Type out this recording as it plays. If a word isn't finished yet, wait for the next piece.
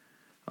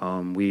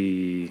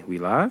We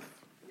live?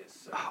 Yes,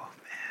 sir. Oh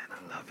man, I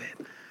love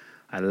it.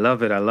 I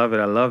love it. I love it.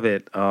 I love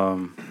it.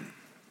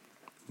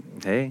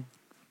 Hey.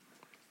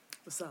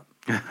 What's up?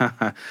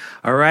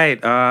 All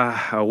right.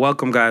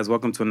 Welcome guys.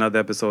 Welcome to another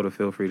episode of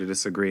Feel Free to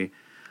Disagree.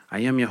 I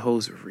am your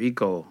host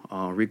Rico,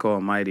 Rico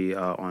Almighty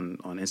on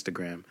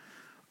Instagram.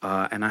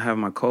 And I have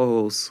my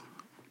co-host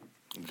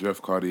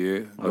Jeff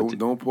Cartier.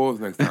 Don't pause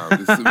next time.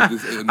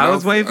 I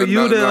was waiting for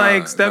you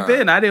to step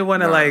in. I didn't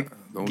want to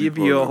give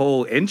you a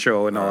whole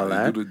intro and all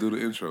that. Do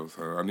the intro,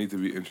 so I need to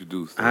be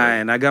introduced. All right,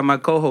 and I got my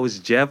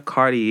co-host Jeff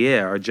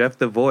Cartier, or Jeff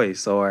the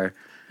Voice, or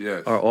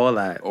all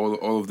that.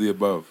 All of the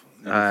above.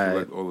 All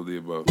right. All of the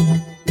above.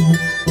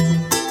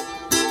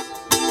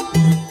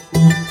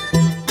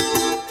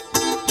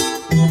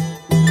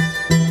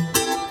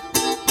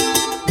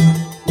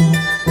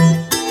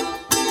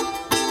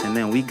 And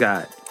then we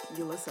got.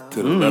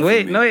 To the left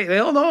wait, of me. no, wait,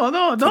 hold on,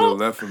 don't. To the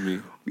left of me.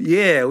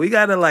 Yeah, we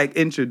gotta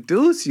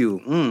introduce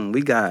you.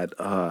 We got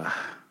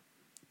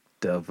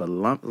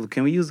the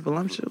Can we use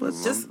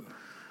voluptuous? Just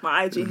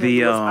my IG handle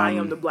is I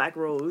am the Black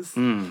Rose.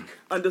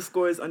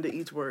 Underscores under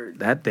each word.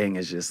 That thing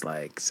is just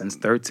since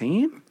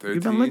 13?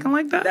 You've been looking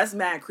like that? That's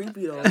mad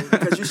creepy though,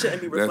 because you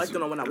shouldn't be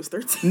reflecting on when I was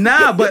 13.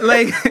 Nah, but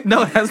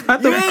no, that's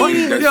not the point.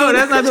 Yo,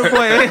 that's not the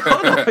point. Hey,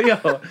 hold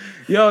on,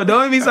 yo,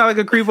 don't make me sound like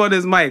a creep on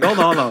this mic.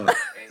 Hold on.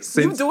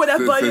 You do it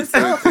by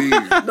yourself.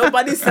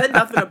 Nobody said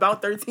nothing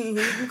about 13.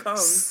 Here you come.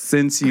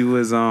 Since you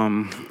was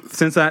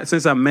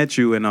since I met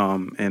you in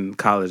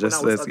college.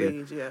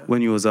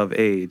 When you was of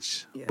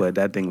age. Yeah. But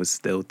that thing was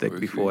still thick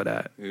before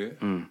that. Yeah.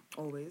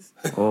 Always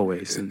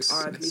since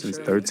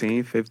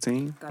 13,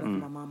 15. Got it from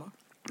my mama.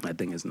 That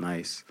thing is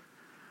nice.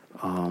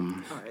 All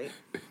right.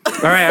 All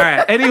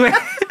right. Anyway,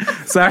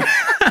 sorry.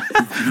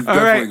 All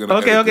right.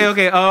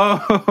 Okay.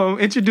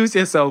 Introduce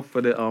yourself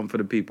for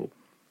the people.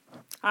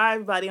 Hi,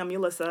 everybody. I'm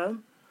Yulissa,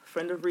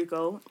 friend of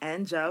Rico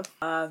and Jeff.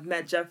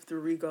 Met Jeff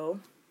through Rico.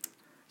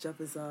 Jeff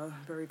is a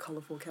very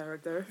colorful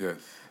character. Yes.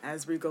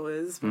 As Rico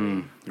is.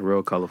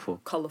 Real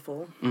colorful.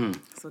 Colorful,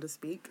 so to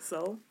speak.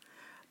 So,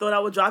 thought I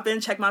would drop in,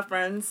 check my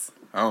friends.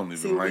 I don't even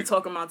see what we're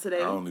talking about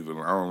today. I don't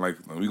like.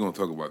 We're gonna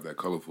talk about that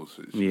colorful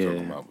shit you're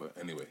talking about, but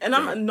anyway.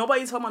 And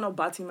nobody's talking about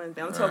no Batima and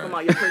I'm talking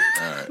about your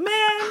person.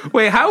 Man.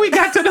 Wait, how we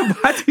got to the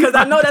Batima? Because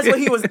I know that's what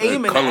he was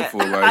aiming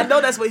colorful, at. I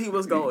know that's where he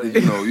was going.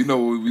 You know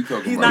what we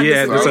talking about.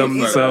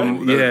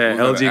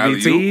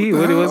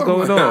 LGBT. What's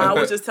going on? I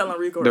was just telling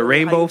Rico the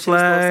rainbow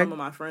flag. Some of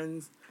my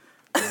friends.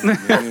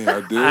 Man,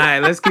 I did. All right,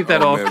 let's keep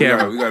that off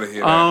camera. We gotta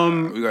hear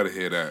that. We gotta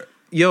hear that.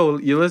 Yo,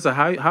 Yulissa,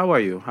 how are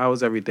you? How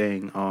is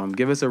everything?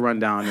 Give us a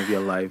rundown of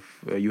your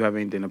life. You have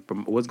anything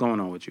what's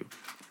going on with you?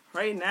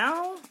 Right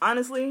now,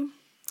 honestly,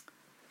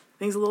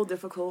 things a little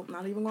difficult.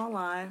 Not even gonna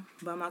lie,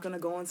 but I'm not gonna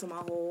go into my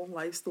whole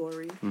life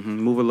story.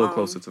 Move a little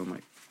closer to the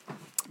mic.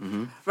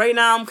 Right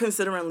now, I'm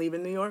considering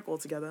leaving New York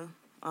altogether.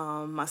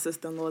 My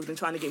sister-in-law has been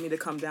trying to get me to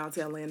come down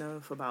to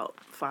Atlanta for about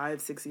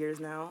 5-6 years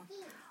now,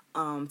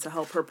 to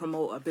help her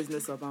promote a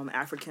business of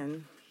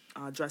African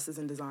dresses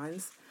and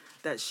designs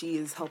that she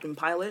is helping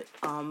pilot.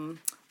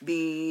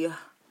 The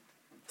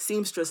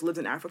seamstress lives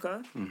in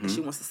Africa, and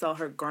she wants to sell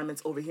her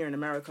garments over here in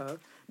America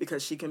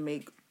because she can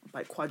make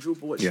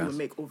quadruple what she would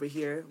make over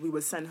here. We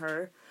would send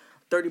her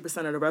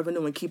 30% of the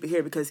revenue and keep it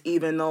here because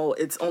even though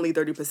it's only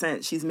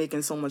 30%, she's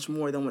making so much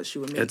more than what she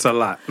would make. It's a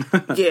lot.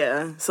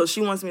 Yeah, so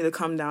she wants me to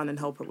come down and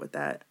help her with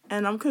that.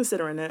 And I'm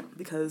considering it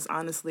because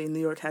honestly,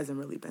 New York hasn't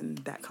really been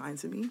that kind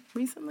to me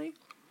recently.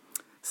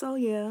 So,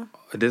 yeah.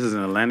 This is in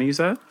Atlanta, you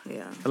said?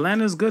 Yeah.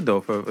 Atlanta is good, though,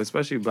 for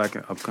especially black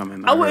and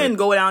upcoming. I wouldn't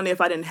go down there if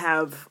I didn't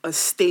have a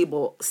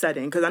stable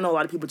setting, because I know a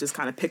lot of people just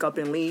kind of pick up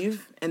and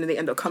leave, and then they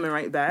end up coming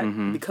right back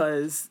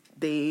because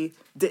they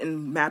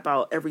didn't map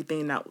out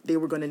everything that they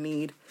were going to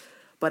need.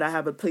 But I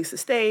have a place to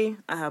stay.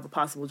 I have a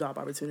possible job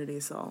opportunity,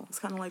 so it's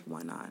kind of like,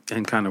 why not?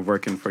 And kind of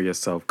working for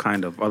yourself,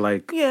 kind of. Or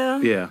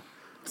Yeah. Yeah.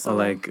 So,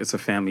 or it's a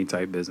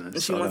family-type business.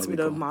 And she wants me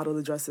to model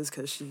the dresses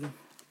because she...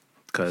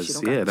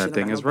 that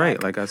thing is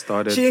right. Like I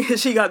started,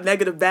 she got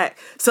negative back,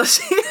 so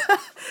she's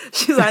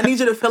like, I need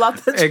you to fill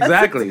out the dress.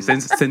 Exactly.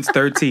 Since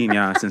 13,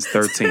 y'all. Since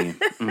 13.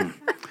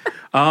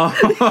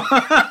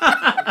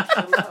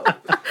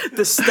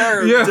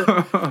 Disturbed.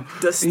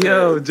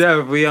 Yo,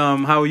 Jeff.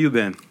 How you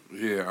been?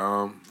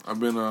 Yeah.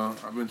 I've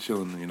been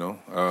chilling. You know.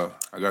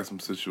 I got some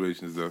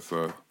situations that's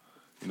kind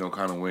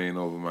of weighing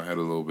over my head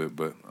a little bit,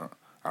 but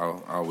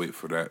I'll wait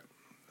for that.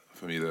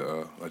 For me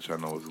to let y'all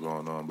know what's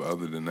going on, but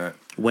other than that,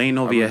 weighing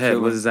over your head.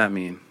 What does that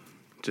mean?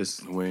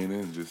 Just weighing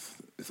in.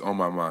 It's on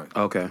my mind.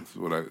 Okay, that's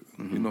what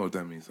you know what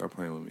that means. Stop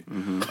playing with me.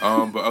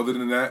 But other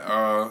than that,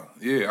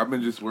 I've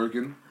been just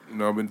working.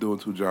 I've been doing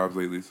 2 jobs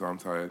lately, so I'm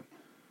tired.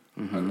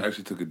 I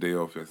actually took a day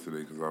off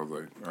yesterday because I was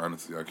like,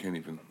 honestly, I can't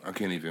even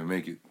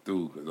make it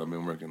through because I've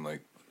been working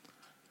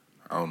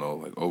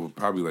over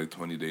probably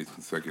 20 days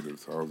consecutive.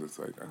 So I was just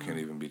like, I can't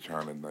even be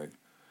trying to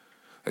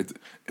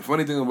the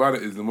funny thing about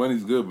it is the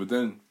money's good, but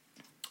then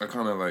I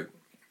kind of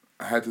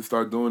I had to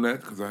start doing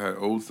that because I had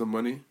owed some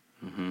money.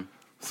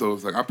 So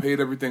it's I paid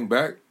everything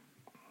back,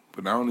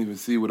 But I don't even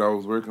see what I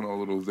was working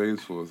all of those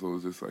days for, so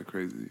it's just like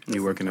crazy.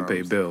 You working to pay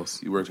Sometimes bills.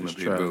 You working to It's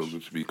pay trash. bills,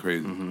 which would be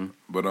crazy.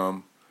 But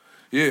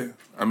yeah.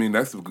 I mean,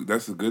 that's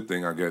a good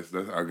thing, I guess.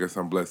 I guess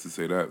I'm blessed to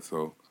say that.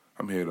 So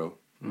I'm here though,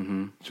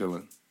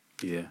 chilling.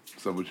 Yeah.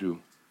 What's up with you?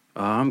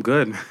 I'm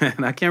good,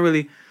 man. I can't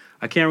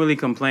really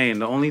complain.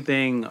 The only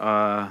thing,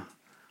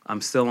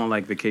 I'm still on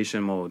like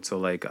vacation mode. So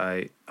like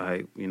I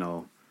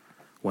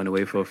went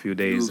away for a few You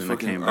days was and I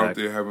fucking came out back.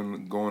 there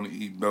going to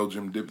eat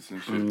Belgian dips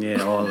and shit.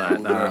 Yeah, all that.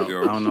 What was that,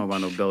 yo? I don't know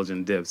about no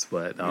Belgian dips,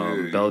 but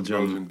Yeah,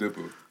 Belgian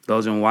dipper.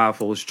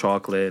 waffles,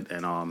 chocolate,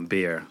 and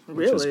beer,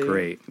 which was Really?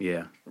 great.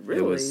 Yeah,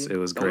 Really? it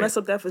was Don't great. mess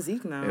up that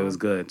physique now. It was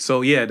good.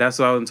 So yeah, that's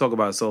what I want to talk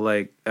about. So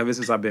like, ever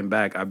since I've been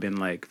back, I've been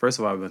like, first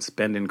of all, I've been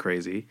spending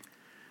crazy,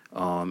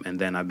 and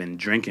then I've been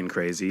drinking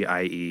crazy.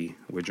 I.e.,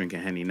 we're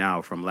drinking Henny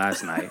now from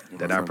last night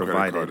that I My credit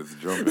card provided. is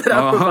jumping. That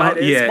I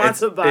provided. Yeah,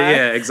 Sponsored by.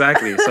 yeah,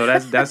 exactly. So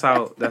that's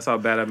how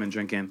bad I've been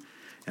drinking,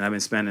 and I've been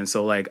spending.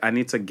 So like, I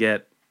need to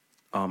get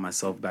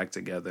myself back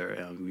together.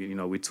 And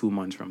we're 2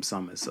 months from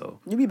summer, so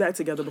You be back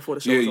together before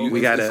the show's Yeah, over. We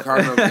gotta- It's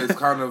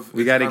kind of.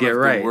 We gotta it's kind get of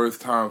right. The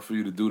worst time for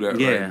you to do that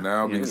Yeah, right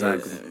now because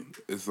exactly.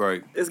 it's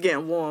like It's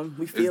getting warm.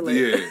 We feel it.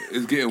 yeah,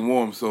 it's getting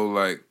warm. So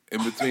like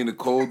in between the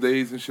cold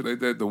days and shit like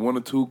that, the 1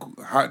 or 2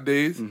 hot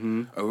days,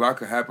 a lot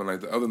could happen.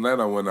 Like the other night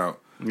I went out.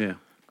 yeah.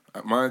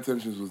 My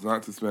intentions was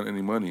not to spend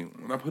any money.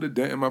 When I put a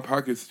dent in my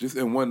pockets just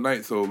in one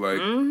night, so like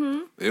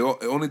it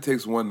only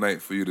takes one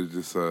night for you to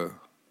just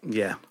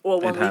Yeah.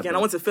 Or one it weekend. I happened.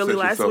 went to Philly set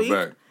last yourself week.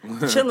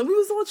 back. Chilling. We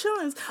was all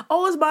chilling.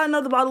 Oh, let's buy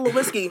another bottle of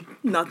whiskey.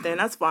 Nothing.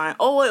 That's fine.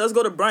 Oh, wait, let's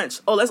go to brunch.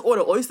 Oh, let's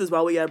order oysters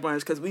while we at brunch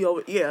because we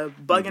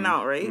bugging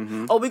out, right?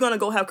 Oh, we're gonna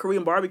go have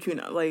Korean barbecue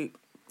now. Like,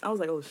 I was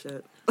like, oh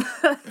shit.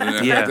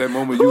 And Yeah. at that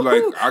moment, you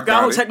like, I Gotta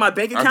got it. check my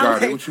bank I account.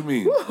 got it. What you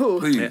mean?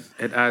 Please.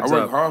 It adds I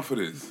work up. hard for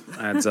this.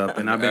 Adds up.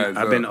 And I've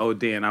adds been up.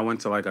 ODing. I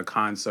went to like a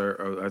concert.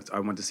 Or I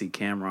went to see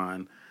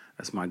Cameron.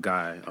 That's my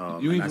guy.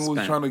 You and I even was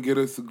spent- trying to get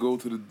us to go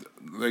to the,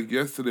 like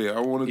yesterday, I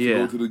wanted to Yeah,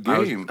 go to the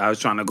game. I was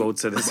trying to go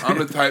to the. I'm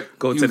the type.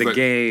 Go he to was the like-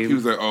 game. He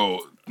was like,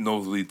 "Oh,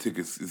 nosebleed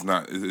tickets is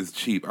not is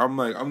cheap." I'm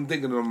like, I'm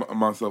thinking to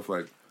myself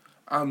like,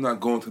 I'm not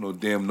going to no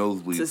damn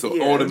nosebleed, Just- so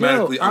yeah.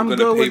 automatically Yo, I'm I'm gonna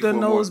good pay with the for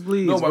more.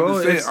 nosebleeds, No, but bro. I'm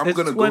just saying, It's I'm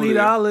gonna go there.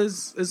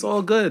 $20. It's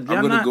all good. I'm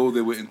I'm gonna not- go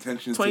there with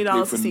intentions to pay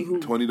 $20 for to see who?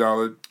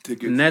 $20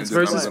 tickets. Nets and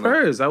then versus I'm gonna-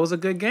 Spurs. That was a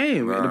good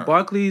game. Nah.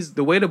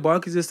 The way the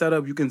Barclays is set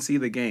up, you can see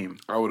the game.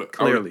 I would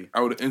Clearly.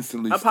 I would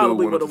instantly. I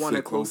probably would would have have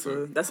wanted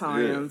closer. That's how I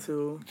am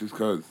too. Just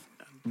cause.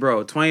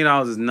 Bro,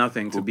 $20 is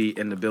nothing to be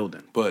in the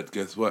building. But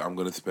guess what? I'm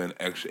gonna spend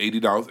extra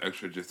 $80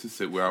 extra just to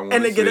sit where I want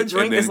And to to get a sit,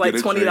 drink and then is like get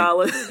a drink,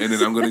 $20. And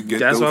then I'm gonna get.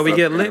 That's those why we stuff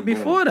get and lit boom.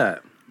 before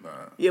that.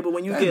 Yeah, but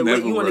when you That get lit,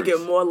 never you want to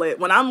works. get more lit.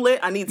 When I'm lit,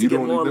 I need to You get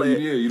don't. more lit.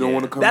 Yeah, you don't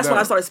want to come. That's down.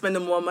 when I start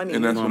spending more money.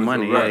 And that's More when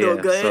money, It's yeah, I feel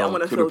yeah. good. So- I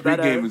want to So feel the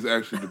better. pregame is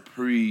actually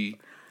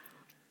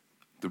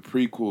the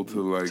prequel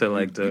to like To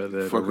like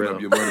the fucking real.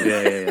 up your money.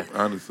 Yeah.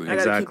 Honestly, I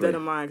gotta keep Exactly. that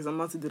in mind because I'm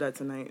about to do that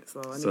tonight. So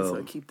I need So-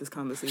 to keep this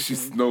conversation.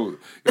 She's no,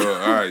 yo,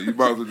 all right. You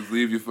might as well just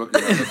leave your fucking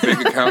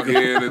bank account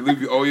here and then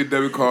leave all your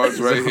debit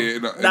cards right here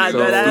in the that's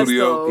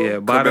studio. though. Yeah,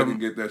 Come back bottom and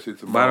get that shit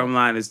tomorrow. bottom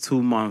line is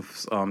 2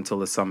 months till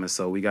the summer,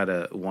 so we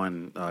gotta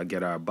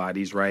get our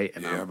bodies right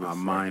and Yeah, I've been our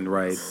slacking. mind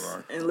right.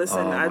 And listen,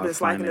 I've our been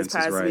slacking this finances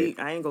past right. week.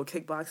 I ain't go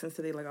kickboxing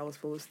today like I was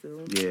supposed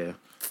to. Yeah,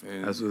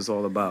 And that's what it's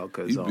all about.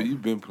 Cause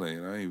you've been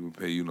playing. I ain't even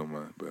pay you no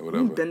mind, but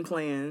whatever. You've been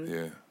playing.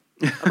 Yeah.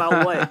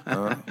 About what?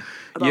 Huh?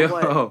 About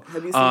what?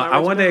 Have you seen my I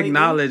want to regimen lately?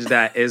 acknowledge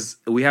that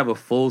we have a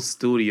full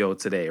studio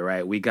today,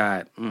 right? We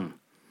got.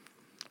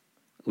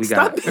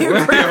 Stop being Yo,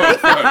 where did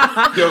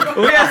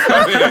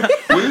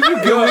you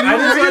get? I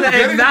just want to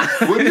acknowledge.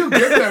 Where did you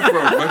get that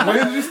from? Like, when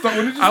did you start?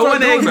 When did you I start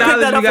wanna doing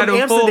acknowledge- that we up got from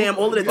a full- Amsterdam.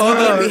 All of the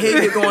deviant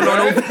behavior going on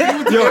over there. Yo,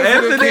 Amsterdam came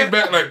Amsterdam.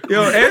 back like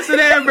Yo,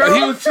 Amsterdam, bro.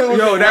 He was chilling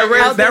Yo, with that the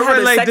red, out there that red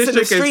having light sex in the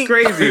district is street.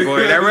 crazy,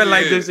 boy. That red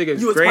light Yeah. district is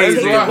You was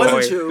crazy, crazy, wasn't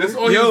boy. you? That's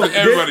all you Yo, do to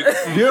everybody.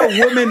 You're a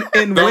woman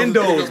in That was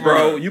windows, the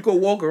bro. mine. You could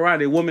walk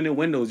around a woman in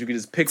windows. You could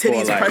just pick for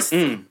Titties like pressed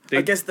they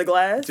against the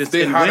glass. just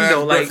They in hot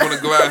window ass like. breath on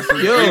the glass and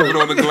Yo. vaping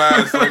on the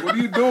glass. Like, what are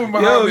you doing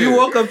behind Yo, there? you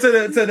walk up to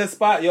the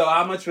spot. Yo,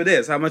 how much for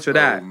this? How much for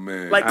that? Oh,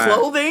 man. Like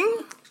clothing?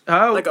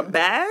 Oh, Like a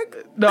bag?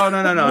 no.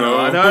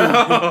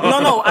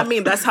 No. I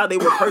mean, that's how they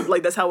were.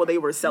 Like that's how they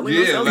were selling Yeah,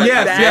 themselves. like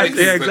Yes, bags. yes, mannequins,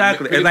 yeah, like,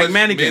 exactly. pretty It's like much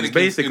mannequins, mannequins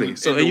basically. in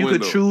So the and you could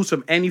window. choose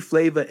from any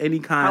flavor, any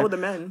kind. How were the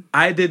men?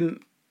 I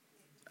didn't.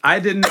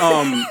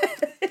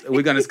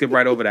 We're gonna skip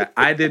right over that.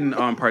 I didn't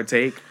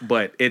partake,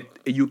 but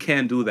you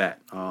can do that.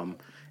 And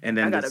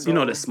then I gotta the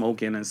go.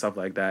 smoking and stuff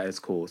like that is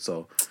cool.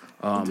 So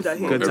Do that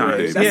here. good Every times.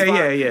 day. Yeah, That's yeah,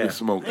 fine. yeah. You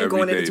smoke Ain't every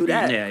going day, into baby.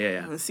 that.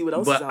 Yeah. Let's see what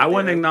else But is out I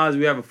want to there. acknowledge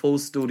we have a full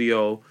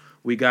studio.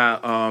 We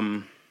got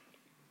Tasia.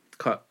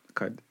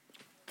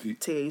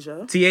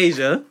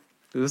 Tiasia.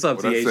 What's up,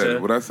 What I said?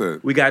 Tiasia? What I said?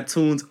 We got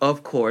Tunes,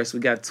 of course. We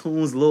got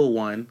Tunes, Lil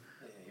One,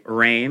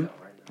 Rain.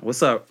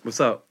 What's up? What's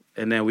up?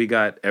 And then we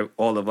got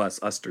all of us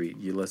three,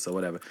 Yulissa,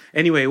 whatever.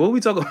 Anyway, what we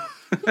talking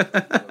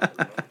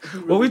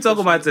what we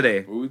talking about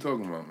today? What we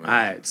talking about, man? All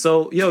right.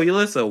 So, yo,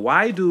 Yulissa,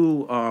 why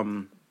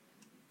do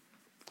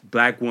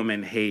black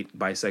women hate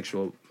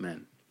bisexual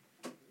men?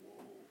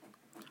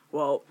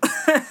 Well,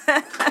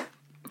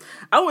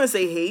 I wouldn't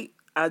say hate.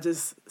 I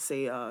just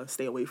say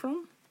stay away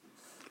from.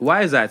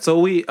 Why is that? So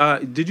we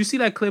did you see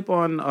that clip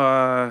on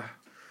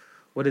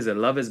what is it?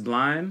 Love Is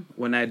Blind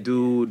when that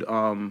dude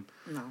No.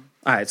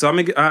 All right, so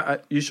I'm gonna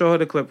you show her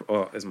the clip.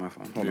 Oh, it's my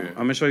phone. Hold on, I'm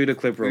gonna show you the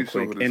clip real Please show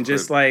her quick, this and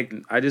just clip.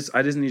 like I just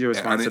need your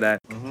response to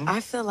that.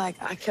 I feel like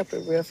I kept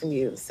it real from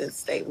you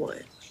since day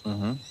one.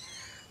 Mm-hmm.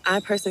 I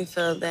personally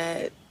feel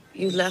that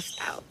you left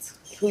out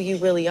who you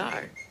really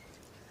are.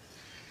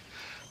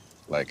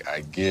 Like,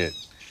 I get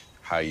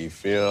how you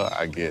feel.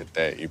 I get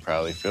that you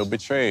probably feel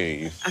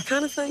betrayed. I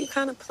kind of feel you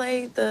kind of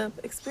played the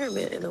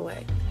experiment in a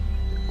way.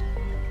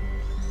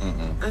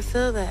 Mm-mm. I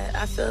feel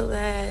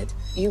that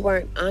you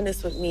weren't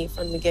honest with me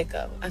from the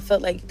get-go. I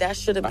felt like that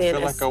should have been I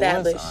feel like I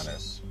established. was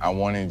honest. I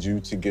wanted you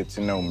to get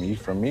to know me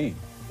for me.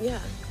 Yeah.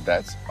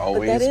 That's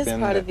always that is been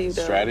part the of you,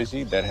 though.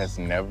 strategy. That has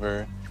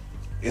never,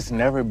 it's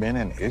never been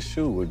an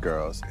issue with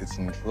girls. It's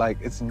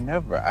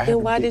never.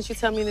 Then why didn't you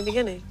tell me in the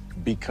beginning?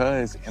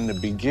 Because in the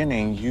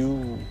beginning,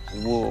 you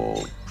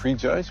will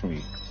prejudge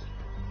me.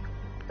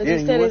 But Yeah, you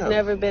you said would it's have.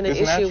 never been an It's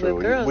issue natural.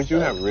 with girls. Would you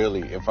though. have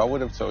really, if I would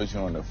have told you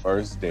on the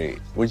first date,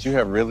 would you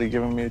have really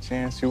given me a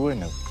chance? You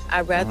wouldn't have.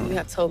 I'd rather you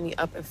have told me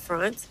up in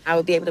front. I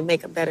would be able to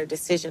make a better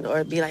decision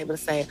or be able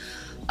to say,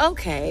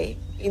 okay,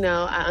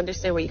 I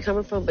understand where you're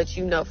coming from, but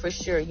you know for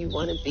sure you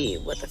want to be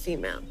with a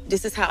female.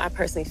 This is how I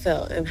personally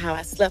felt and how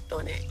I slept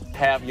on it.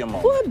 Have your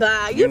moment.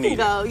 Goodbye. You can need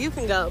go. You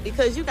can go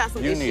because you got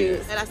some You need issues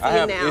it. that I see I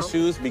have now.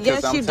 issues because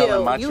yes, I'm you telling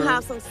do. my You truth.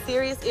 have some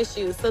serious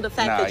issues. So the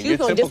fact Nah, that you're you're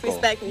going to typical.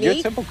 disrespect me.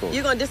 You're typical.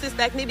 You're going to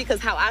disrespect me because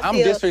how I I'm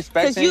feel. disrespecting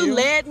Because you you?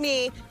 led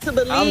me to I'm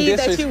believe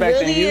that you disrespecting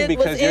really you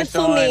because was you're into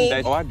showing me.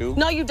 that. Oh, I do.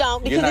 No, you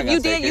don't. You're Because not if you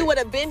gonna did, take you it. would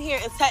have been here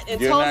and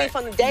You're told me not-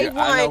 from the day I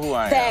know one who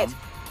I that am.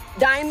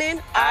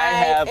 Diamond, I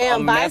have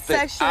am a method.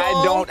 bisexual.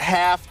 I don't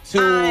have I to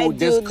do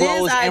this, disclose I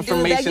do that.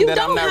 information You that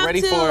I'm don't not have ready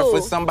to. for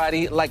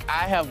somebody. Like,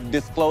 I have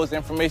disclosed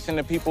information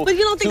to people. But you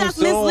don't think too that's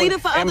soon misleading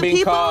for and other been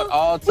people? called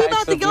all We types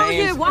about to of go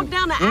names. here, walk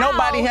down the aisle,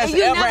 Nobody has and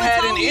you ever never had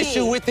told an me.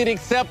 issue with it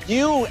except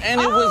you, and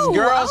it was Oh,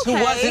 girls who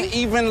okay. wasn't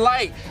even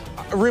like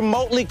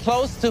remotely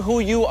close to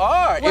who you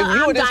are. Well, if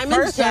you were I'm this Diamond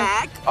person,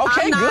 Jack.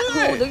 okay, I'm not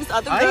good. who these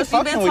other I ain't girls you've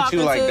fucking been with talking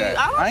you like to. that.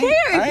 I don't I ain't- care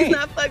I if ain't. you're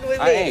not fucking with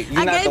me. I ain't.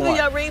 You're not gave the you one.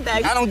 your ring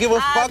back. I don't give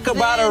a fuck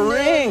about a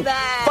ring.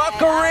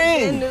 Fuck a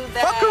ring.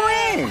 Fuck a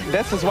ring.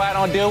 This is why I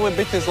don't deal with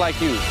bitches like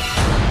you.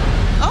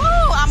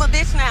 Oh, I'm a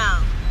bitch now.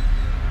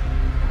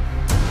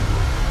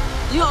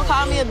 You gonna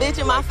call me a bitch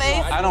in my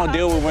face? I don't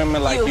deal with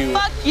women like you.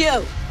 Fuck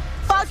you.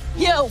 Fuck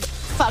you,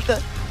 fucker.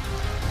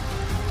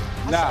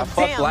 Nah,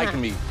 fuck Damn, like huh?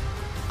 me.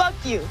 Fuck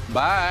you.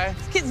 Bye.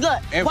 Kids, look,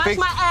 And watch fix-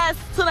 my ass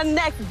to the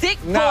next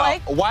dick, Now,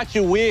 boy. watch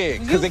your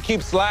wig, because You- it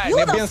keeps sliding. You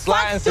It's the been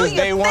sliding fuck do since you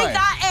day one. think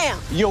I am?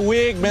 Your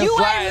wig been You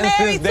sliding ain't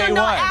married since day to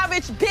no one.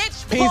 average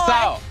bitch, Peace boy.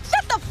 out.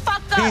 Shut the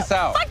fuck up. Peace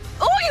out. Fuck,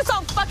 ooh, you so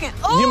fucking,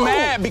 ooh. You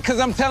mad because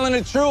I'm telling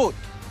the truth.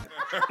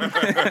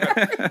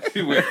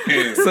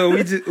 So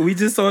we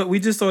just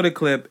saw the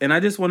clip, and I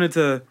just wanted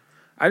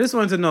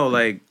to know,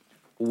 like,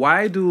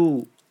 why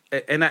do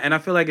and I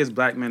feel like it's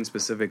black men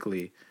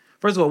specifically.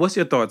 First of all, what's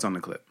your thoughts on the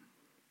clip?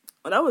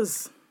 Well, that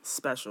was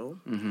special.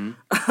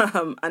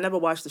 Mm-hmm. I never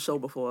watched the show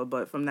before,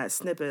 but from that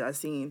snippet I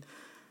seen,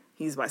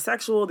 he's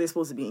bisexual. They're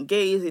supposed to be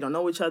engaged. They don't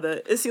know each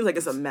other. It seems like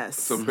it's a mess.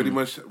 So pretty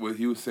much what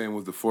he was saying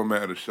was the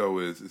format of the show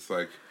is it's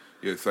like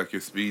you're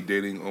speed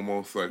dating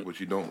almost, like, but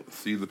you don't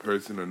see the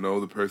person or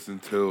know the person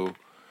till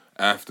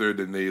after.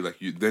 Then they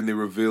then they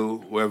reveal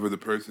whoever the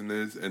person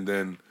is, and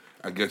then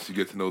I guess you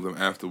get to know them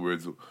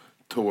afterwards.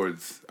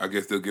 Towards, I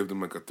guess they'll give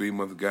them like a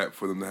 3-month gap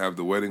for them to have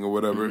the wedding or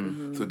whatever.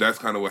 Mm-hmm. So that's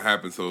kind of what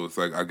happened. So it's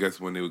like, I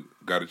guess when they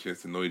got a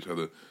chance to know each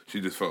other,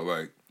 she just felt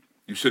like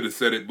you should have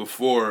said it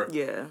before.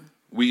 Yeah.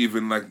 We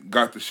even like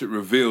got the shit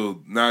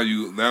revealed. Now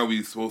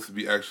we supposed to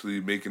be actually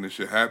making the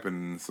shit happen.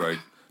 And it's like,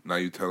 now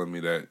you telling me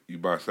that you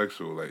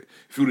bisexual. Like,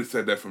 if you would have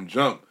said that from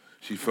jump,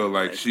 she felt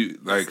like she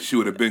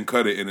would have been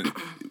cut it, and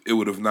it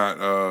would have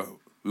not.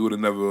 We would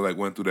have never like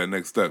went through that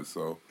next step.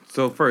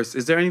 So first,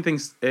 is there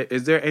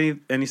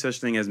any such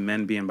thing as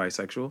men being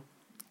bisexual?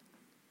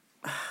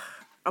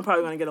 I'm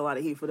probably gonna get a lot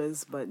of heat for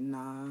this, but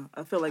nah.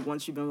 I feel like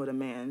once you've been with a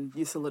man,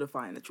 you're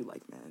solidifying that you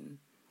like men.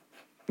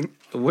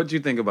 What do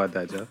you think about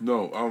that, Jeff?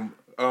 no,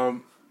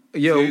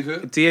 Yo,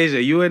 Tiaja?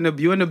 Tiaja, you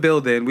in the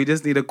building. We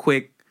just need a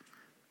quick.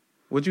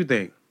 What you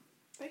think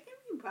They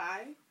can be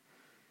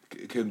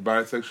bi. Can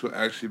bisexual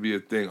actually be a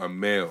thing? A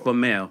male? for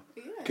male?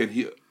 Can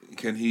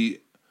he?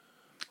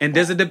 And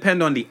does it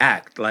depend on the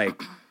act?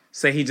 Like,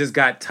 say he just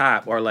got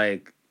top, or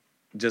like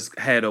just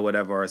head or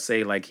whatever, or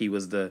say like he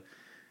was the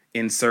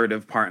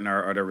insertive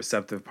partner or the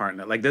receptive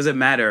partner. Like, does it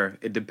matter?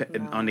 It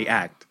depends on the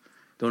act.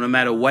 Don't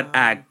matter what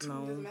act.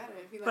 No. Doesn't matter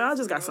if he But I likes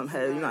just got girls some or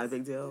head. You're not a guys.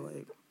 big deal.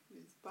 Like,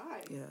 It's bi.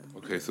 yeah.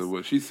 Okay, so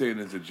what she's saying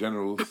is the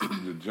general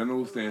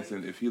stance,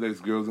 and if he likes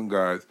girls and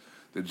guys,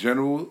 the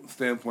general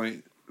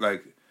standpoint,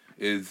 like,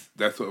 is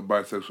that's what a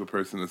bisexual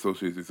person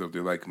associates themselves. They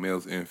like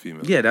males and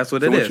females. Yeah, that's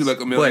what So it once is. you like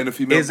a male But and a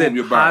female, is boom, it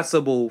you're bi.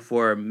 possible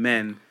for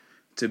men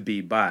to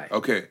be bi?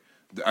 Okay,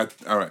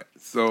 All right.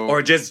 So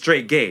or just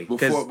straight gay?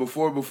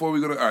 Before we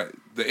go to all right,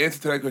 the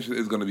answer to that question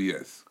is going to be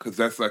yes, because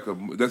that's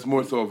that's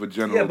more so of a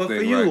general thing. Yeah, but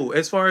for you,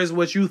 as far as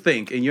what you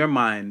think in your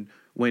mind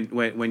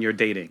when you're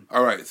dating.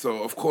 All right.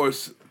 So of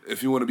course,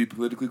 if you want to be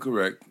politically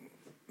correct,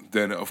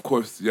 then of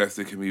course yes,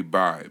 they can be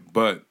bi.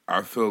 But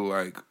I feel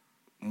like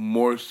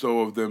more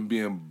so of them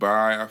being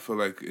bi, I feel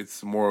like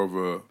it's more of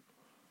a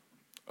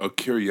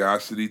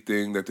curiosity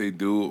thing that they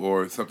do,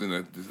 or something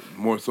that is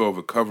more so of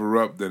a cover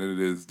up than it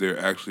is they're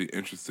actually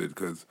interested.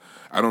 Because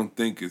I don't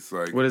think it's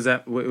like. What is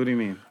that? What do you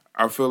mean?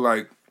 I feel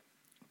like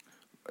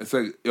it's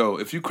like, yo,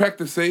 if you crack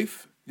the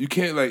safe, you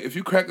can't like. If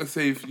you crack the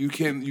safe, you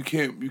can't fix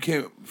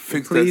that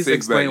safe. Please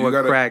explain back.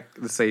 what crack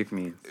the safe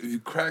means. You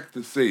crack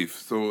the safe.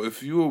 So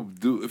if you're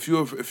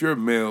a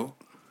male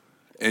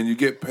and you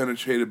get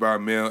penetrated by a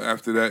male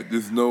after that,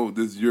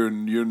 you're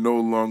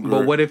no longer.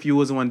 But what if you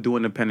was the one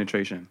doing the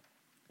penetration?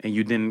 And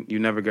you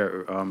never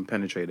got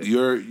penetrated. I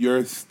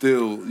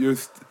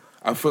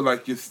feel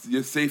like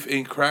your safe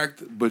ain't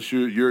cracked, but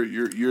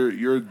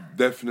you're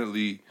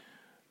definitely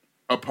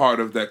a part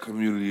of that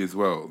community as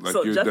well. Like,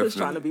 so Jeff is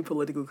trying to be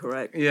politically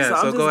correct. Yeah, so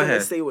I'm just go ahead.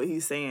 gonna say what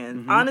he's saying.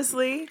 Mm-hmm.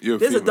 Honestly,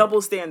 there's a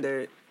double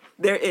standard.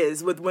 There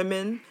is with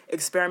women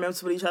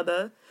experiments with each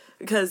other,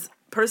 because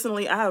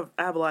personally, I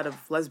have a lot of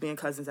lesbian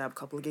cousins. I have a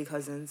couple of gay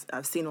cousins.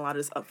 I've seen a lot of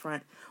this up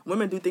front.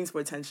 Women do things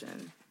for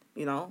attention.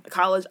 You know,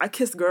 college, I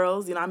kissed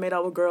girls. You know, I made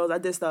out with girls. I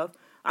did stuff.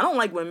 I don't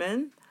like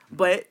women,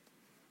 but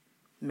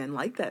men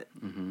like that.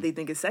 Mm-hmm. They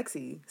think it's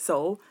sexy.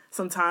 So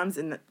sometimes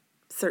in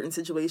certain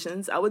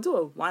situations, I would do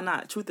it. Why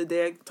not? Truth or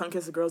dare, tongue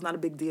kiss a girl is not a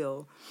big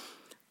deal.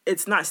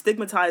 It's not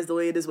stigmatized the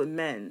way it is with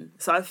men.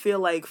 So I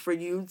feel like for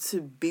you to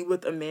be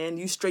with a man,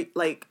 you straight,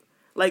 like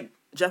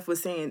Jeff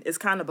was saying, it's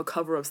kind of a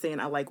cover of saying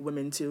I like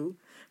women too.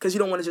 Because you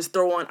don't want to just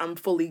throw on, I'm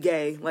fully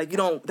gay. Like, you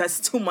don't, that's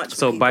too much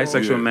So for people.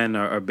 bisexual men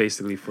are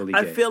basically fully gay.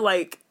 I feel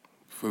like,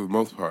 for the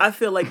most part, I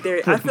feel like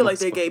they're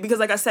gay because,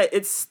 like I said,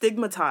 it's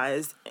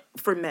stigmatized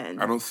for men.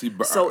 I don't see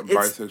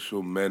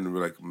bisexual men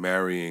like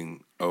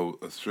marrying a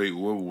straight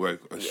woman, like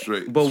a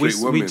straight. But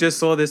straight we just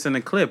saw this in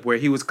a clip where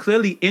he was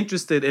clearly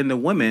interested in the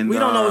women. We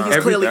don't know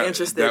he's clearly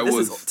interested.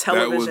 This is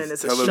television.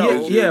 It's a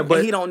show. Yeah, but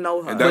and he don't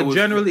know her. But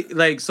generally,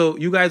 like, so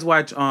you guys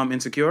watch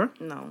Insecure?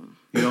 No.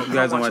 You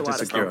guys don't watch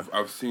Insecure.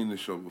 I've seen the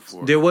show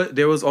before.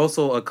 There was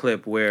also a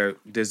clip where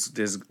this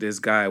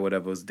guy,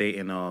 whatever, was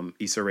dating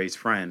Issa Rae's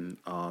friend,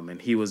 and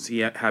he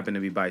happened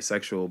to be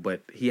bisexual,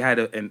 but he had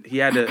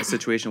a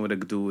situation with a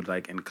dude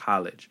like in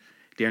college.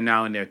 They're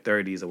now in their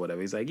 30s or whatever.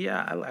 He's like,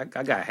 yeah,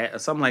 I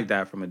got something like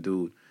that from a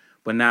dude,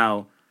 but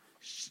now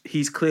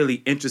he's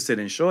clearly interested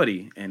in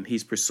Shorty and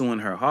he's pursuing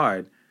her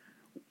hard.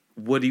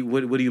 What do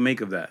you make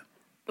of that?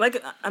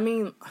 Like, I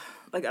mean.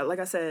 Like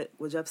I said,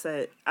 what Jeff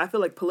said, I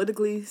feel like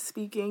politically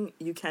speaking,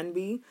 you can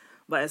be.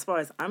 But as far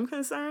as I'm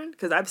concerned,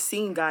 because I've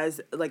seen guys,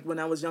 like when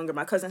I was younger,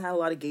 my cousin had a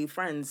lot of gay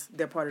friends.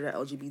 They're part of the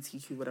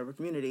LGBTQ whatever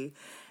community.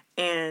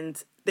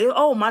 And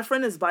my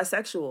friend is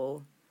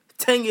bisexual.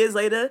 10 years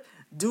later,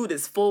 dude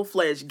is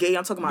full-fledged gay.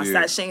 I'm talking about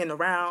sashaying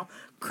around.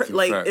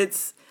 Like,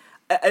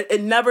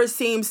 it never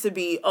seems to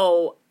be,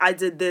 I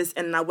did this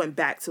and I went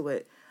back to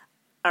it.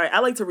 All right, I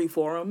like to read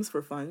forums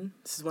for fun.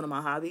 This is one of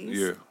my hobbies.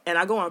 Yeah. And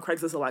I go on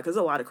Craigslist a lot because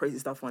there's a lot of crazy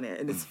stuff on there.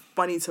 And it's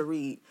funny to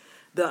read.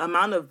 The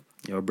amount of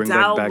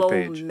down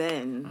low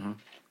men.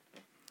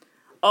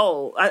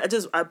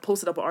 Mm-hmm. I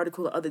posted up an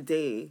article the other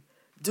day.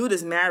 Dude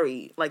is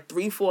married, like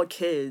 3-4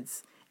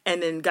 kids.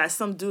 And then got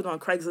some dude on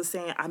Craigslist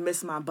saying, I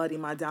miss my buddy,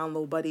 my down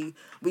low buddy.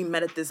 We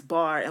met at this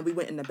bar and we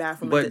went in the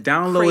bathroom. But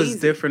down low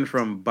is different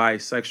from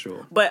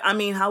bisexual. But I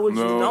mean, how would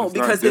you know?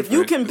 Because if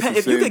you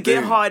could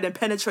get hard and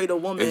penetrate a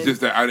woman, it's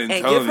just that I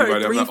didn't tell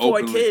anybody. I'm not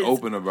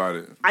open about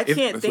it. I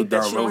can't think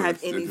that you don't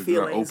have any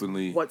feelings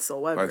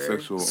whatsoever.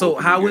 Bisexual. So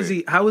how is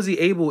he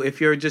able?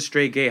 If you're just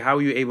straight gay, how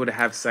are you able to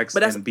have sex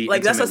and be like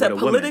intimate that's what I said?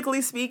 with a Politically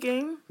woman?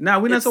 speaking, No,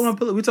 we're not talking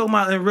about. We're talking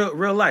about in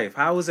real life.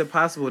 How is it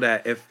possible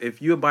that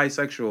if you're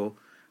bisexual,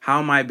 how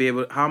am I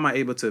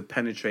able to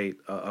penetrate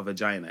a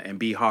vagina and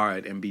be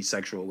hard and be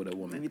sexual with a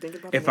woman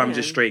if I'm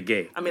just straight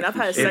gay? I mean, I've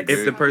had sex.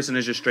 If the person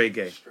is just straight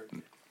gay.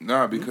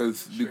 Nah,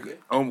 because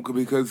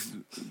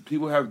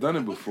people have done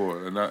it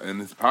before,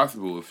 and it's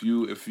possible if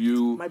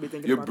your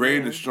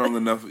brain is strong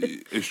enough.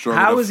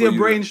 How is your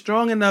brain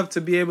strong enough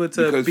to be able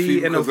to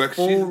be in a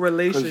full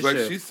relationship? Like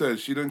she said,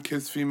 she done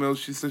kissed females.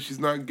 She said she's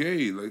not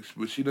gay,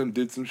 but she done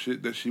did some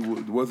shit that she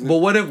wasn't. But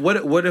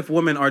what if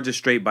women are just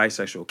straight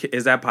bisexual?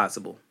 Is that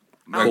possible?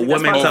 Like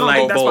women to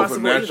like both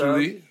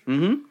naturally.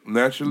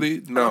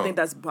 Naturally, no. I don't think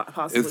that's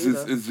possible.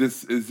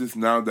 It's just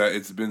now that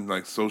it's been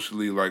like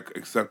socially like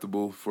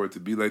acceptable for it to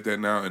be like that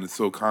now, and it's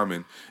so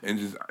common. And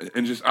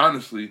just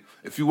honestly,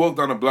 if you walk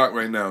down a block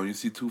right now and you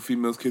see 2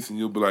 females kissing,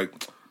 you'll be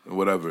like,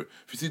 whatever.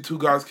 If you see 2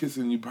 guys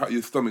kissing,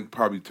 your stomach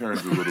probably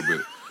turns a little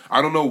bit.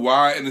 I don't know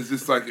why, and it's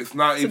just like it's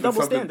not even a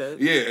double something. Standard.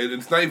 Yeah,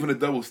 it's not even a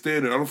double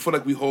standard. I don't feel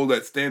like we hold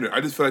that standard.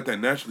 I just feel like that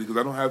naturally because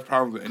I don't have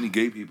problems with any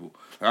gay people.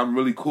 I'm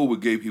really cool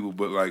with gay people,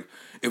 but like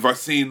if I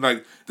seen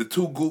like the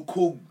 2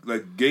 cool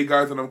like gay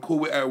guys that I'm cool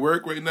with at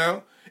work right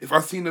now, if I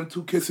seen them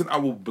two kissing, I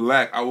will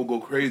go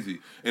crazy.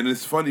 And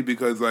it's funny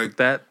because like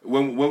that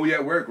when we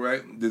at work,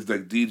 right? There's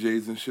like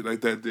DJs and shit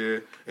like that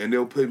there, and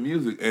they'll play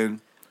music.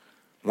 And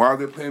while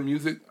they're playing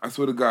music, I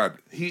swear to God,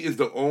 he is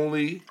the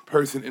only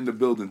person in the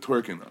building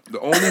twerking. The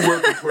only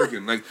worker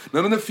twerking. Like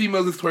none of the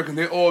females is twerking.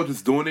 They're all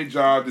just doing their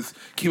job, just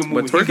keep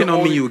moving. But twerking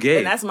don't mean you gay.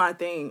 And that's my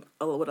thing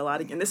with a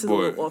lot of, and this is a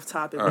little off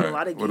topic, but a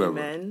lot of gay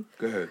men.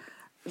 Go ahead.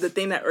 The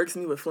thing that irks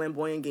me with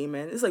flamboyant gay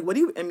men is like, what are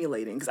you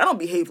emulating? Because I don't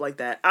behave like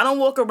that. I don't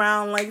walk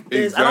around like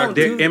this. Exactly.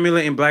 They're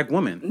emulating black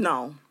women.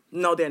 No,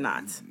 they're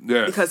not.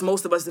 Yeah. Because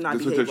most of us do not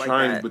behave like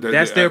that. But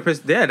that's their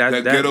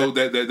that ghetto,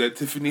 that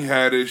Tiffany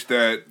Haddish,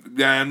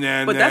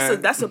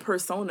 But that's a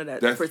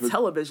persona for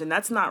television.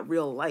 That's not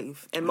real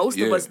life, and most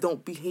of us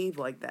don't behave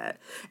like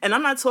that. And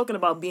I'm not talking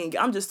about being.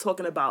 I'm just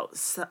talking about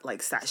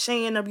like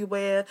sashaying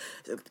everywhere.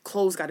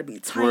 Clothes got to be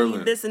tiny,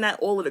 this and that.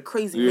 All of the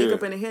crazy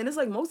makeup in the hair. And it's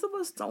like most of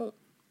us don't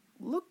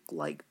look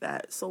like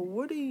that. So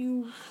what are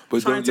you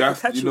trying to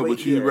perpetuate?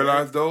 But you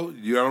realize though,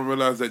 you don't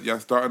realize that y'all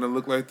starting to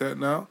look like that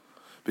now.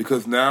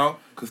 Because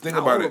think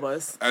about it,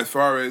 as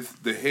far as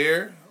the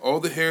hair, all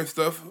the hair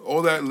stuff,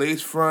 all that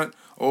lace front,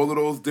 all of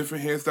those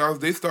different hairstyles,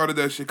 they started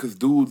that shit because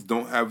dudes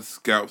don't have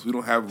scalps. We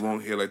don't have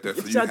long hair like that,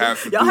 so you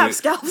have to y'all have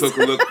scalps. So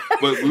look,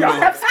 but we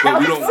don't. But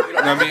we don't.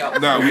 I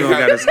mean, no, we don't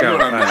got a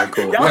scalp.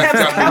 Cool. We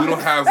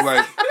don't have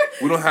like.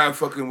 We don't have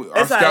fucking.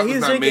 Our scalp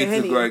is not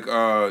made to like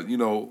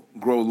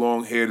grow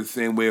long hair the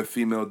same way a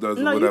female does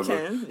or whatever.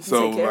 You can.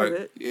 So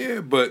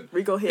like but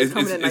Rico hair's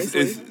coming in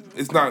nicely.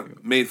 It's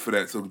not made for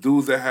that. So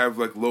dudes that have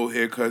like low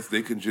haircuts,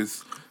 they can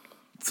just.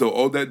 So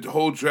all that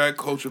whole drag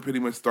culture pretty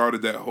much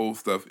started that whole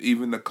stuff.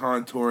 Even the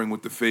contouring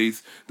with the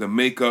face, the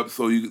makeup,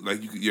 so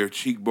your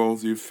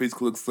cheekbones, your face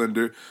could look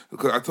slender.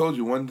 Because I told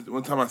you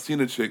one time I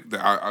seen a chick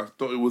that I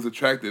thought it was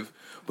attractive,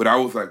 but I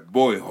was like,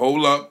 boy,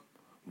 hold up,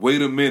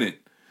 wait a minute.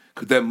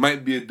 Because that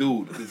might be a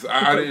dude. Because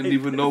I didn't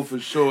even know for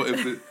sure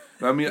if it...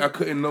 I mean, I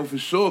couldn't know for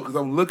sure because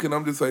I'm looking.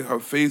 I'm just like, her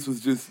face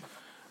was just...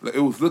 Like, it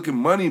was looking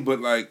money,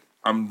 but like,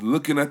 I'm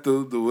looking at the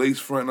lace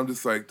front and I'm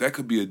just like, that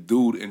could be a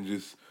dude and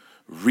just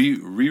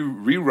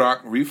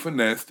re-rock,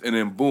 re-finessed, and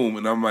then boom.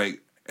 And I'm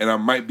like... And I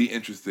might be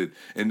interested.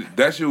 And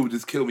that shit would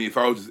just kill me if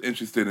I was just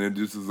interested and it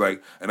just was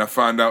like... And I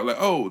find out like,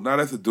 oh, now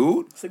that's a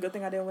dude? It's a good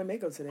thing I didn't wear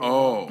makeup today.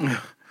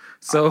 Oh...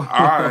 So all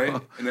right,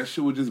 and that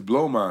shit would just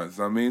blow minds.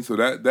 I mean, so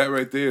that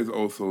right there is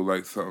also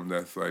like something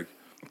that's like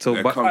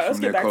that comes from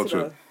their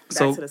culture.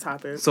 Back to the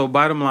topic. So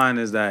bottom line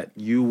is that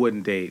you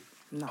wouldn't date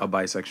a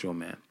bisexual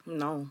man.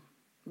 No,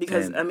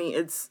 because I mean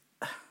it's,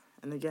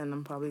 and again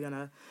I'm probably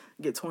gonna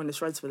get torn to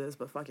shreds for this,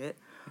 but fuck it.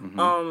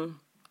 Mm-hmm.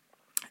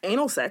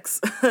 Anal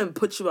sex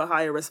puts you at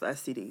higher risk for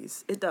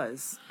STDs. It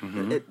does.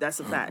 Mm-hmm.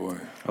 That's a fact. Boy.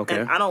 Okay.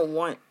 And I don't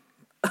want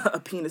a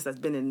penis that's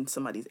been in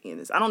somebody's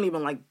anus. I don't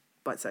even like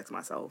butt sex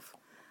myself.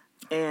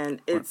 And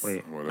it's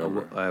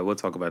we'll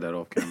talk about that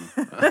off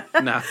camera.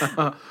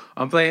 Nah,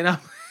 I'm playing.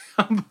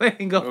 I'm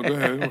playing. Go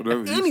ahead.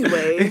 Whatever.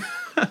 Anyway,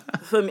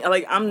 for me,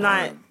 like I'm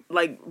not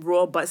like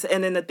raw butts.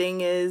 And then the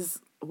thing is,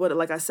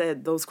 like I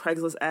said, those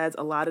Craigslist ads.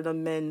 A lot of the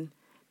men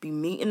be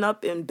meeting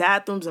up in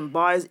bathrooms and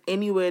bars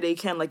anywhere they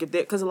can. Like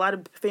because a lot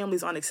of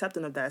families aren't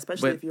accepting of that,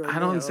 especially if you're. I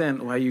don't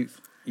understand why you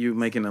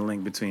making a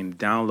link between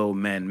down low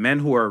men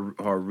who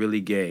are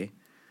really gay.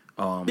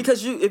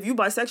 Because if you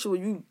bisexual,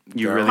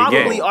 you really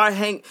probably gay. are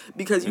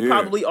because you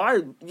probably are.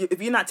 If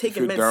you're not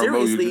taking men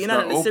seriously, you're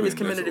not in a serious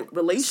committed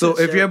relationship. So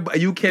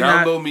if you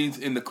cannot down low means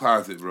in the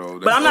closet, bro.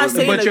 But I'm not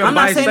saying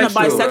a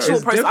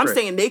bisexual person. I'm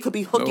saying they could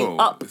be hooking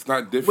up. It's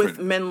not different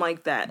with men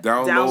like that.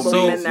 Down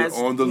low means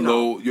you're on the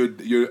low.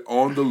 You're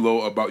on the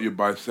low about your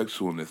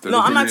bisexualness. No,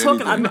 I'm not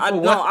talking. I'm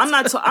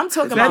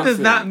talking about. That does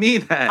not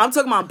mean that. I'm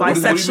talking about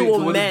bisexual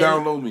men. What does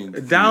down low mean?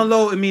 Down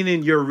low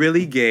meaning you're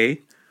really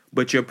gay.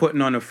 But you're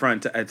putting on the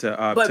front to the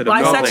public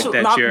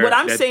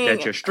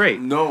that you're straight.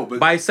 No, but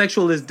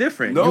bisexual is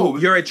different. No,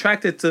 you're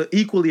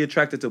equally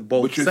attracted to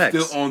both sex. But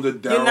you're still on the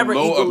down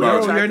low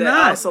about it. No, you're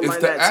not. It's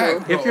the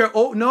act. If you're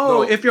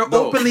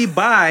openly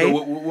bi,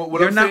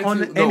 you're not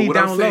on any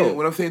down low.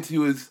 What I'm saying to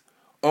you is,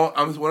 what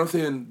I'm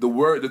saying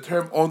the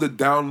term on the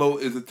down low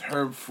is a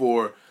term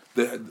for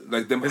them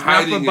it's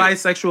hiding. It's not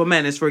for bisexual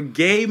men. It's for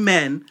gay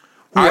men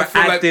who are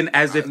acting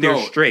as if they're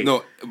straight.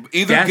 No,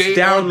 either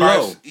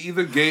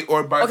gay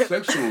or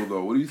bisexual,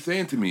 though. What are you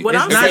saying to me? What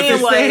it's not the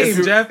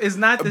same, Jeff. It's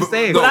not the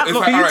same. No,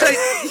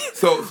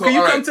 can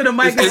you come to the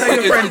mic and tell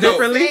your friend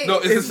differently? No,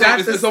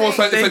 it's almost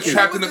like it's like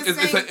trapped in.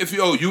 It's like if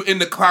you in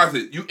the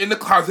closet, you in the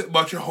closet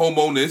about your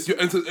homoness. You're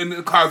in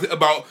the closet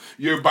about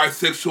your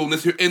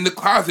bisexualness. You're in the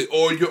closet,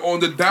 or you're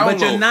on the down low.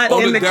 But you're not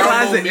in the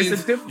closet.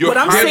 It's a different. What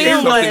I'm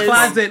saying was the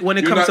closet when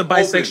it comes to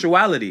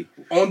bisexuality.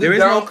 There is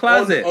no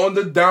closet. On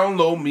the down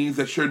low means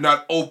that you're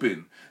not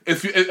open.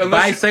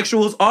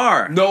 Bisexuals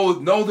are. No,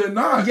 they're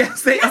not.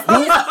 Yes, they are.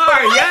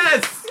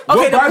 Yes.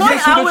 Okay, the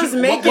point I was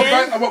making.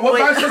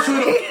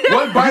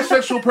 What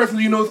bisexual person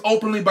do you know is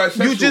openly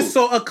bisexual? You just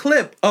saw a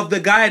clip of the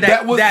guy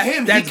that was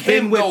him.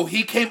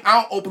 He He came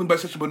out openly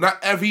bisexual, but not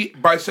every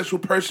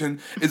bisexual person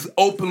is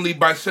openly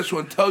bisexual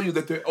and tell you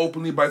that they're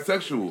openly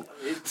bisexual.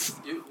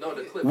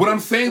 What I'm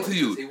saying to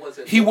you,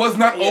 he was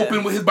not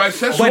open with his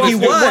bisexuality. But he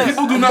was.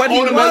 People do not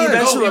own him. No,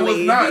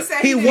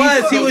 he was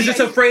not. He was just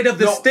afraid of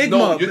the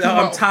stigma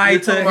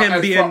tied to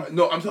him being.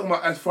 No, I'm talking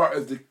about as far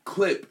as the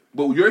clip.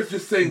 But you're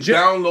just saying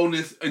down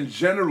lowness in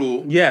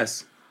general.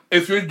 Yes.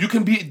 If you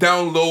can be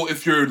down low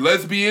if you're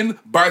lesbian,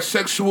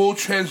 bisexual,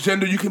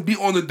 transgender. You can be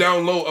on the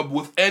down low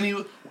with any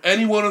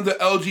one of the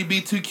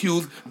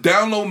LGBTQs.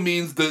 Down low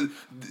means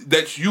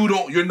that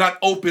you're not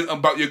open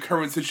about your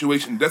current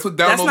situation. That's what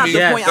down low means.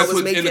 That's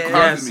what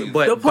inequality means.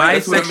 But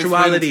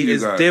bisexuality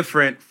is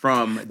different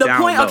from the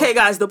down point. low. Okay,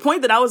 guys, the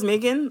point that I was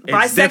making: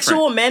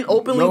 bisexual men,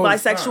 openly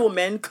bisexual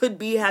men, could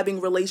be having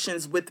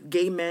relations with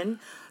gay men.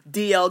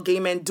 DL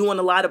gay men doing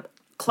a lot of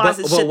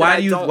closet shit. But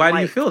why do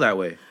you feel that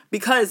way?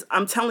 Because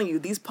I'm telling you,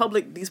 these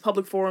public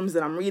forums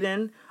that I'm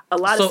reading, a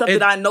lot of stuff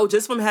that I know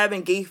just from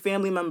having gay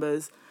family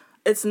members,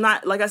 it's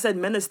not, like I said,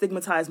 men are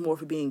stigmatized more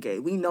for being gay.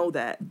 We know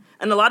that.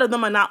 And a lot of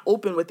them are not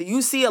open with it.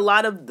 You see a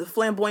lot of the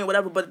flamboyant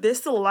whatever, but there's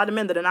still a lot of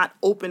men that are not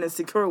open and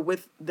secure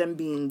with them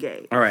being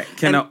gay. All right.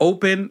 Can an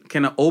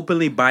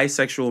openly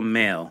bisexual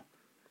male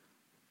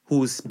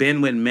who's been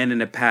with men in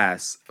the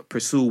past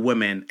pursue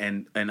women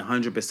and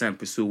 100%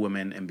 pursue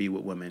women and be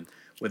with women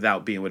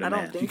without being with a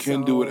man? He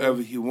can do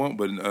whatever he wants,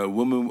 but a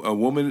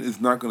woman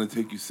is not going to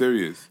take you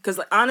serious.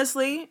 Because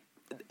honestly,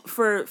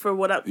 for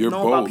what I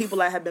know about people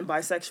that have been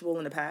bisexual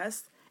in the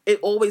past, it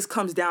always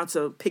comes down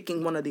to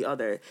picking one or the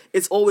other.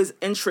 It's always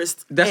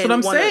interest. That's what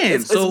I'm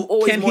saying. So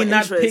can he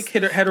not pick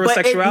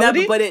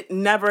heterosexuality? But it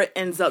never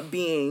ends up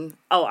being,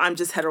 I'm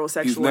just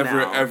heterosexual. He's never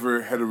now.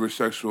 Ever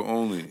heterosexual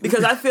only.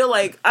 Because I feel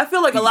like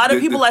a lot of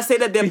people that say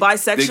that they're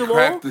bisexual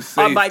are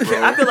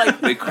bisexual. I feel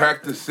like they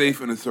crack the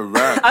safe and it's a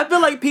wrap. I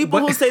feel like people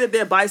who say that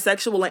they're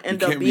bisexual and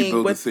end up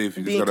being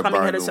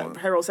becoming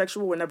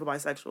heterosexual were never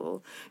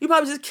bisexual. You're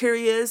probably just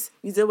curious.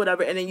 You did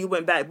whatever, and then you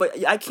went back. But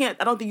I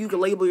don't think you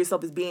can label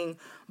yourself as being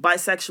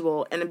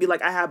bisexual and then be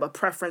like, I have a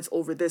preference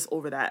over this,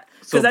 over that.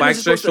 So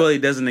bisexuality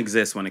doesn't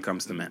exist when it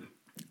comes to men.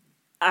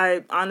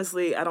 I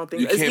honestly, I don't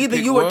think it's either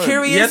you were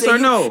curious, yes or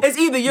no. It's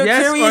either you're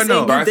curious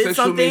and you did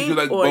something, means you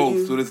like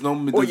both. So there's no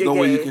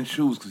way you can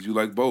choose because you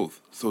like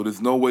both. So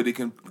there's no way they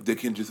can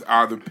just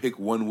either pick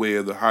one way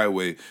or the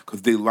highway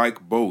because they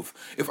like both.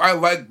 If I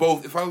like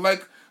both, if I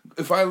like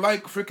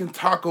freaking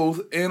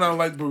tacos and I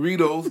like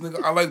burritos,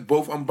 nigga, I like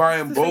both. I'm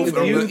buying both. I'm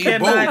gonna eat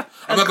both.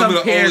 I'm not gonna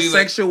compare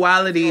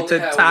sexuality to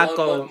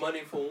taco.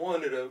 Money for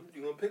one of them,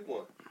 you gonna pick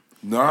one.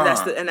 Nah, that's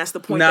the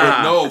point.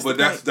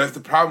 That's the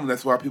problem.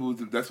 That's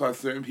why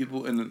certain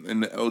people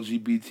in the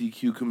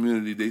LGBTQ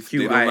community they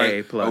don't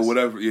like plus. Or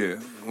whatever. Yeah,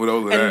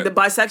 whatever. And the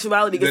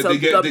bisexuality gets a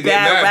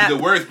bad rap. The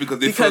worst because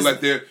they feel like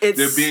they're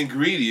being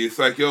greedy. It's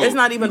like it's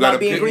not even about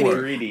being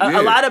greedy.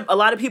 A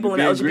lot of people in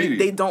the LGBT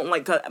they don't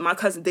like my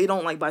cousin. They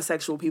don't like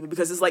bisexual people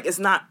because it's like it's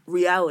not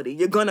reality.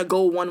 You're gonna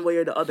go one way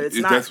or the other. It's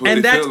not,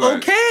 and that's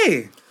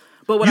okay.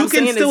 But what you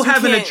can still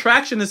have an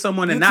attraction to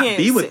someone and not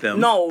be with them.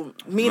 No,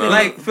 meaning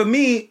like for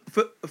me,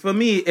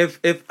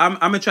 if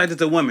I'm attracted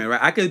to women,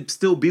 right? I could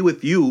still be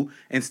with you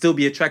and still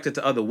be attracted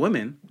to other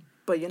women.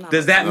 But you're not.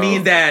 Does that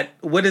mean that?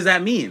 What does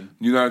that mean?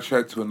 You're not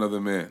attracted to another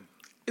man.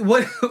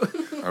 What?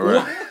 All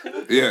right.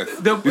 Yes.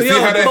 What I'm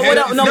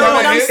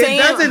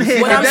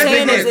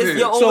saying is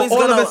you're always so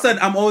all of a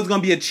sudden I'm always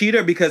gonna be a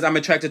cheater because I'm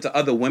attracted to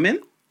other women.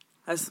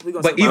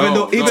 But even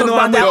though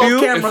I'm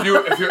with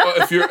you,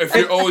 if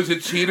you're always a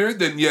cheater,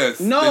 then yes,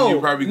 then you're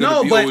probably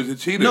gonna be always a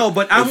cheater. No,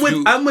 but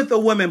I'm with a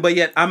woman, but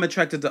yet I'm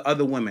attracted to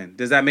other women.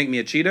 Does that make me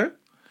a cheater?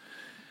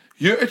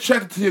 You're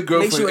attracted to your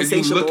girlfriend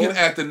and you're looking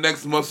at the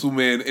next muscle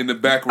man in the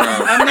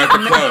background at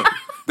the club.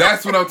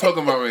 That's what I'm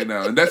talking about right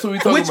now, and that's what we're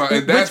talking about,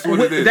 and that's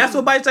what it is. That's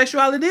what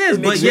bisexuality is.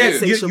 But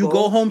yet you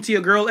go home to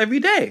your girl every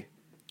day.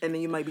 And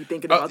then you might be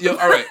thinking about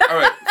all right.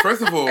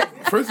 First of all,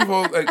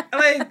 like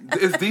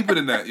it's deeper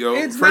than that, yo.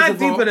 It's not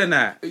deeper than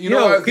that. You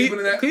know what's deeper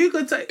than that?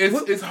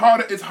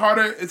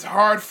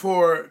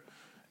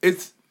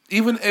 It's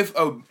even if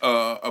a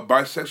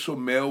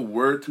bisexual male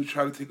were to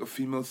try to take a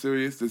female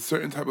serious, there's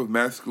certain type of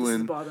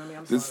masculine.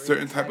 There's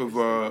certain type of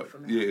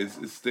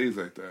it stays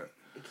like that.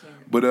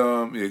 But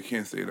it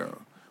can't stay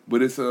down.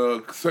 But it's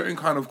certain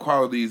kind of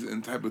qualities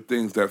and type of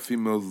things that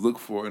females look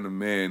for in a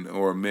man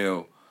or a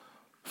male.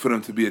 For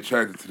them to be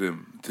attracted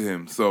to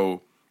him.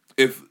 So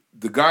if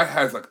the guy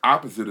has like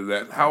opposite of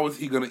that, how is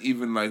he gonna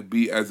even like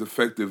be as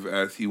effective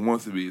as he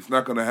wants to be? It's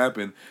not gonna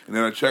happen, and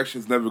that attraction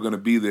is never gonna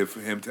be there for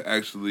him to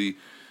actually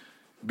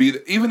be.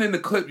 Even in the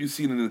clip, you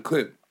seen in the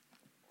clip,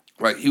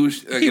 Like he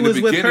was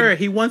with her.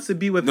 He wants to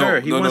be with her.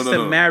 He wants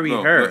to marry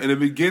her. In the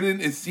beginning,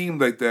 it seemed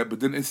like that,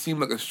 but then it seemed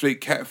like a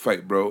straight cat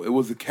fight, bro. It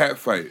was a cat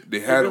fight they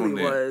had on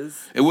there.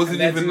 It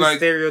wasn't even like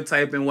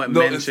stereotyping what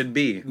men should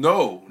be.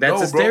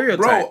 That's a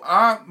stereotype,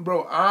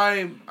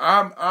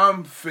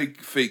 I'm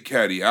fake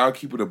catty. I'll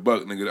keep it a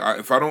buck, nigga.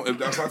 If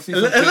I see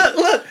some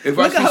shit,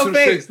 look at her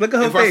face. Look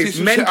at her face.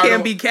 Men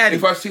can't be catty.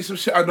 If I see some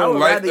shit I don't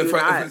like,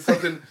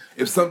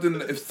 if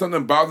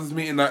something bothers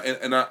me and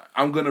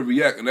I'm gonna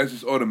react, and that's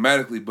just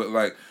automatically. But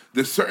like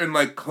there's certain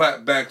like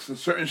clapbacks and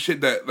certain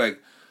shit that like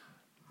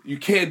you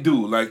can't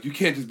do. Like you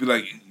can't just be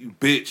like you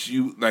bitch.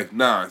 You like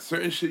nah.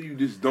 Certain shit you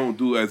just don't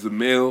do as a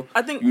male.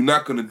 I think you're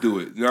not gonna do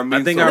it. You know what I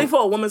mean? I think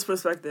for a woman's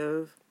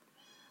perspective,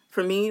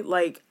 for me,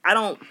 like I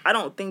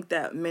don't think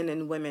that men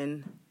and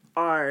women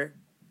are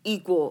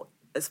equal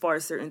as far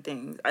as certain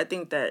things. I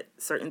think that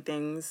certain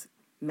things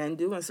men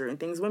do and certain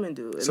things women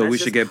do. And so we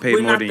should get paid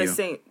more than you.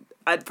 Same.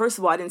 First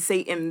of all, I didn't say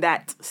in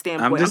that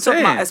standpoint. I'm talking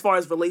about as far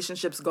as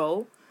relationships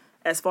go,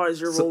 as far as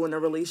your role in a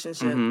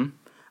relationship. Mm-hmm.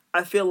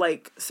 I feel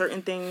like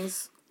certain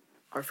things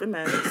are for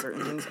men,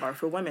 certain things are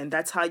for women.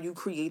 That's how you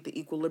create the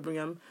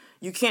equilibrium.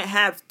 You can't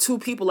have two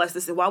people that's the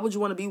same. Why would you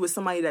want to be with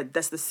somebody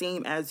that's the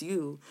same as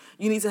you?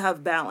 You need to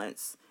have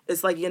balance.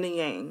 It's like yin and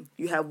yang.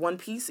 You have one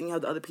piece and you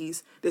have the other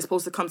piece. They're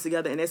supposed to come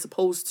together and they're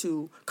supposed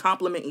to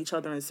complement each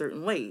other in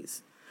certain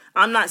ways.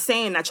 I'm not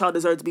saying that y'all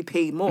deserve to be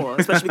paid more,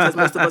 especially because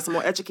most of us are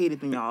more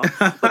educated than y'all,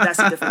 but that's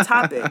a different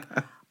topic.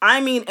 I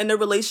mean, in the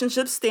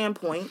relationship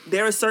standpoint,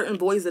 there are certain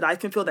boys that I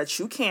can feel that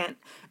you can't,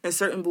 and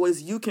certain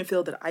boys you can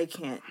feel that I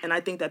can't. And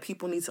I think that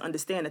people need to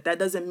understand that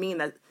doesn't mean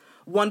that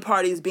one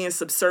party is being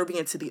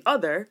subservient to the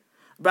other.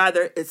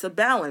 Rather, it's a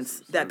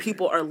balance that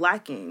people are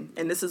lacking.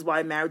 And this is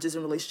why marriages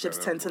and relationships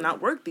tend to not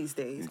work these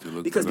days.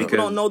 Because people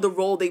don't know the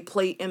role they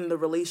play in the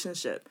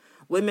relationship.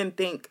 Women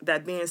think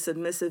that being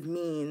submissive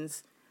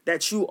means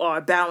that you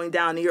are bowing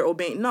down and you're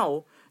obeying.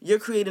 No, you're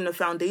creating a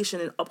foundation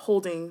and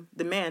upholding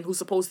the man who's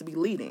supposed to be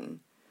leading.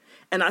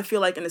 And I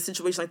feel like in a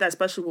situation like that,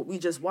 especially what we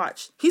just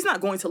watched, he's not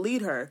going to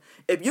lead her.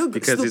 If you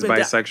because he's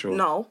bisexual.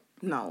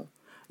 No.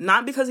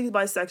 Not because he's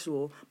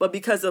bisexual, but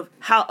because of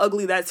how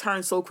ugly that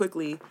turned so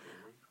quickly.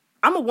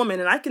 I'm a woman,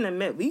 and I can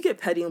admit, we get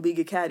petty and we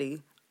get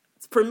catty.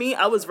 For me,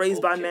 I was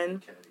raised by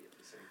men.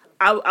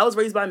 I was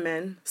raised by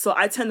men, so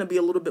I tend to be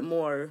a little bit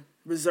more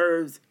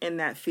reserved in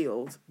that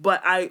field.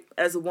 But I,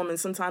 as a woman,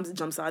 sometimes it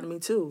jumps out of me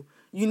too.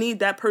 You need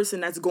that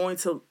person that's going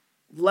to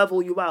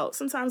level you out.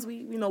 Sometimes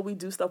we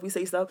do stuff, we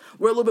say stuff.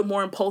 We're a little bit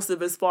more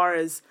impulsive as far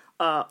as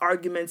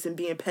arguments and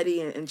being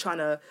petty and trying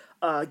to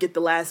get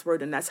the last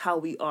word, and that's how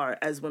we are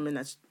as women.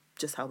 That's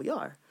just how we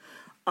are.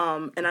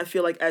 And I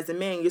feel like as a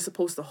man, you're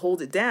supposed to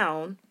hold it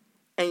down,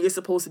 and you're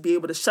supposed to be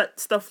able to shut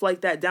stuff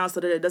like that down so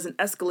that it doesn't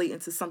escalate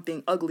into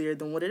something uglier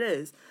than what it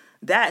is.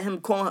 That him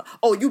calling her,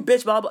 oh, you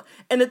bitch, blah, blah.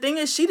 And the thing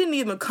is, she didn't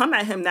even come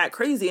at him that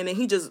crazy. And then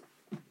he just,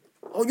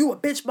 oh, you a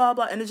bitch, blah,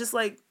 blah. And it's just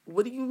like,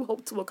 what do you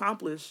hope to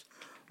accomplish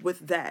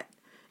with that?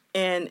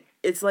 And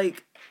it's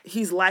like,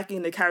 he's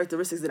lacking the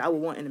characteristics that I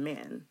would want in a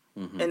man.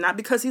 Mm-hmm. And not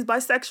because he's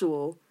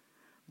bisexual,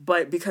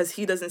 but because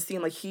he doesn't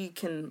seem like he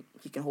can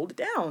hold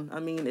it down. I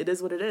mean, it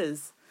is what it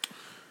is.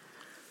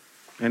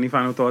 Any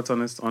final thoughts on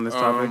this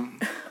topic?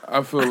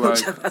 I feel like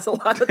that's a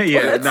lot of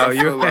yeah. No,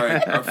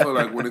 I feel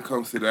like when it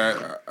comes to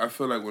that,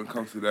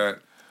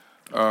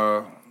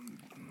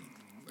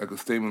 like a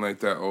statement like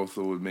that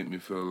also would make me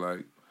feel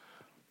like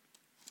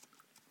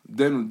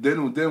then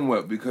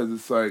what? Because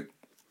it's like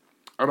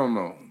I don't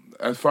know.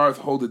 As far as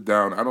hold it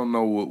down, I don't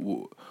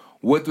know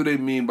what do they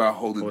mean by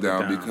hold it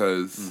down?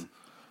 Because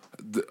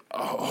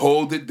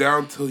hold it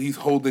down till he's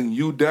holding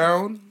you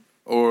down,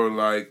 or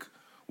like.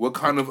 What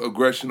kind of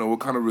aggression or what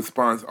kind of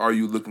response are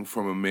you looking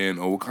from a man,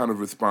 or what kind of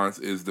response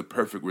is the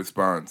perfect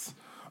response?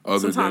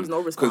 Sometimes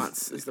no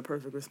response is the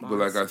perfect response. But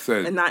like I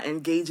said... And not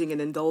engaging and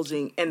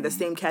indulging in the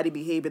same catty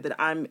behavior that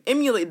I'm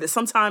emulating. That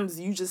sometimes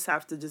you just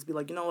have to just be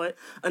like, you know what?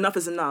 Enough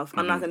is enough. Mm-hmm.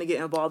 I'm not going to get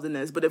involved in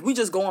this. But if we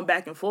just going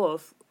back and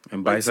forth...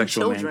 And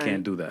bisexual men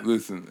can't do that.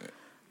 Listen...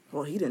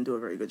 Well, he didn't do a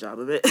very good job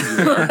of it.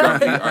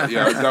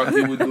 I doubt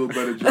he would do a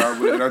better job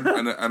with it.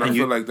 And I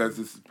feel like that's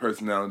just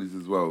personalities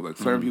as well. Like,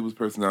 certain people's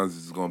personalities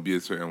is going to be a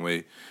certain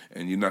way,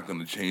 and you're not going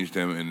to change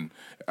them. And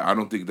I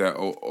don't think that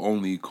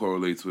only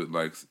correlates with,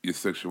 like, your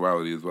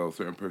sexuality as well.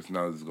 Certain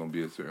personalities is going to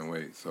be a certain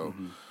way. So,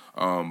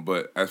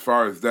 but as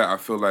far as that, I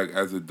feel like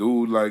as a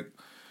dude, like,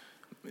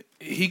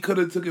 he could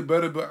have took it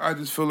better, but I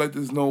just feel like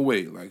there's no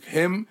way. Like,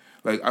 him,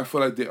 like, I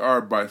feel like there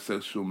are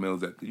bisexual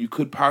males that you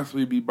could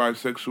possibly be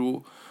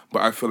bisexual,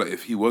 but I feel like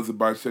if he was a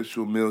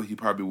bisexual male, he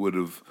probably would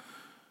have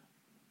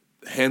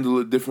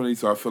handled it differently.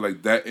 So I feel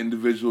like that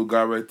individual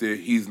guy right there,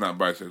 he's not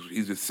bisexual.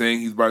 He's just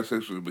saying he's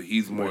bisexual, but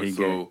he's more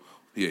so...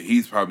 Gay. Yeah,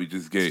 he's probably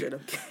just gay.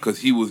 Because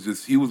he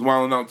was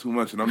wilding out too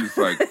much, and I'm just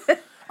like...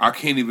 I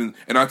can't even...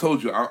 And I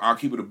told you, I'll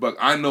keep it a buck.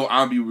 I know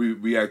I'll be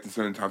reacting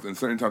certain times, and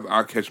certain times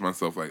I'll catch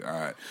myself like, all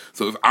right.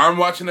 So if I'm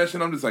watching that shit,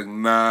 I'm just like,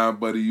 nah,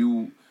 buddy,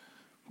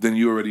 then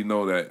you already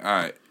know that, all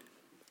right.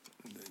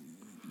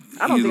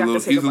 I don't think I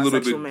could take a he's a little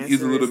bisexual bit man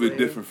he's a little bit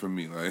seriously. different from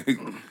me. Like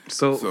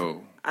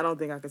So I don't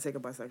think I could take a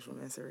bisexual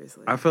man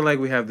seriously. I feel like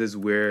we have this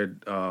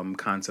weird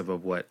concept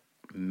of what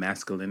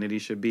masculinity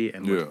should be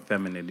and what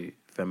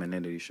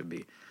femininity should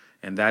be,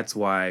 and that's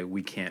why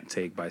we can't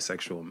take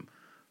bisexual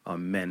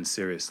men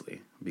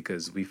seriously,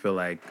 because we feel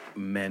like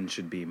men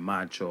should be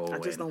macho. I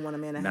just don't want a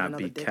man to not have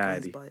another be dick in his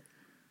catty. butt.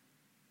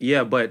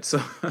 Yeah, but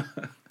so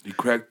you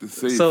cracked the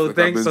safe. so like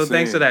thanks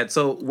saying. for that.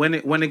 So when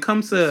it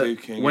comes to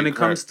safe can't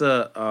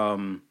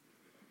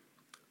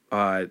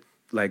get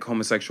like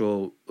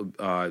homosexual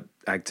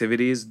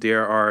activities,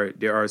 there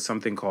are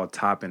something called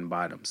top and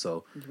bottom.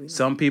 So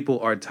some people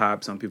are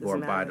top, some people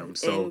Doesn't are matter. bottom.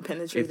 So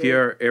Penetrated.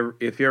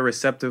 if you're a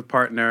receptive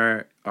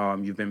partner,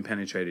 you've been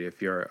penetrated.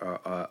 If you're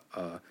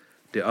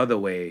the other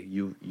way,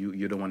 you're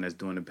the one that's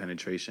doing the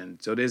penetration.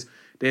 So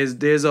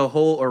there's a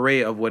whole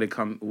array of what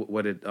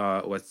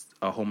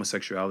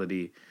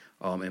homosexuality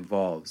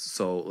involves.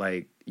 So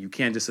like you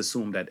can't just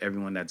assume that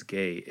everyone that's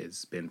gay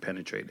is been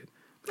penetrated.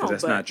 Because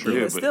that's not true.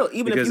 Even still,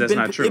 even because if that's you've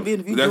not true.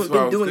 been, even if That's you've what I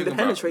been was doing the thinking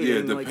about. penetrating,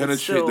 Yeah, the like,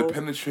 it's still, the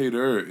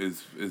penetrator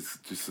is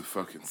just a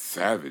fucking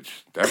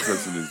savage. That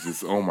person is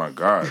just, oh my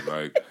god,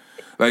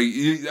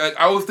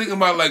 I was thinking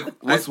about like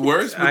what's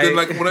worse, but then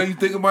like when you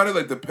think about it,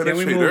 like the Can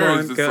we move penetrator on?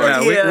 is just No,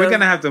 like we're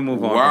gonna have to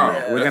move on. wow,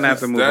 From that. We're gonna have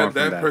to move on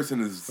from that. That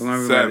person is We're gonna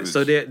move on. savage.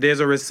 So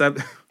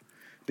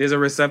there's a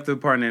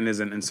receptive partner and there's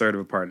an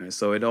insertive partner.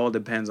 So it all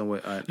depends on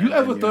what. You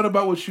ever thought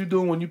about what you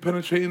doing when you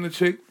penetrating a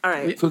chick? all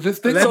right. So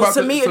just think So about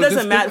to me, it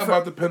doesn't matter.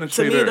 about the penetrator.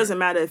 To me, it doesn't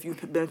matter if you've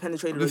been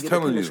penetrated or just you're the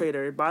telling you.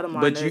 penetrator. Bottom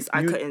line But is,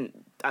 I couldn't.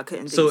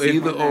 So date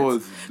either someone or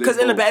that's- is Because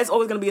in the both. back, it's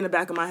always going to be in the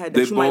back of my head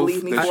They that you might both-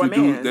 leave me that for a you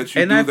do- man. that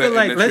you And do I that feel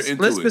like and that let's you're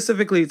into let's it.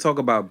 specifically talk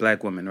about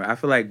black women. Right? I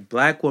feel like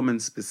black women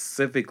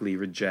specifically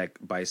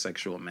reject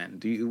bisexual men.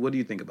 What do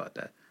you think about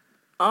that?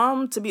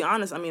 To be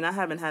honest, I mean, I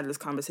haven't had this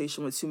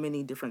conversation with too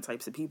many different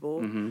types of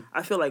people.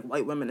 I feel like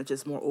white women are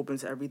just more open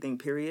to everything,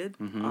 period,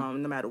 no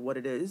matter what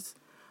it is.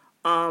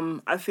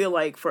 I feel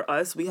like for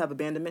us, we have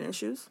abandonment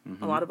issues,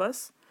 a lot of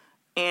us.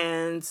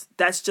 And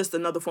that's just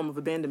another form of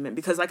abandonment.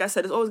 Because like I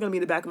said, it's always going to be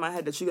in the back of my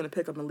head that you're going to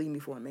pick up and leave me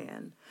for a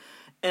man.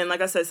 And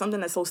like I said, something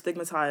that's so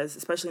stigmatized,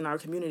 especially in our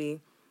community,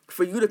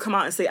 for you to come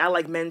out and say, I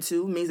like men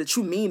too, means that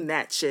you mean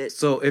that shit.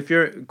 So if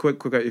you're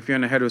if you're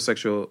in a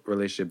heterosexual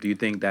relationship, do you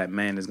think that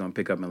man is going to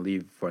pick up and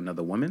leave for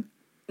another woman?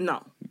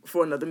 No,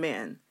 for another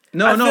man.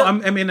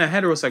 I mean a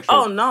heterosexual.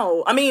 Oh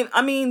no, I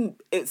mean,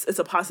 it's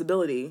a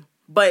possibility.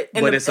 But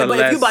if you're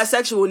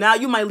bisexual, now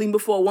you might lean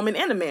before a woman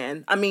and a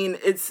man. I mean,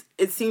 it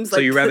seems like... So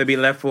you'd rather be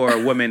left for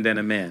a woman than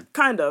a man?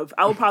 Kind of.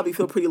 I would probably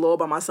feel pretty low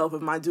about myself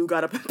if my dude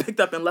got up and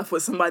picked up and left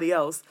with somebody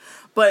else.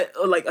 But,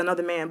 or like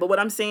another man. But what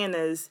I'm saying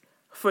is,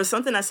 for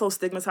something that's so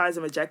stigmatized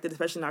and rejected,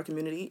 especially in our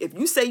community, if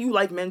you say you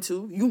like men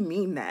too, you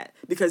mean that.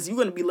 Because you're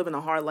going to be living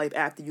a hard life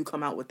after you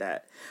come out with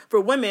that.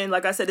 For women,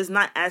 like I said, it's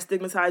not as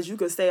stigmatized. You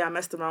could say, I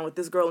messed around with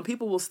this girl, and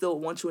people will still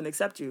want you and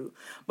accept you.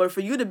 But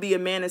for you to be a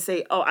man and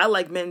say, oh, I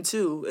like men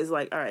too, is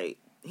like, all right,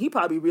 he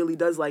probably really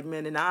does like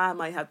men, and I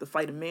might have to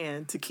fight a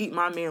man to keep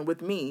my man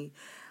with me.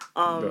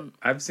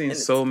 I've seen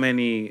so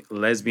many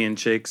lesbian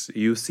chicks,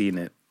 you've seen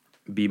it,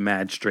 be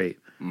mad straight.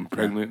 I'm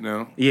pregnant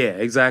now. Yeah,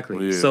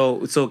 exactly. Yeah.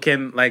 So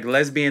can like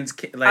lesbians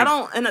like I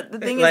don't, and the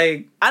thing like,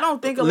 is, I don't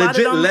think a lot of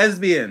legit them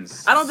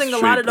lesbians. I don't think a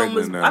lot of them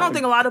was. Straight pregnant now. I don't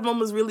think a lot of them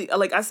was really,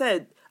 like I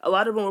said, a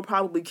lot of them were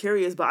probably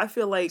curious. But I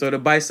feel like So the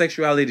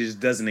bisexuality just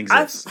doesn't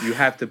exist. You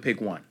have to pick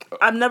one.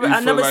 I've never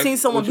You feel like- seen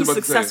someone what you be about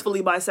to say?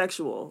 successfully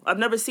bisexual. I've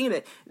never seen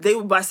it. They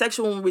were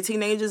bisexual when we were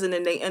teenagers, and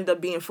then they end up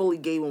being fully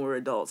gay when we're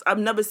adults. I've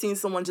never seen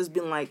someone just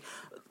being like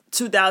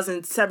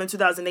 2007,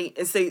 2008,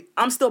 and say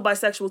I'm still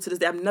bisexual to this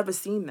day. I've never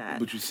seen that.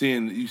 But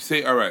you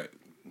say, all right,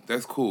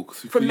 that's cool.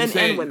 For men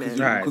and women.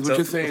 All right. Because So what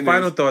you're saying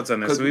final is, thoughts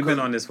on this. So we've been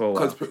on this for a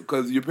while.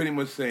 Because you're pretty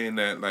much saying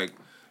that, like,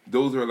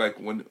 those are like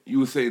when you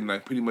were saying,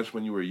 like, pretty much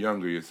when you were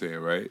younger, you're saying,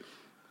 right?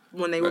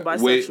 When they were Like,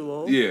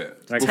 bisexual. yeah.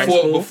 Like high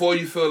school? Before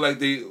you feel like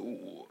they,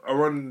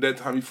 around that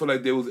time, you feel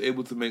like they was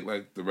able to make,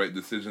 like, the right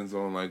decisions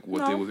on, like,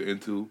 what they No. was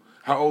into.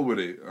 How old were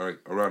they, like,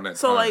 around that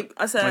So, time? like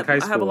I said, Like high I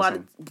have a school or lot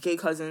of gay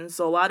cousins.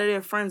 So, a lot of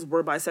their friends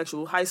were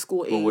bisexual, high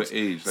school age. But what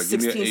age? Like,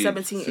 give me an 16, age.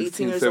 17, 18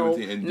 16, years 17. old.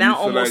 And do you Now,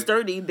 feel almost like-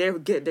 30, they're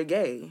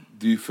gay.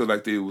 Do you feel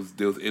like they was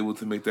able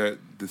to make that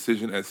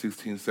decision at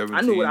 16, 17?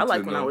 I knew what I to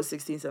liked when I know? was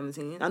 16,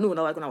 17. I knew what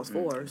I liked when I was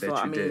 4. Bet So, you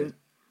I mean, did.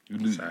 You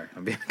knew, Sorry,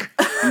 I'm being.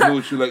 you knew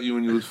what you liked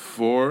when you was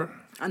 4?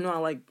 I know I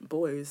like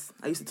boys.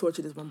 I used to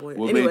torture this one boy.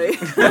 What Anyway.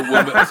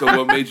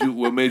 made you,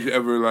 what made you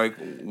ever, like,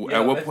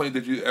 at what point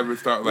did you ever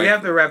start, like... We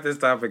have to wrap this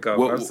topic up.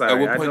 I'm sorry. At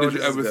what I point know did you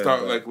this is ever good, start,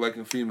 but- like,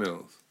 liking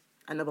females?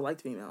 I never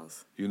liked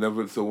females. You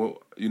never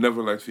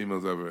liked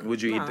females ever?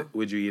 Would you Nah. eat?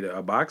 Would you eat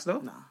a box though?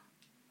 Nah.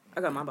 I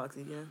got my box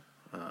again.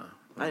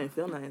 I didn't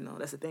feel nothing, though.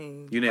 That's the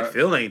thing. You didn't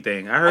feel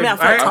anything. I heard. mean, I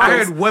felt I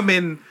heard toast.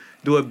 women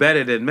do it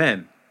better than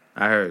men.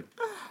 I heard.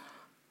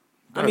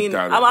 I mean,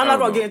 doubt it. I'm I not don't going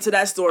to know. get into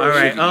that story. All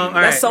right. All That's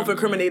right.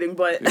 self-incriminating,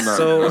 but... You're not,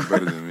 So- not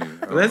better than me.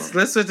 I don't Let's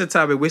know. switch the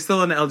topic. We're still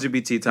on the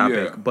LGBT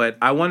topic, Yeah. but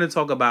I want to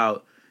talk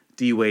about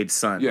D Wade's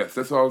son. Yes,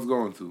 that's what I was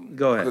going to.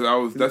 Go ahead.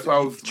 That's why I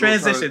was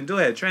transition. Go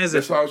ahead. That's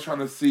Transition. what I was trying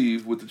to see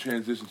with the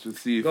transition to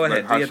see if, Go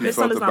ahead. how His she His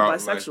felt son is not about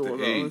bisexual, like, the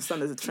though. age. His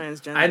son is a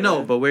transgender. I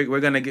know, but we're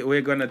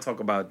gonna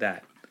talk about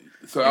that.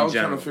 So I was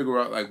general. trying to figure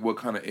out like what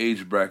kind of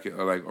age bracket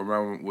or like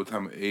around what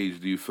time of age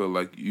do you feel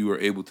like you were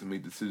able to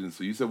make decisions?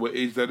 So you said what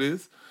age that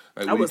is?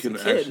 Like I when was you a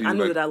can kid. actually, I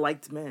knew like, that I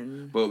liked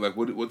men. But like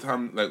what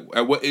time, like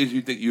at what age do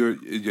you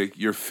think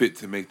you're fit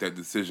to make that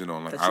decision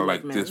on? Like That I you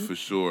like like this men? for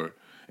sure,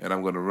 and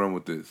I'm gonna run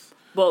with this.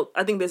 Well,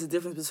 I think there's a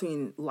difference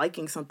between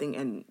liking something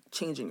and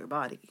changing your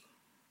body.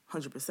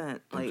 100%.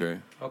 Like, Okay.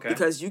 Okay.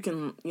 Because you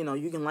can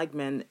like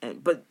men,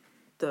 but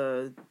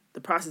the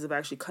process of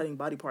actually cutting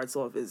body parts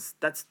off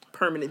that's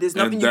permanent. There's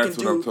nothing And you that's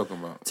can what I'm do talking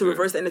about. to Yeah.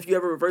 reverse it. And if you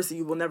ever reverse it,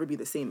 you will never be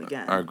the same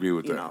again. I agree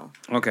with you that. know?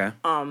 Okay.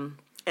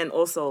 And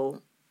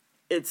also,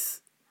 I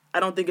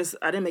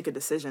didn't make a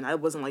decision. I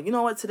wasn't like, you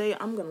know what, today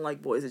I'm going to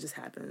like boys. It just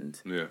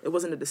happened. Yeah. It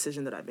wasn't a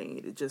decision that I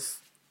made.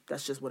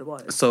 That's just what it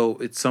was. So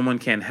someone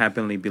can't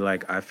happily be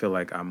like, I feel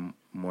like I'm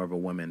more of a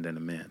woman than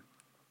a man.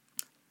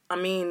 I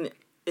mean,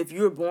 if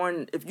you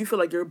feel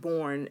like you're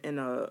born in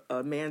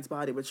a man's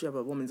body, but you have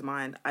a woman's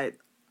mind,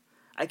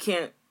 I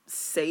can't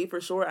say for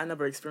sure. I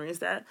never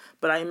experienced that,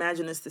 but I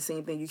imagine it's the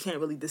same thing. You can't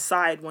really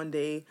decide one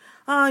day,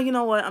 you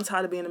know what, I'm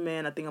tired of being a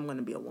man. I think I'm going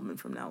to be a woman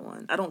from now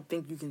on. I don't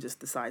think you can just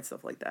decide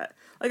stuff like that.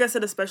 Like I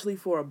said, especially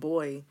for a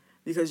boy,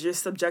 because you're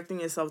subjecting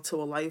yourself to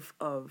a life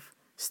of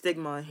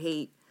stigma,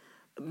 hate,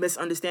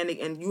 misunderstanding,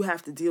 and you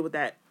have to deal with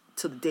that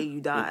till the day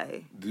you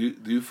die. Do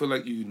you feel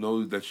like you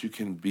know that you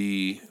can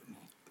be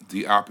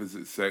the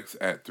opposite sex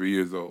at 3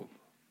 years old?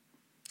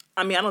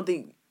 I mean,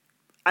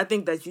 I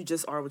think that you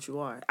just are what you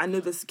are. I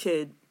knew this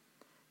kid.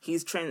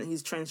 He's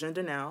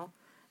transgender now,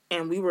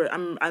 and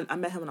I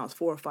met him when I was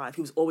 4 or 5.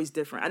 He was always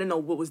different. I didn't know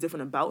what was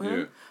different about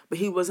him, but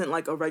he wasn't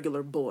like a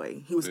regular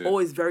boy. He was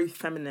always very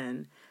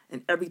feminine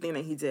in everything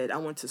that he did. I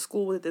went to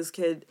school with this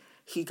kid.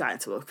 He got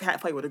into a cat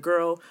fight with a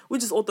girl. We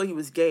just all thought he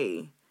was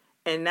gay.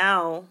 And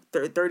now,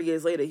 30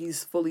 years later,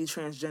 he's fully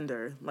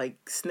transgender.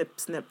 Like, snip,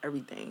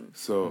 everything.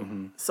 So,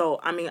 So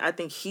I mean, I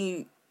think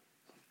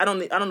I don't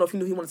know if he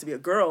knew he wanted to be a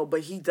girl,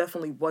 but he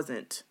definitely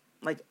wasn't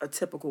like a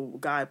typical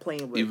guy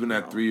playing with. even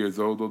at 3 years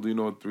old, though, do you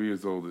know what 3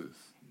 years old is?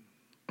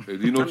 Do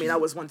you know? I mean, I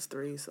was once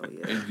 3, so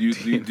yeah. And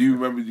do you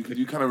remember? Do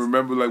you kind of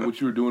remember like what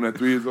you were doing at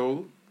 3 years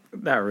old?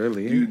 Not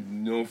really. Do you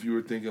know if you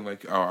were thinking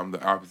like, oh, I'm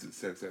the opposite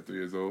sex at 3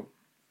 years old?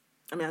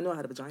 I mean, I know I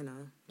had a vagina.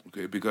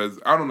 Okay, because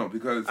I don't know,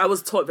 because I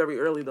was taught very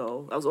early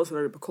though. I was also a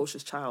very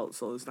precocious child,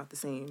 so it's not the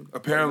same.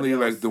 apparently,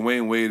 Everybody like else.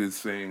 Dwayne Wade is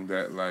saying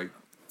that like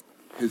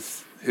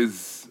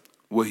his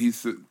what he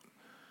said,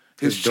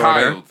 his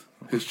daughter?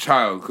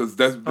 child, because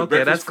that's the Okay,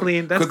 Breakfast that's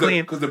clean, that's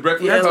clean. Because the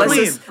Breakfast Yeah, Club, let's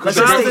clean. just The let's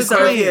child just is stay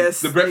clean.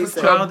 serious. The Breakfast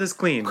Stay Club- Child is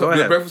clean. Go the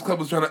ahead. Breakfast Club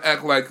was trying to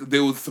act like they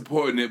was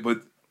supporting it,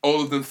 but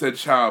all of them said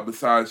child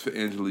besides for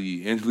Angela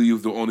Yee. Angela Yee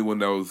was the only one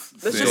that was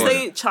Let's saying just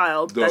say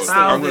child. Daughter. That's So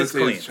Child I'm gonna is say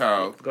clean. his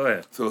child. Go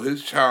ahead. So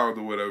his child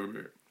or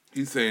whatever,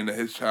 he's saying that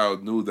his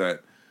child knew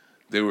that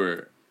they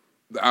were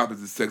the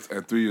opposite sex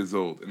at 3 years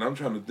old. And I'm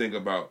trying to think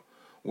about,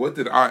 what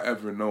did I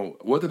ever know?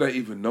 What did I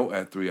even know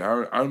at 3?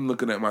 I'm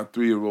looking at my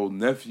 3-year-old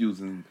nephews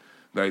and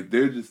like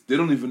they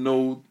don't even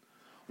know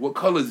what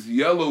color is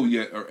yellow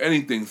yet or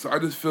anything. So I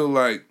just feel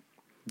like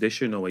They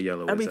should know what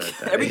yellow every is at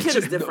that every age. kid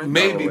is different.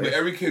 maybe, though. but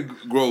every kid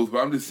grows.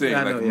 But I'm just saying,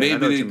 Yeah, I know, like yeah, I maybe know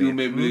what they you do, mean.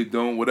 maybe they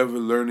don't. Whatever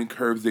learning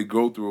curves they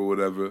go through or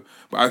whatever.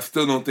 But I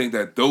still don't think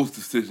that those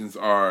decisions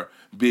are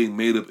being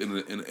made up in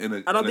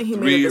a. I don't think he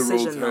made a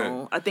decision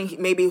though. I think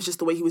maybe it was just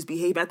the way he was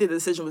behaving. I think the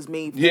decision was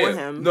made for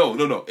him.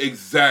 No,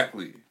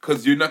 exactly.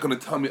 Because you're not going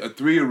to tell me a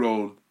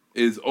 3-year-old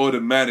is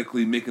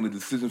automatically making a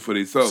decision for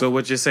themselves. So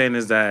what you're saying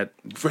is that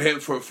for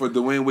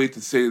Dwayne Wade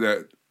to say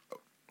that,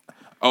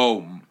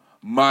 oh,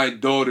 my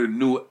daughter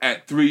knew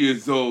at 3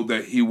 years old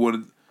that he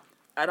wanted.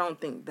 I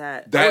don't think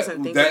that. I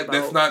wasn't thinking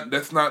about.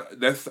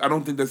 That's I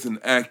don't think that's an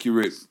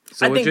accurate.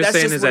 So I what think you're that's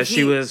saying just is what that she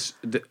he- was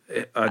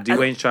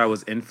Dwayne's child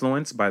was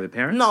influenced by the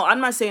parents? No, I'm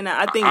not saying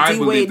that. I think I D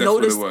believe Wade that's what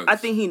it noticed. was. I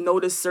think he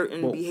noticed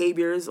certain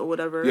behaviors or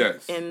whatever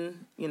Yes.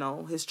 in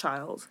his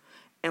child,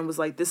 and was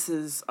like, "This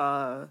is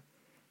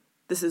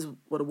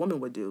what a woman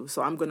would do."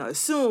 So I'm gonna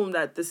assume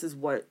that this is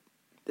what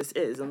this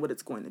is and what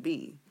it's going to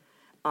be.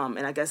 And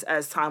I guess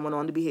as time went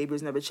on, the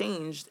behaviors never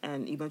changed,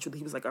 and eventually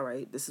he was like, "All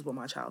right, this is what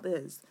my child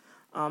is."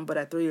 But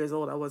at 3 years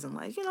old, I wasn't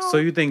like, So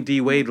you think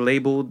D Wade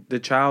labeled the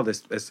child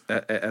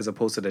as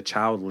opposed to the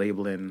child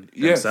labeling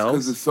Yes, because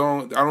themselves? the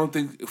song. I don't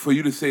think for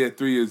you to say at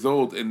 3 years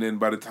old, and then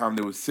by the time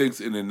they were 6,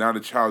 and then now the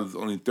child is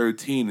only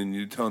 13, and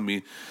you're telling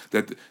me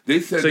that they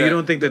said. So that, you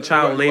don't think the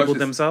child watch labeled this.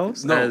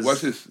 themselves? No, as-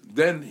 watch this.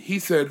 Then he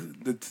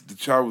said that the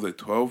child was like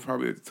 12,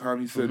 probably at the time.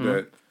 He said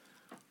that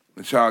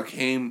the child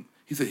came.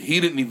 He said he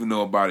didn't even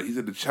know about it. He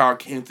said the child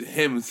came to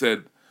him and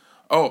said,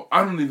 "Oh,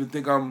 I don't even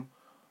think I'm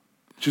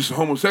just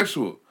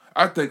homosexual.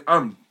 I think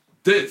I'm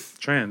this."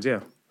 Trans, yeah.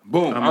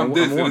 Boom, I'm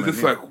this. I'm a And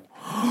it's just woman,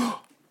 like,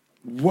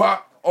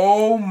 what?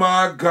 Oh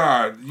my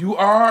God, you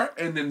are?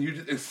 And then you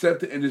just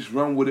accept it and just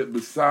run with it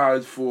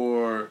besides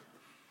for,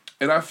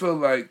 and I feel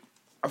like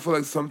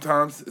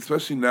sometimes,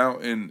 especially now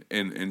in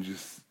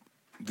just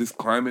this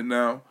climate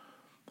now,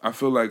 I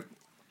feel like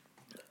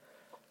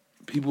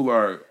people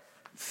are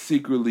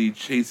secretly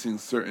chasing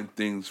certain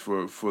things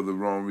for the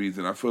wrong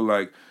reason. I feel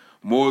like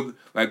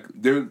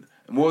they're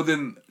more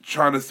than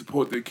trying to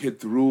support their kid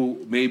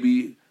through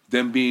maybe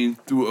them being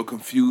through a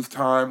confused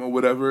time or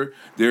whatever.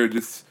 They're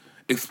just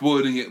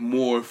exploiting it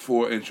more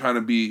and trying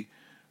to be,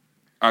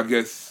 I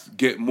guess,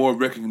 get more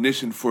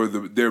recognition for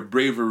their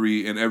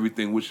bravery and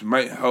everything, which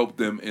might help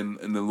them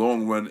in the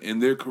long run in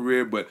their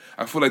career. But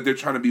I feel like they're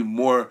trying to be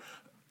more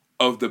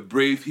of the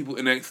brave people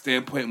in that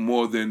standpoint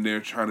more than they're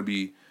trying to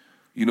be,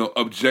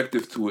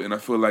 objective to it. And I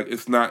feel like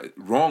it's not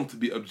wrong to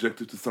be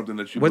objective to something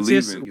that you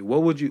believe in.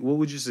 What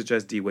would you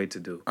suggest D-Wade to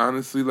do?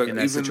 Honestly, like in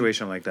that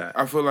situation like that,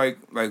 I feel like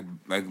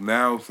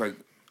now it's like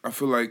I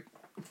feel like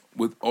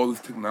with all this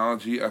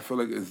technology, I feel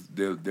like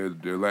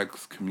there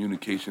lacks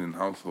communication in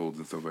households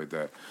and stuff like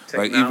that.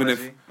 Technology? Like even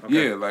if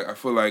Okay. like I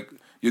feel like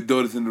your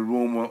daughter's in the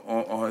room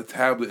on her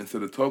tablet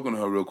instead of talking to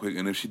her real quick,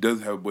 and if she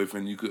does have a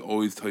boyfriend, you could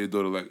always tell your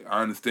daughter like,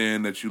 I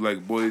understand that you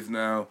like boys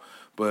now,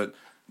 but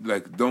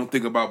like don't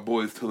think about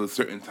boys till a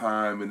certain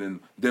time,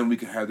 and then we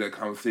can have that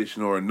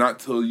conversation, or not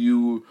till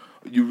you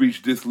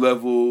reach this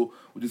level.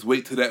 Just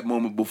wait till that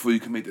moment before you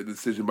can make that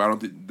decision. But I don't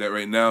think that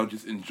right now.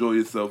 Just enjoy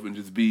yourself and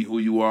just be who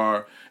you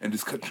are, and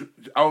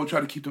I would try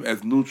to keep them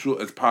as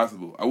neutral as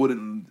possible. I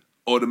wouldn't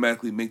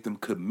automatically make them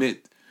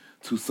commit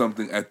to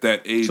something at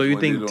that age. So you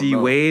think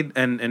D-Wade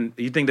and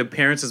you think the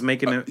parents is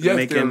making it?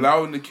 Yes, they're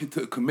allowing the kid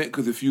to commit,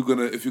 because if you're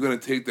gonna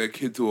take that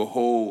kid to a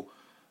whole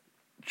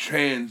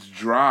trans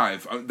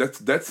drive,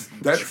 that's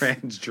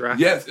trans drive.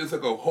 Yes, it's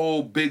like a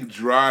whole big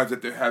drive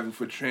that they're having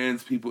for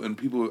trans people and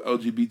people with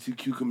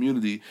LGBTQ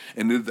community,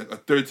 and there's like a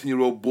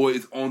 13-year-old boy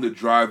is on the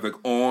drive, like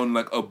on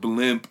like a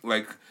blimp,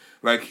 like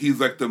he's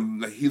like the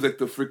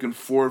freaking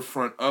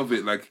forefront of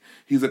it, like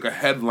he's like a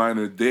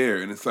headliner there,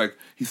 and it's like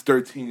he's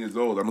 13 years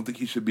old. I don't think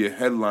he should be a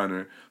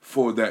headliner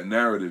for that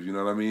narrative, you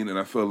know what I mean? And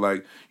I feel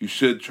like you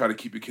should try to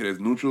keep your kid as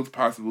neutral as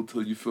possible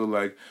till you feel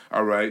like,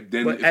 all right,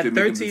 then. But at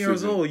 13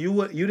 years old,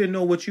 you didn't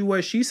know what you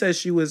were. She says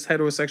she was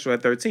heterosexual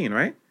at 13,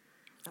 right?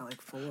 I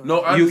like 4.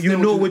 No, you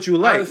knew what you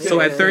liked. So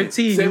at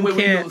 13, you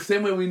can't.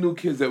 Same way we knew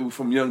kids that were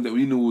from young that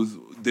we knew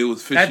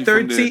was fishy. At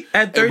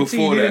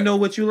 13, you didn't know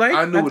what you liked.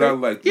 I knew what I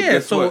liked. Yeah.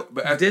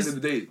 But at the end of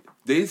the day,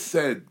 they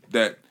said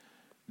that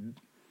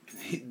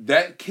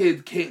that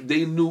kid came.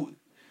 They knew.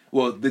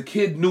 Well, the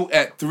kid knew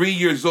at 3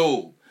 years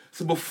old.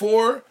 So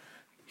before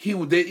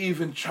they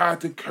even tried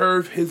to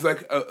curve his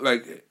like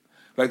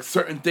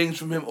certain things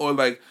from him, or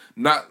like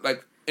not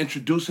like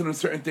introducing him to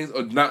certain things,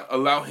 or not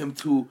allow him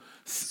to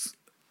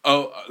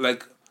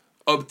like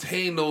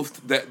obtain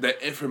that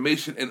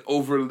information and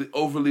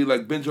overly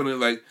like binge on it.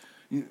 Like,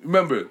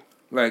 remember,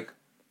 like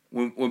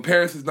when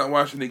parents is not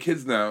watching their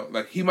kids now,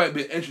 like he might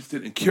be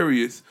interested and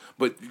curious,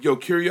 but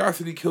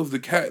curiosity kills the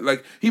cat.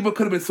 Like he could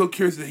have been so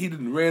curious that he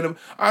didn't random.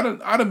 I'd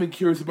have been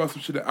curious about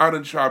some shit that I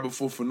done tried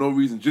before for no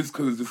reason, just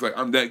because it's just like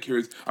I'm that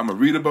curious. I'm gonna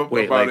read about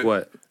like it.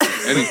 What?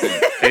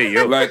 Anything. Hey,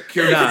 yo. Like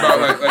curious about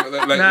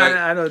like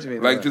I know what you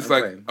mean. Like just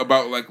like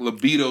about like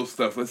libido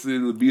stuff. Let's say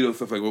libido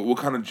stuff. Like what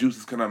kind of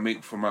juices can I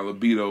make for my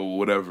libido or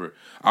whatever.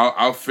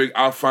 I'll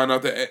find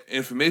out the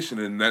information,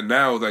 and that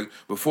now like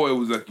before it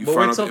was like you. But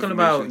find we're out talking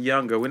about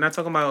younger. We're not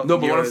talking about. No,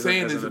 but what I'm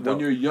saying is when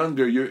you're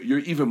younger, you're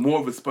even more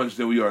of a sponge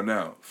than we are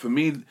now. For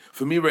me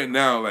right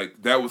now,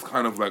 like that was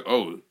kind of like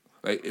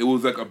like it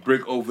was like a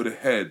brick over the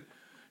head.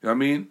 You know what I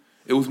mean?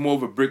 It was more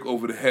of a brick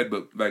over the head.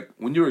 But like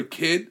when you're a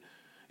kid,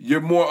 you're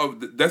more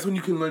of that's when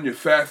you can learn your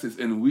fastest.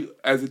 And we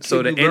as a kid,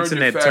 so the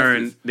internet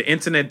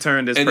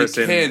turned this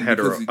person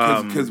hetero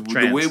because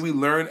the way we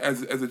learn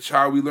as a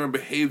child, we learn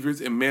behaviors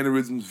and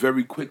mannerisms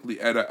very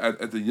quickly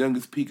at the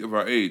youngest peak of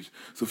our age.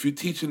 So if you're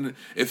teaching,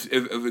 if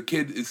a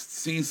kid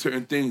sees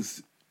certain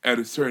things at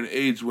a certain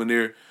age when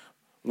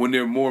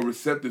they're more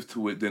receptive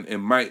to it, then it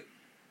might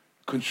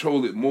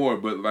control it more.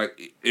 But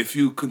like if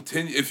you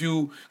continue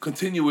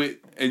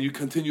it and you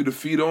continue to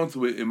feed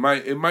onto it, it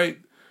might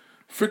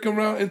freaking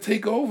around and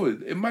take over.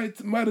 It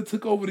might have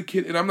took over the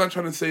kid. And I'm not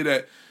trying to say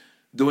that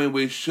Dwayne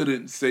Wade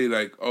shouldn't say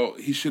like,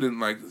 he shouldn't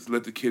like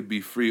let the kid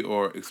be free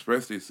or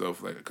express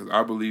themselves, like, because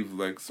I believe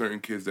like certain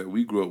kids that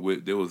we grew up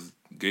with, they was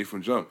gay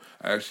from jump.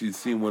 I actually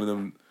seen one of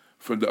them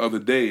from the other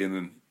day, and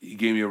then he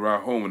gave me a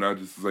ride home, and I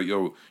just was like,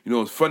 yo,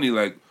 it's funny,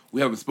 like we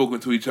haven't spoken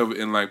to each other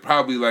in like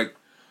probably like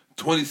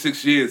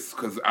 26 years,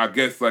 because I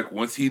guess like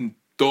once he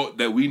thought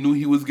that we knew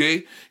he was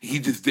gay, he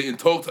just didn't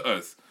talk to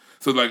us.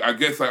 So like I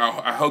guess like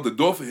I held the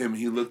door for him, and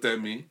he looked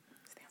at me.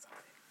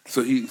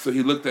 So he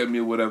looked at me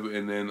or whatever,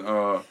 and then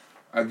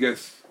I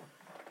guess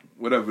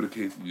whatever the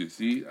case is.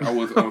 See, I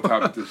was on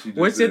top until she just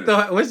What's your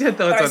thoughts Right, on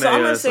that? so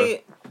I'm gonna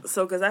say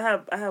because I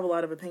have a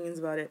lot of opinions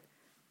about it.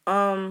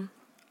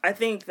 I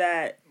think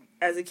that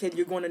as a kid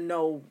you're going to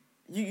know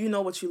you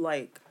know what you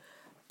like,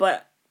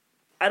 but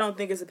I don't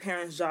think it's a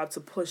parent's job to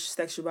push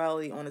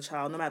sexuality on a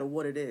child, no matter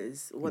what it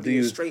is, whether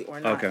you're straight or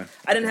not. Okay.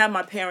 I didn't have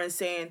my parents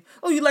saying,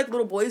 "Oh, you like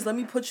little boys? Let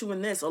me put you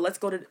in this," or "Let's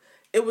go to."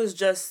 It was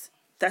just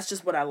that's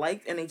just what I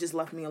liked, and they just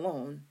left me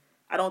alone.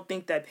 I don't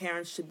think that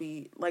parents should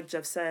be, like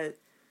Jeff said,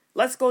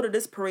 let's go to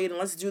this parade and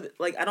let's do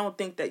like, I don't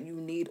think that you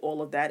need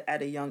all of that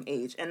at a young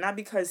age. And not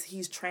because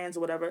he's trans or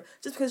whatever,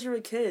 just because you're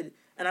a kid.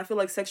 And I feel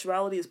like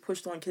sexuality is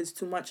pushed on kids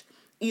too much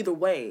either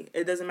way.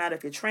 It doesn't matter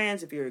if you're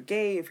trans, if you're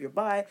gay, if you're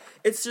bi.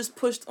 It's just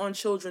pushed on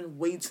children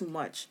way too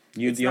much.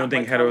 You don't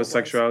think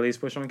heterosexuality is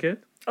pushed on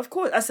kids? Of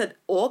course. I said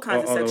all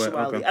kinds of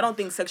sexuality. Okay. I don't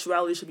think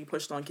sexuality should be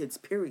pushed on kids,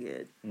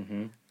 period.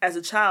 Mm-hmm. As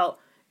a child,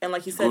 and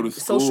like you said,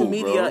 school, social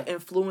media bro.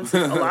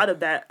 influences a lot of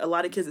that. A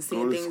lot of kids are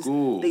seeing things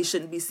they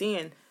shouldn't be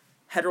seeing.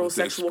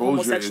 Heterosexual,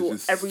 homosexual,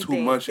 everything.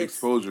 Too much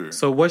exposure.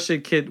 So what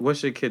should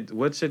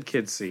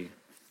kids see?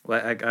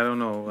 Like I don't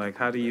know. Like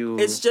how do you?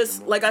 It's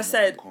just like I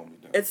said.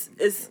 It's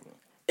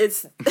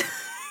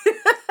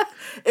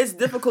it's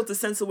difficult to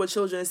censor what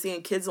children are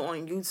seeing. Kids are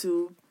on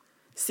YouTube,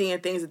 seeing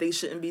things that they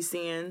shouldn't be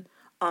seeing.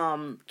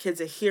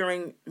 Kids are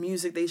hearing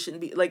music they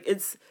shouldn't be. Like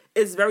it's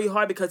very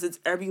hard because it's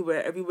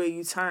everywhere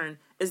you turn.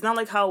 It's not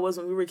like how it was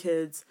when we were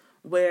kids,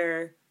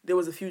 where there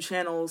was a few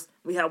channels.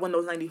 We had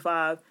Windows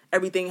 95.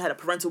 Everything had a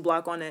parental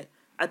block on it.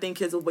 I think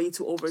kids are way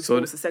too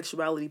overexposed to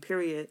sexuality,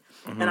 period.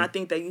 Mm-hmm. And I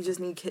think that you just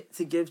need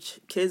to give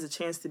kids a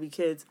chance to be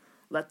kids.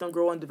 Let them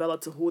grow and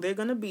develop to who they're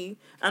going to be.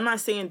 I'm not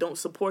saying don't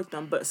support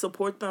them, but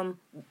support them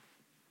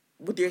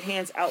with your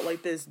hands out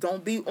like this.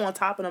 Don't be on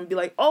top of them and be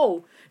like,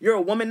 oh, you're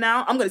a woman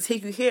now? I'm going to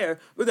take you here.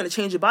 We're going to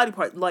change your body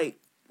part. Like,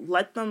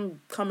 let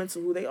them come into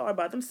who they are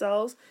by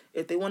themselves.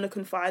 If they want to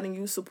confide in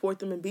you, support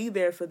them and be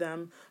there for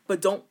them.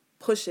 But don't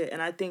push it.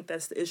 And I think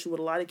that's the issue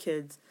with a lot of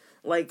kids.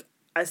 Like,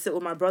 I sit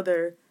with my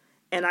brother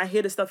and I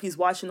hear the stuff he's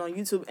watching on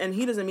YouTube and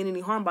he doesn't mean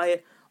any harm by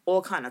it.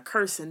 All kind of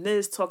cursing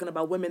this, talking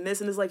about women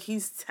this. And it's like,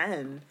 he's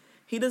 10.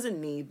 He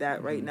doesn't need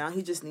that right now.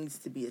 He just needs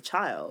to be a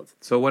child.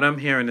 So what I'm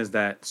hearing is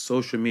that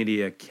social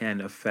media can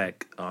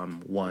affect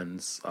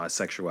one's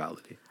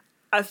sexuality.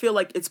 I feel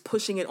like it's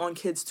pushing it on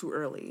kids too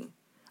early.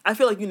 I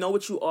feel like you know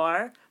what you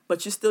are,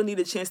 but you still need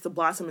a chance to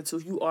blossom into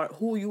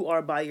who you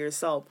are by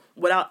yourself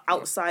without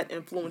outside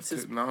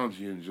influences.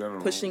 Technology in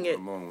general, pushing it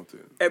along with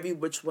it every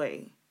which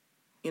way.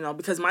 You know,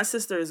 because my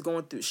sister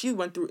she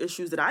went through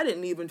issues that I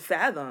didn't even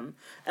fathom.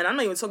 And I'm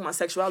not even talking about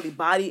sexuality,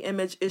 body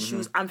image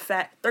issues. Mm-hmm. I'm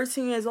fat,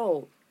 13 years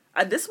old.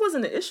 This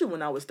wasn't an issue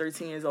when I was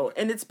 13 years old.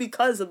 And it's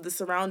because of the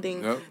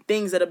surrounding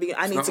things that are being,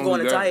 I need to go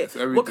on a diet.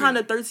 What kind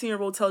of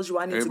 13-year-old tells you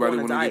I need to go on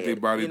a diet? Everybody want to get their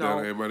body done.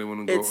 Everybody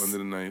want to go under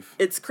the knife.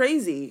 It's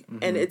crazy. Mm-hmm.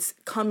 And it's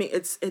coming,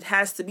 it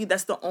has to be.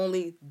 That's the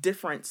only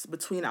difference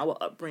between our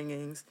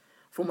upbringings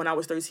from when I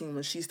was 13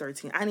 when she's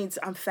 13.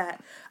 I'm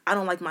fat. I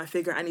don't like my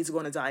figure. I need to go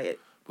on a diet.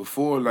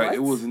 Before, like, it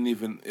wasn't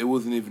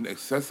even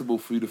accessible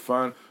for you to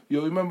find.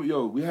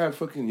 Remember, we had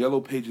fucking yellow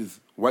pages,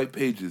 white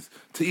pages,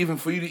 for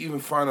you to even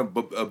find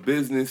a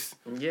business.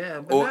 Yeah,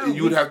 but or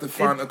you would have to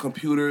find a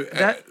computer.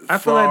 I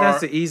feel like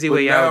that's the easy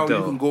way out, though.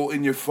 You can go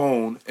in your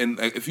phone and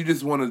like, if you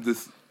just want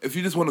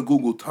to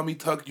Google tummy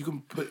tuck, you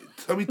can put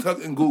tummy tuck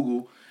in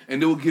Google,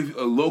 and it will give you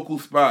a local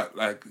spot.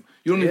 Like,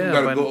 you don't even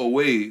gotta go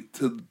away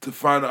to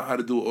find out how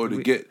to do it or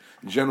to get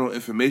general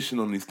information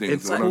on these things.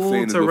 It's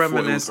cool to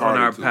reminisce on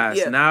our past.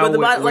 Yeah, now,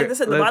 but like I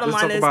said, the bottom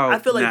line is, I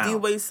feel like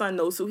D-Wade's son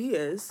knows who he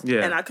is,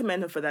 and I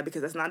commend him for that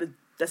because that's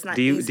not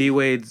easy.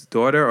 D-Wade's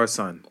daughter or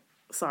son?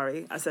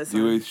 Sorry, I said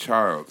son. D-Wade's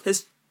child.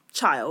 His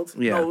child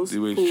knows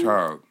D-Wade's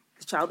child.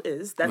 His child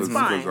is. That's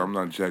fine. Because I'm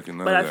not checking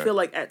none but of that. I feel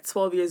like at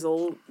 12 years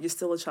old, you're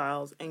still a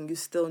child, and you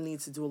still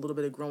need to do a little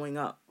bit of growing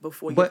up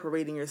before you're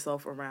parading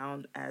yourself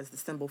around as the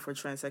symbol for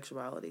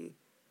transsexuality.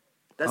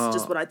 That's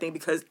just what I think,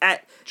 because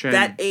at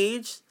that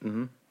age...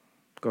 Mm-hmm.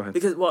 Go ahead.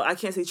 Because, I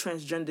can't say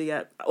transgender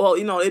yet. Well,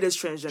 it is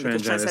transgender.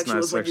 Because transsexual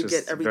is when you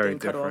get everything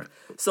cut off.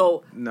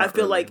 So I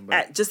feel like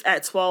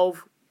at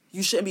 12,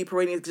 you shouldn't be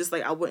parading it. Just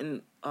like I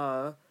wouldn't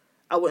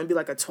be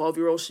like a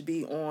 12-year-old should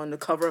be on the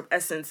cover of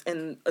Essence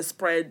and a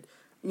spread,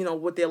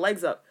 with their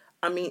legs up.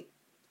 I mean,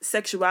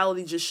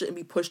 sexuality just shouldn't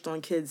be pushed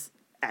on kids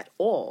at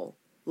all.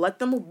 Let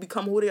them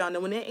become who they are. And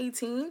then when they're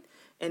 18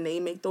 and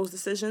they make those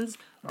decisions,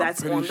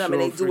 that's on them.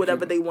 And they do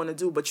whatever they want to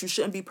do. But you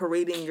shouldn't be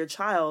parading your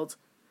child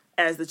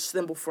as the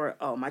symbol for,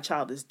 my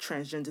child is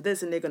transgender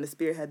this and they're going to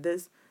spearhead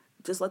this.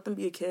 Just let them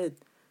be a kid.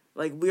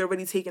 Like, we're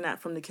already taking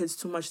that from the kids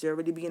too much. They're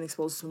already being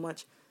exposed too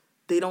much.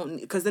 They don't,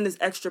 because then there's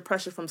extra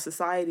pressure from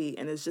society,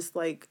 and it's just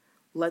like,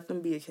 let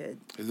them be a kid.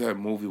 Is that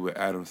movie with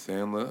Adam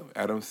Sandler?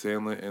 Adam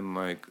Sandler and,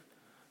 like,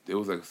 there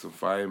was, like, some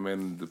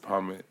firemen in the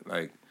department,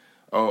 like,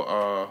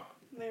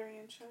 Larry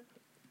and Chuck.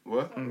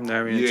 What?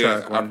 Larry and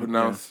Chuck. I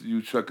pronounced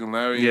you Chuck and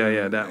Larry.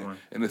 Yeah, that one.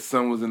 And the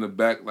son was in the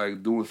back,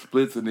 like, doing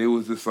splits, and it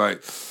was just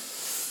like,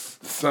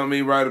 something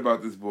ain't right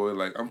about this boy.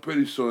 Like, I'm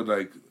pretty sure,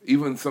 like,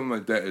 even something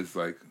like that is,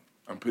 like,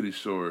 I'm pretty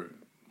sure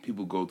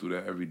people go through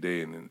that every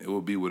day, and it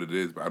will be what it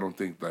is. But I don't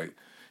think, like,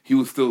 he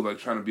was still, like,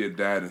 trying to be a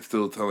dad and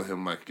still telling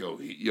him, like,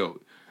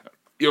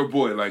 your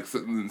boy, like,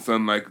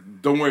 son, like,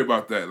 don't worry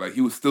about that. Like,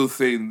 he was still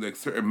saying, like,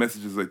 certain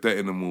messages like that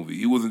in the movie.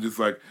 He wasn't just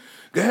like,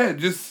 go ahead,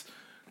 just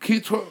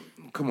keep talking.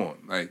 Come on.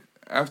 Like,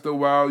 after a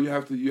while, you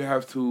have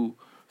to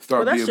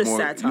start that's being just more.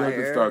 satire. You have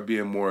to start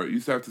being more. You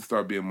have to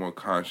start being more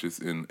conscious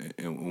in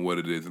what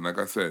it is. And like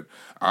I said,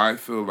 I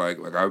feel like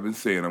I've been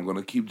saying, I'm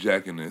gonna keep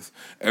jacking this.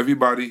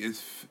 Everybody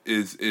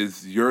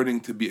is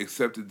yearning to be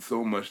accepted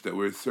so much that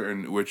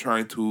we're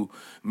trying to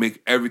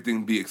make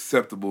everything be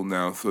acceptable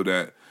now, so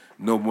that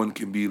no one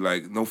can be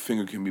no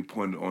finger can be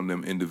pointed on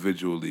them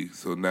individually.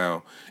 So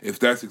now, if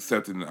that's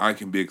accepted, then I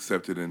can be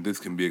accepted, and this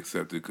can be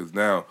accepted. Because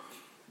now,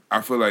 I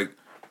feel like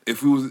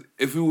if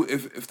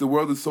the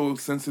world is so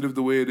sensitive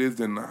the way it is,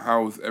 then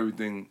how is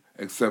everything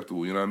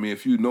acceptable? You know what I mean?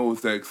 If you know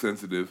it's that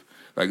sensitive,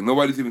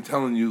 nobody's even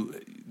telling you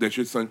that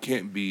your son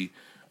can't be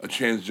a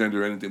transgender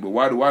or anything. But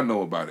why do I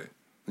know about it?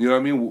 You know what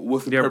I mean?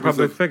 What's the They're purpose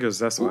public of, figures.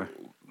 That's why.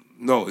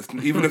 No, it's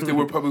even if they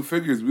were public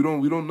figures, we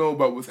don't know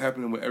about what's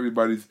happening with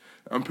everybody's.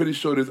 I'm pretty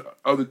sure there's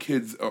other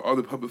kids or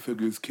other public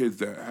figures, kids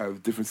that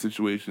have different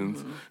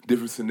situations,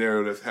 different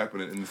scenario that's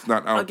happening, and it's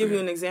not out there. I'll give you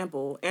an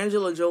example.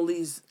 Angela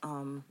Jolie's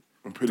I'm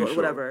pretty sure.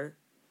 whatever.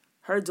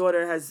 Her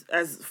daughter has,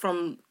 as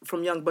from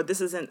young, but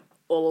this isn't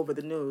all over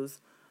the news.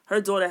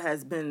 Her daughter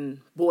has been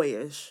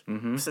boyish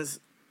since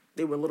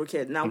they were little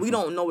kids. Now we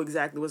don't know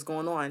exactly what's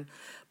going on,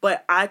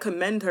 but I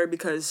commend her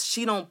because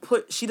she doesn't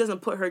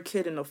put her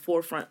kid in the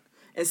forefront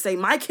and say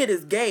my kid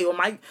is gay or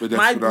my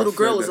little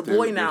girl is a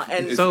boy now.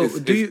 And so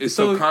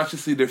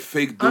subconsciously they're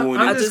fake doing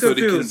I'm it just so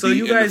confused. they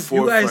can be in the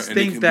forefront and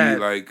think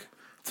that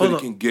so they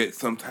can get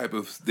some type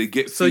of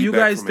So you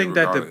guys think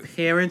that the regardless.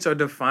 parents are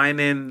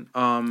defining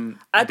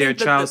their think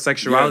child's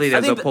sexuality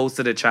yes. as opposed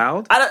to the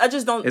child? I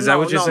just don't. Is that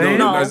what you're saying?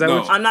 No, Is that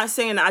what I'm not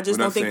saying that. I just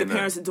We're don't not think the saying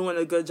parents are doing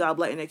a good job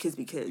letting their kids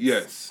be kids.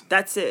 Yes.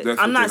 That's it. That's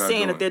I'm what not they're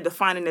saying not that they're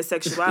defining their They're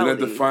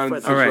sexuality. not defining for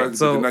them. sexuality, All right, but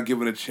so- they're not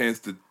giving a chance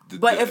to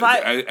But if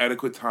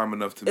adequate time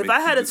enough to if make I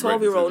had a the right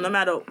 12-year-old, no decision.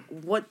 matter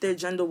what their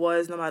gender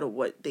was, no matter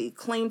what they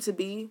claim to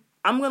be,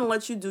 I'm gonna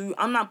let you do.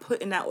 I'm not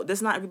putting that.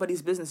 That's not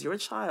everybody's business. You're a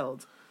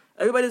child.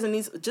 Everybody doesn't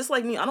need. Just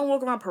like me, I don't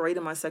walk around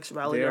parading my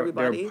sexuality. To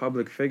everybody. They're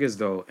public figures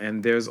though,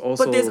 and there's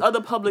also But there's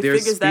other public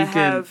figures that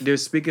have. They're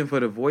speaking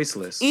for the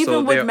voiceless. Even so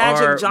with there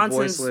Magic are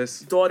Johnson's voiceless.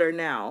 daughter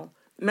now,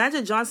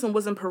 Magic Johnson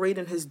wasn't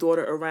parading his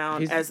daughter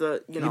around He's- as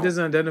a He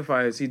doesn't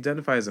identify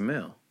as a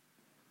male.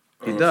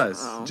 He does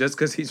Oh. just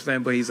because he's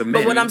femme, but he's a man.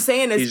 But what I'm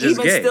saying is, He's just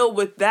even gay. still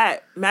with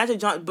that, Magic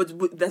Johnson,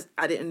 that's,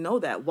 I didn't know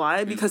that.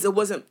 Why? Because it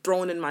wasn't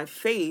thrown in my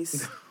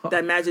face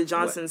that Magic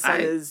Johnson's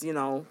son is,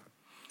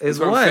 Is That's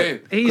what I'm what? saying.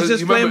 He's 'Cause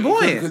just you remember-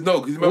 flamboyant. 'cause no,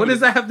 'cause you What remember- does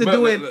that have to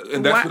do with?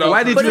 and that's what I was-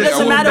 Why did But you it say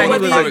doesn't all matter that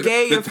whether was you're like-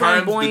 gay the and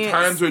flamboyant. The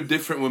times were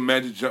different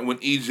when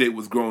EJ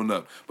was growing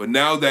up, but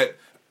now that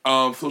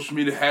social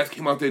media has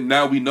came out there,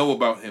 now we know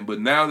about him. But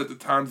now that the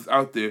times is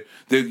out there,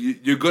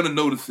 you're gonna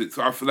notice it.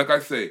 So I feel like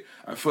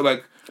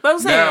But I'm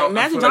saying, now,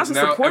 Magic I feel Johnson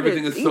now supported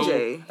everything is EJ. So, He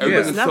was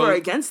everything is never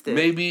against it.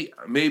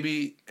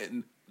 Maybe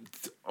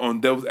on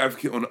Devil's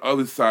Advocate on the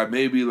other side,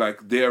 maybe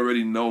they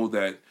already know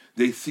that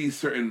they see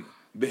certain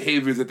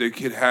behaviors that their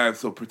kid has,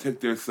 so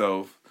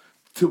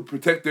to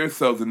protect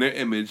themselves and their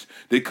image,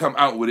 they come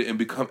out with it and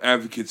become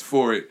advocates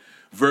for it,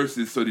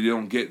 versus so they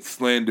don't get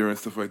slander and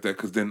stuff like that.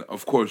 Because then,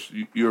 of course,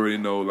 you already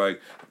know,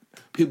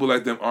 people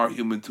like them are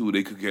human too.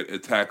 They could get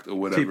attacked or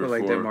whatever. People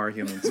like them are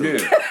human too.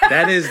 Yeah.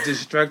 That is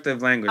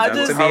destructive language. I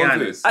just- to be How is it?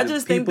 honest, I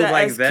just think people that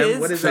like as them. kids-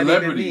 What does that even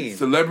Celebrities. mean?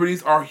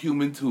 Celebrities are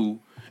human too,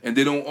 and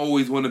they don't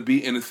always want to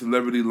be in a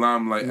celebrity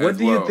limelight. What as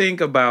do well. you think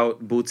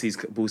about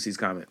Boosie's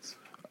comments?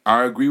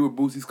 I agree with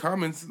Boosie's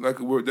comments. That's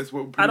what pretty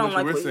I don't much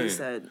like we're what saying. he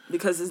said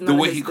because it's The not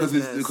way his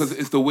business. because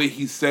it's the way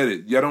he said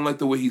it. Yeah, I don't like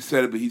the way he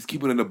said it, but he's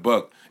keeping it a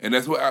buck, and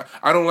that's what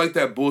I don't like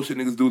that bullshit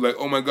niggas do. Like,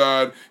 oh my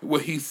god,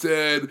 what he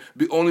said,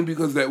 only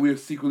because that we're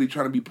secretly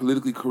trying to be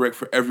politically correct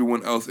for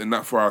everyone else and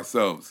not for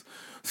ourselves.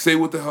 Say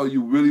what the hell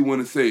you really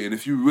want to say, and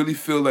if you really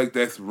feel like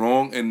that's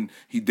wrong and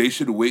they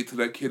should wait till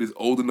that kid is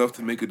old enough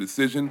to make a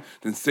decision,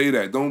 then say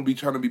that. Don't be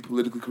trying to be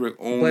politically correct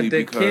only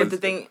the because the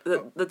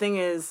thing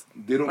is,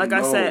 they don't like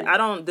know. I said, I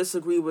don't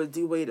disagree with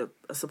D Wade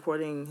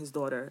supporting his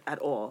daughter at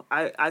all.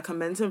 I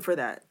commend him for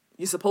that.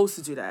 You're supposed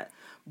to do that,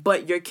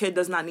 but your kid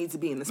does not need to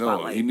be in the No,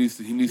 spotlight. he needs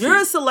to. You're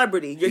a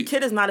celebrity. Your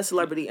kid is not a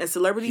celebrity, and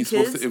celebrity He's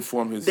kids. supposed to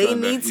inform his they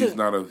son need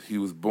that to. he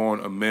was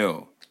born a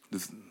male.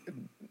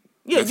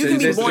 Yeah, you can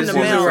be This- born this a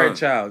is the male. right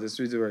child. This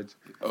is the right.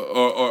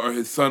 Or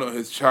his son or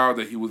his child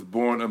that he was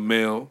born a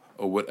male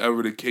or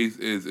whatever the case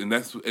is, and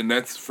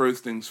that's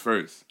first things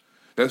first.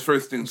 That's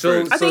first things So,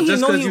 first. I think he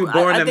just know because you- you're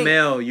born I a think-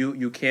 male,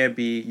 you can't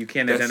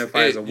That's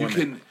identify it. as a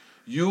woman.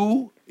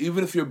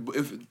 Even if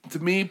to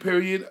me,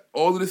 period,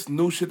 all of this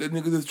new shit that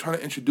niggas is trying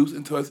to introduce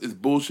into us is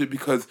bullshit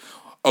because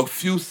a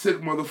few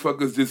sick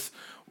motherfuckers just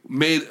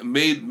made.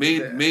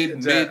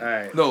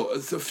 Alright. No,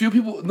 it's a few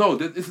people. No,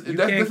 can't this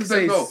is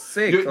say no.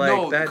 sick, You're- like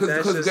no, that- that's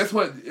because just- guess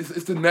what?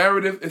 It's the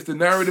narrative. It's the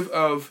narrative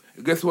of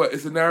guess what?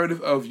 It's the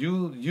narrative of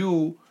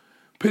you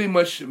pretty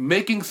much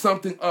making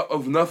something up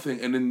of nothing,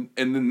 and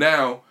then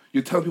now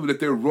you're telling people that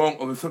they're wrong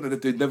over something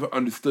that they never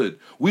understood.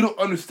 We don't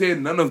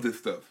understand none of this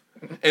stuff.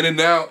 And then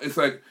now it's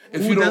like,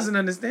 if Who you don't, doesn't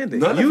understand it?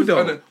 none of You us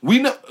don't. We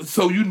know.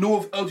 So you knew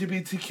of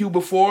LGBTQ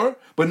before,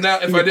 but now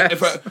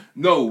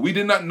no, we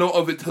did not know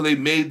of it till they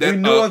made that.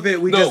 We knew of it.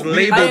 We just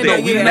labeled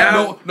it. We did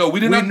not know. We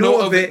did not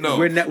know of it. No,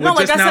 We're No, just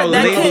like I now said,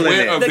 that labeling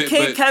kid, it. the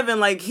kid Kevin,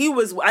 like he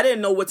was. I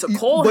didn't know what to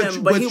call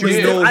him, but he was.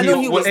 I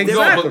knew he was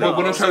different. But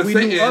what I'm trying to we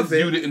say knew of is,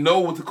 it. you didn't know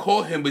what to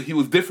call him, but he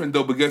was different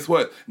though. But guess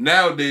what?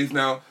 Nowadays,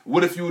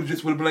 what if you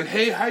just would have been like,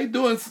 "Hey, how you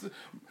doing?"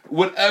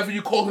 Whatever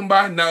you call him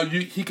by, now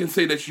he can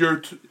say that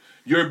you're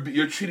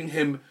treating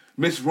him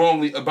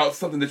wrongly about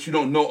something that you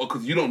don't know,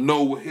 because you don't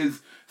know what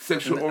his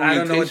sexual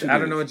orientation is. I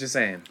don't know what you're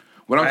saying.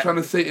 What I'm trying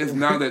to say is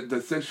now that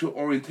the sexual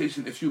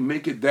orientation, if you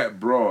make it that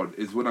broad,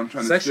 is what I'm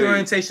trying to say. Sexual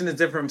orientation is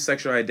different from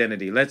sexual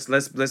identity. Let's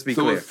be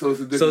clear.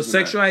 So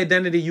sexual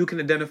identity, you can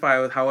identify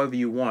with however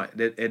you want.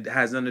 It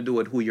has nothing to do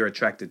with who you're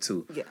attracted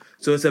to. Yeah.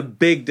 So it's a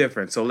big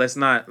difference. So let's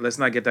not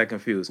get that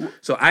confused.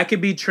 So I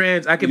could be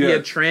trans. I could be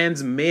a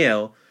trans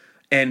male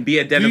and be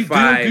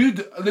identified.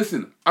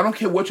 Listen, I don't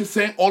care what you're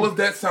saying. All of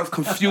that sounds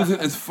confusing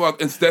as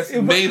fuck. And that's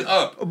made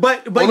up.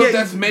 But all of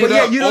that's made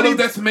up. All of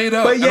that's made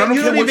up. But yet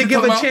you don't even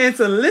give a chance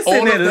to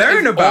listen and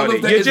learn about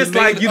it. You're just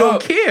like, you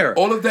don't care.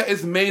 All of that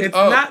is made up. It's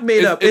not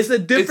made up. It's a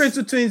difference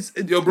between...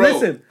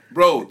 Listen.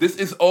 Bro, this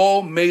is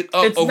all made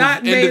up it's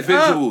not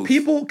individuals. Made up.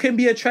 People can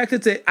be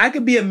attracted to... I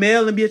could be a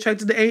male and be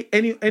attracted to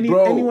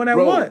anyone I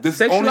want.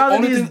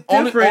 Sexuality is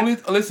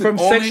different from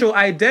sexual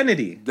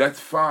identity.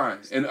 That's fine.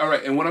 And all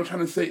right, and what I'm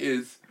trying to say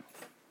is,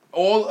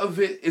 all of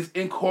it is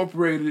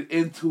incorporated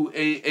into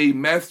a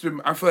master...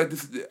 I feel like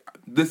this...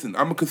 Listen,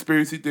 I'm a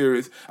conspiracy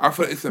theorist. I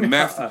feel like it's a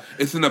master.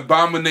 It's an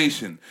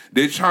abomination.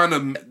 They're trying to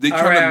mess with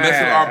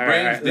our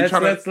brains.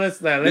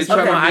 Let's.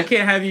 I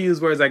can't have you use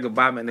words like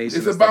abomination.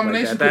 It's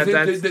abomination. That's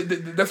what it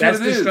is.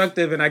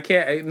 Destructive, and I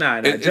can't.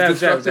 It's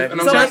destructive.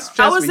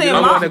 So I would say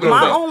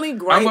my only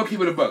gripe. I'm gonna keep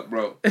it a buck,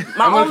 bro.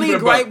 My only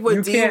gripe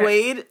with D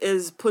Wade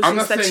is pushing sexuality. I'm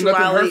not saying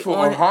nothing hurtful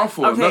or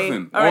harmful or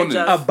nothing.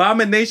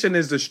 Abomination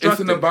is destructive.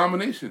 It's an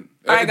abomination.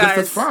 All right, guys.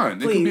 That's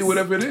fine. It can be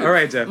whatever it is. All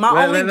right, Jeff.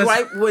 My only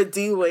gripe with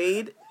D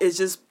Wade is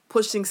just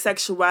pushing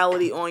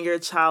sexuality on your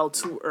child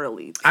too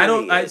early.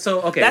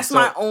 That's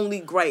my only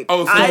gripe.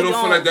 Oh, so you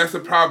don't feel like that's a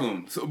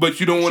problem.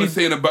 But you don't want to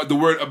say about the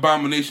word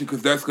abomination,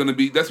 because that's going to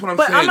be... That's what I'm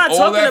saying. But I'm not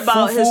talking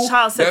about his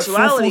child's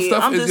sexuality.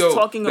 I'm just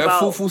talking about that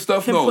foo-foo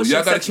stuff. him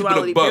pushing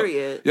sexuality,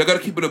 period. Y'all got to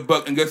keep it a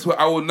buck. And guess what?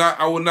 I will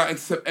not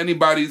accept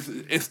anybody's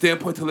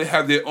standpoint till they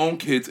have their own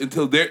kids,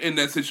 until they're in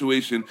that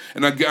situation.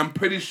 And I'm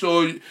pretty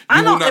sure you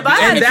will not be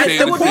able to say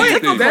the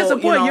same thing. That's the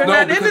point. You're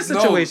not in this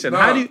situation.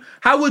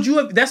 How would you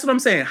have... That's what I'm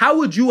saying. How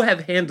would you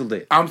have handled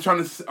it? What I'm trying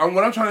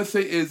to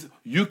say is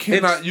you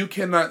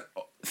cannot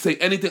say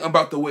anything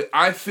about the way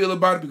I feel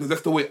about it, because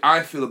that's the way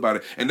I feel about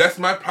it, and that's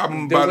my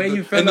problem. The way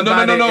you feel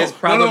about it is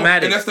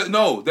problematic. And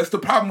that's the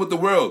problem with the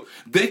world.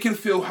 They can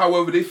feel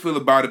however they feel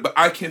about it, but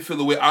I can't feel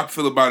the way I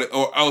feel about it,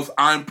 or else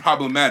I'm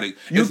problematic.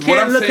 You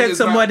can't look at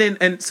someone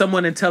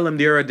and tell them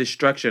they're a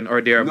destruction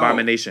or they're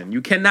abomination.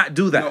 You cannot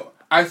do that. No.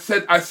 I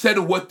said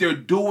what they're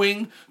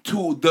doing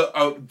to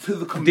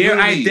the community. Their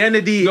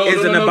identity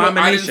is an abomination.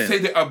 I didn't say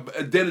their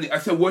identity. I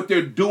said what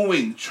they're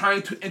doing,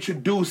 trying to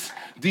introduce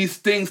these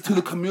things to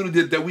the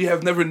community that we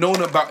have never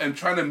known about, and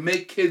trying to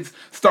make kids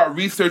start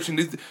researching.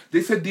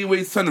 They said D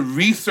Wade's son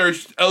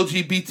researched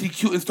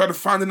LGBTQ and started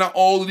finding out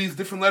all of these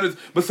different letters.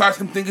 Besides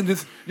him thinking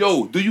this,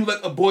 do you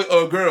like a boy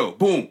or a girl?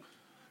 Boom.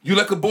 You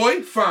like a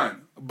boy?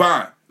 Fine.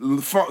 Bye.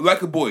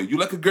 Like a boy. You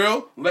like a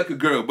girl? Like a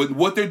girl. But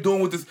what they're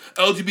doing with this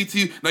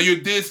LGBT, now you're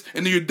this,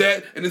 and then you're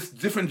that, and it's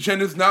different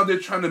genders. Now they're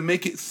trying to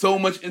make it so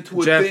much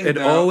into a thing. It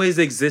always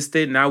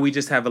existed. Now we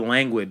just have a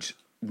language.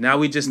 Now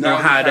we just know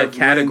how to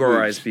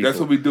categorize people. That's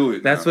what we do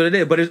it. That's what it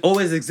is. But it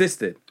always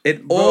existed.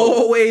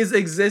 Always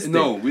existed.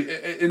 No,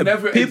 it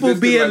never existed. People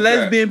being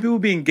lesbian, people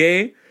being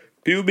gay,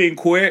 people being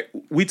queer.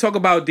 We talk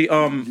about the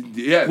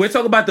We're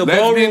talking about the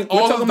ballroom.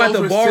 We're talking about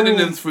the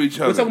ballroom. For each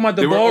other. We're talking about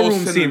the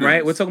ballroom scene,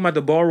 right? We're talking about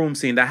the ballroom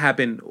scene that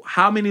happened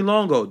how many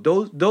long ago?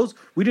 Those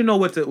we didn't know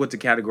what to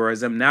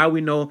categorize them. Now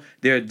we know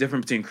there are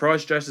different between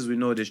cross dressers. We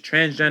know there's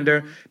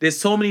transgender. There's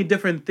so many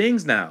different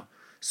things now.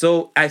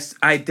 So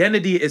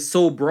identity is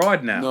so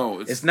broad now. No,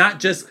 it's not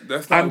just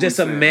I'm just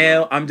a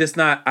male. I'm just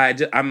not.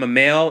 I'm a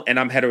male and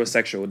I'm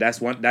heterosexual.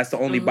 That's the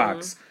only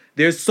box.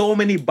 There's so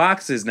many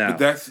boxes now.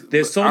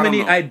 There's so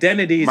many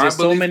identities. There's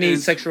so many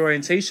sexual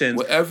orientations.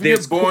 Whatever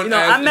you're born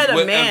as,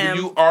 whatever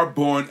you are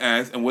born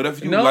as, and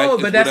whatever you like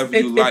is whatever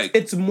you like.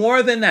 It's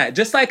more than that.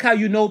 Just like how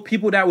you know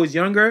people that was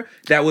younger,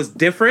 that was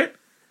different.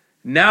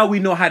 Now we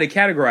know how to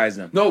categorize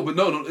them. No,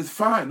 it's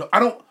fine. No, I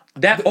don't.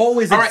 That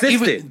always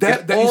existed.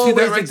 That you see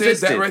that right there.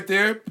 That right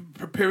there.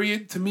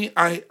 Period. To me,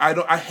 I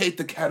hate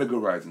the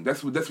categorizing.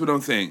 That's what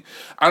I'm saying.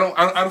 I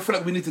don't feel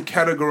like we need to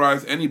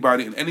categorize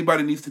anybody, and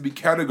anybody needs to be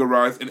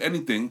categorized in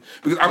anything,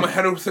 because I'm a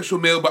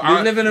heterosexual male. But we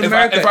live in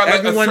America. If I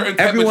like a certain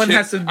type of chick,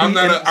 has to be. I'm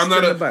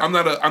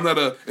not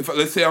a. If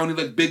let's say I only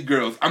like big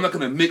girls, I'm not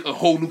gonna make a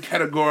whole new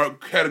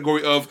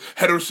category of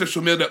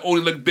heterosexual male that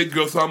only like big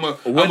girls. So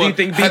What do you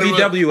think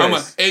BBW is? I'm a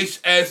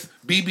HS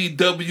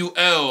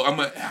BBWL. I'm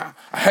a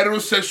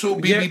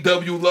heterosexual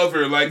BBW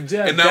lover. Like, and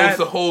that was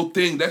the whole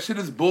thing. That shit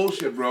is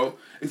bullshit, bro.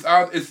 It's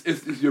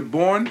you're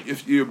born.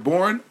 If you're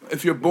born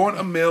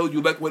a male,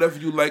 you like whatever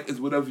you like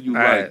is whatever you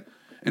like.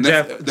 And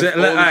Jeff, that's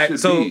all it should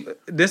so be.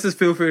 this is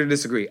feel free to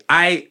disagree.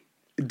 I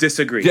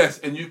disagree. Yes,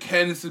 and you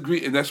can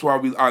disagree, and that's why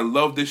I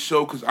love this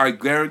show, because I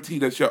guarantee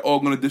that y'all all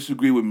gonna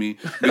disagree with me.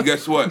 But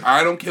guess what?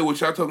 I don't care what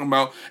y'all talking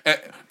about.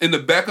 In the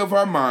back of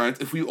our minds,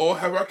 if we all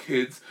have our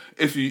kids,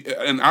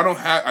 and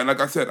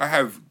like I said, I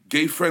have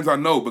gay friends I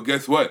know, but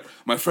guess what?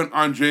 My friend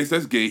Andres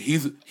that's gay.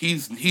 He's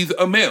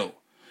a male.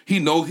 He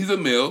knows he's a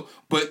male,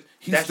 but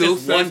that's still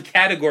just one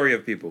category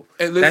of people.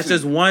 And listen, that's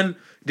just one.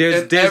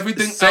 There's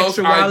everything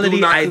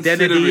sexuality, else,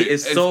 identity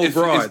is so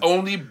broad.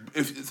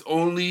 It's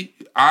only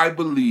I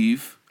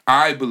believe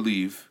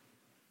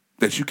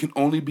that you can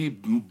only be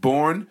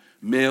born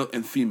male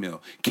and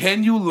female.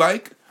 Can you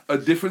like a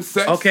different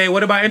sex? Okay,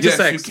 what about intersex?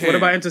 Yes, you can. What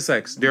about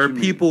intersex? There are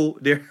people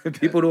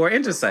who are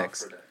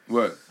intersex.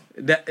 What?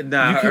 We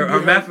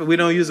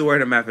don't use the word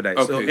hermaphrodite.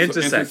 Okay, so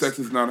intersex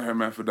is not a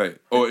hermaphrodite,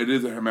 or it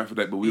is a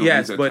hermaphrodite, but we don't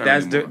use that term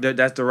anymore.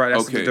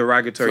 That's the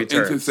derogatory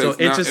term. So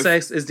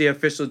intersex is the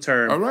official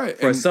term. All right,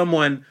 for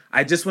someone.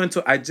 I just went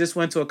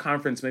to a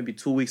conference maybe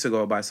 2 weeks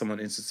ago about someone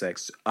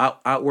intersex.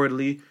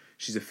 Outwardly,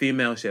 she's a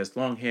female. She has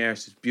long hair.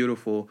 She's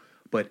beautiful,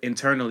 but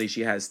internally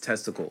she has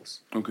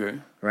testicles. Okay.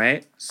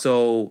 Right.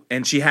 So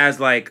and she has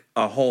like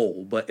a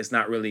hole, but it's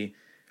not really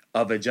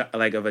a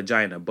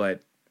vagina,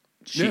 but.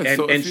 She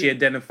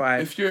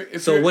identified.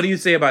 What do you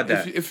say about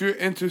that? If you're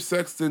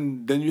intersex,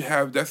 then you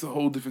have that's a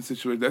whole different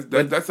situation.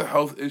 That's a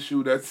health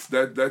issue. That's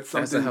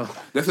something.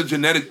 That's a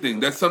genetic thing.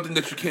 That's something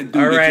that you can't do.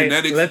 All right,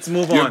 genetics, let's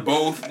move on.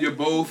 You're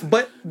both.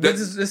 But this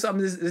is how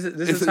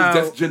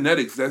that's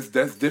genetics.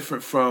 That's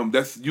different from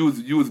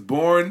you was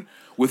born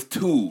with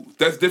two.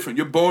 That's different.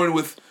 You're born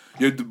with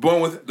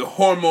the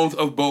hormones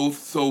of both.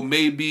 So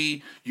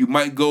maybe you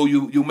might go.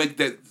 You make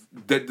that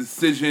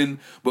decision,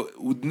 but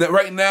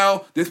right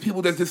now there's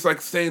people that's just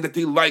like saying that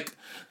they like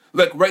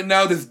right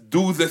now there's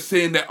dudes that's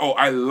saying that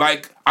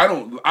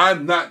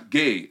I'm not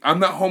gay, I'm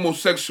not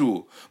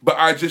homosexual, but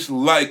I just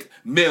like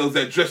males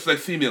that dress like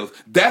females.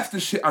 That's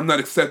the shit I'm not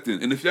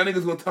accepting. And if y'all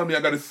niggas gonna tell me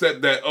I gotta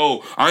accept that,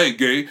 I ain't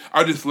gay,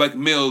 I just like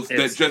males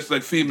that dress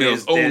like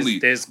females only.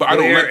 There's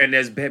queer and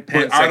there's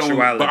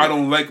pansexuality. But I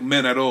don't like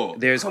men at all.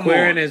 There's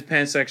queer and there's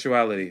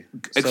pansexuality.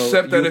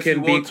 Except that if you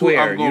want to,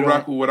 I'm gonna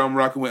rock with what I'm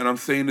rocking with, and I'm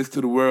saying this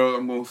to the world.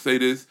 I'm gonna say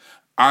this.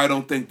 I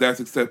don't think that's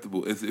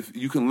acceptable. If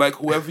you can like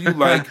whoever you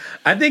like.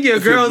 I think your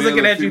girl's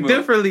looking at you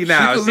differently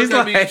now.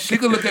 She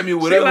can look at me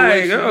whatever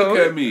way she look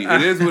at me.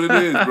 It is what it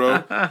is,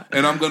 bro.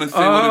 And I'm gonna say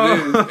what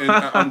it is, and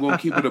I'm gonna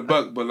keep it a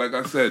buck. But like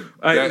I said,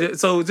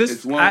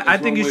 I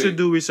think you should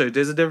do research.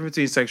 There's a difference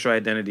between sexual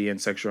identity and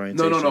sexual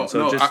orientation. No.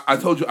 I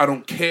told you I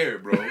don't care,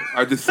 bro.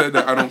 I just said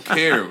that I don't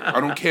care. I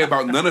don't care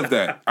about none of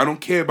that. I don't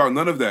care about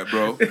none of that,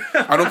 bro.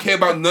 I don't care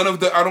about none of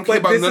the. I don't care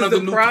about none of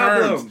the new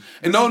terms.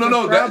 And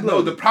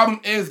no. The problem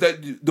is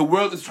that the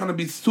world is trying to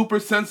be super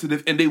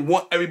sensitive, and they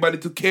want everybody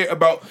to care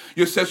about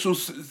your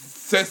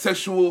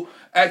sexual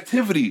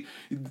activity.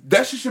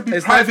 That shit should be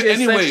private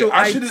anyway.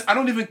 I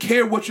don't even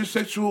care what your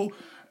sexual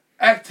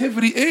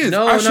activity is.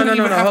 No.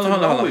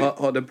 Hold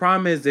on. The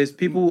problem is there's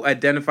people who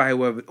identify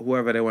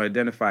whoever they want to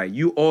identify.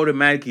 You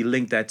automatically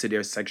link that to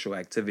their sexual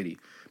activity.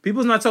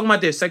 People's not talking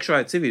about their sexual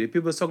activity.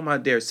 People are talking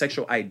about their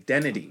sexual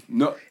identity.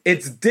 No,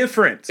 it's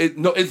different.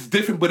 It's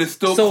different, but it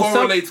still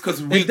correlates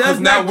because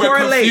now we're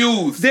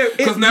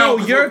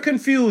confused. You're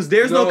confused.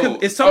 There's no.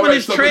 If someone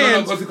is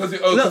trans,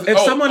 if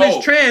someone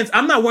is trans,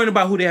 I'm not worrying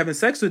about who they're having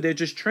sex with. They're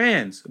just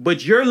trans.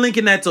 But you're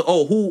linking that to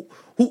who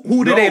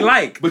do they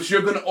like? But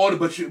you're gonna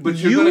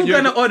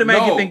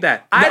automatically think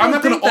that. I'm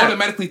not gonna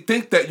automatically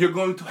think that you're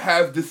going to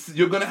have this.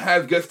 You're gonna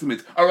have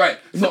guesstimates. All right.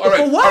 So all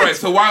right.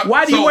 So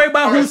why do you worry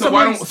about who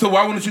someone? So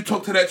why wouldn't you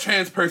talk to that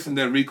trans person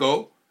then,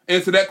 Rico?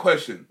 Answer that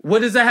question.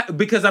 What is that?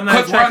 Because I'm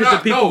not attracted to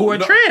people who are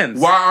trans.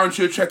 Why aren't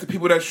you attracted to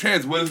people that's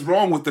trans? What is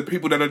wrong with the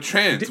people that are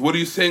trans? What are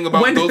you saying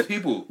about those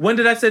people? When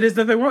did I say there's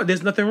nothing wrong?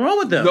 There's nothing wrong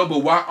with them. No, but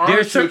why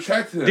aren't you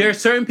attracted to them? There are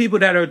certain people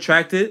that are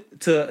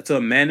attracted to a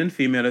man and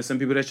female. There's some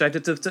people that are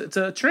attracted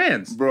to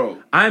trans. Bro.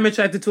 I'm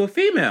attracted to a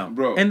female.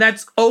 Bro. And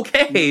that's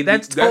okay.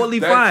 That's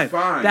totally fine.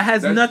 That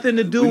has nothing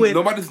to do with...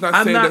 Nobody's not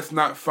saying that's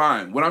not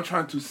fine. What I'm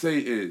trying to say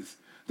is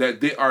that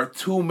there are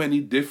too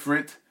many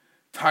different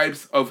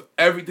types of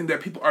everything that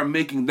people are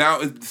making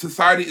now.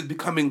 Society is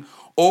becoming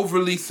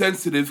overly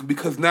sensitive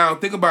because now,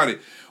 think about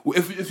it.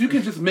 If you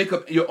can just make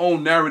up your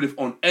own narrative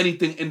on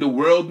anything in the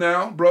world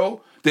now,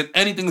 bro, then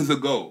anything is a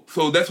go.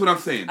 So that's what I'm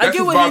saying. I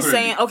get what he's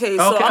saying. Okay,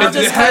 so I'm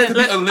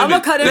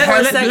gonna cut it for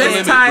a second.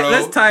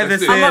 Let's tie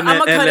this in and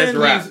let's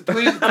wrap.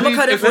 I'm gonna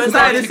cut it for a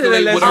second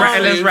and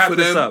let's wrap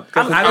this up.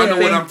 I know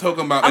what I'm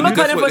talking about. I'm gonna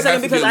cut it for a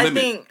second because I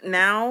think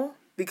now...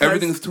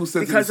 Everything's too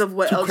sensitive. Because of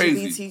what too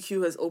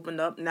LGBTQ has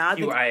opened up. Now I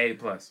think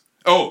QIA+.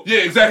 Oh, yeah,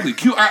 exactly.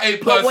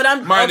 QIA plus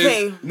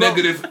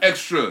negative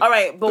extra. All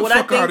right, but what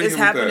I think is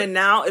happening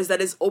now is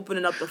that it's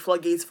opening up the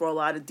floodgates for a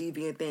lot of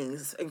deviant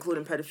things,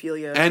 including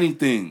pedophilia.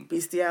 Anything.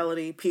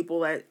 Bestiality.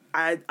 People that...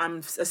 I'm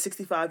a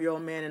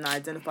 65-year-old man and I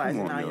identify as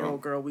a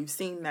 9-year-old girl. We've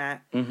seen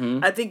that.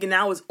 Mm-hmm. I think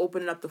now it's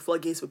opening up the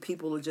floodgates for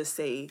people to just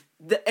say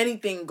that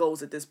anything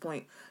goes at this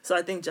point. So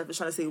I think Jeff is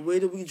trying to say, where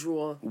do we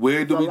draw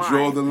the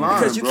line?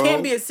 Because you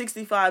can't be a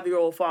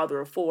 65-year-old father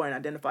of 4 and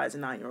identify as a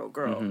 9-year-old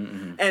girl.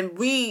 Mm-hmm. And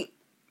we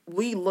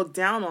look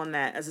down on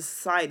that as a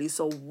society.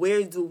 So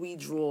where do we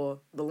draw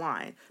the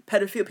line?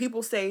 Pedophilia.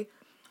 People say,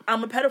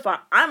 I'm a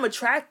pedophile. I'm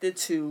attracted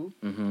to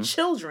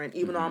children,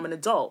 even though I'm an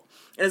adult.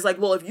 And it's like,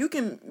 well, if you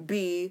can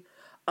be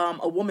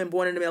a woman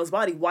born in a male's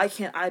body, why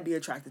can't I be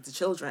attracted to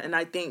children? And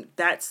I think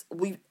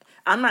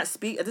I'm not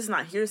speaking. This is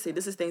not hearsay.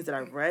 This is things that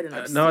I've read and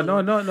I've seen.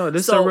 No.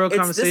 This is a real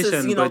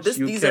conversation, but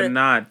you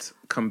cannot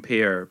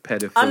compare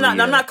pedophilia.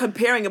 I'm not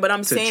comparing it, but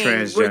I'm saying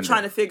transgender. We're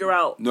trying to figure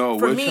out. No,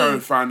 we're trying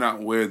to find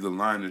out where the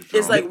line is drawn.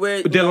 It's like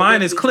where the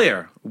line is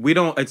clear. We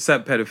don't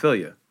accept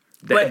pedophilia.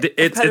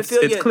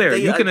 It's clear.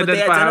 You can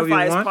identify how you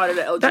want, part of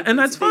the LGBT, and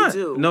that's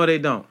fine. No, they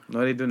don't.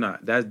 No, they do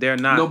not. They're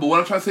not. No, but what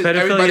I'm trying to say,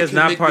 pedophilia is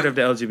not part of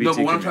the LGBT. No,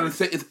 but what I'm trying to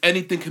say is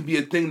anything can be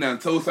a thing now.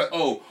 So it's like,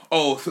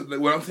 so like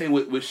what I'm saying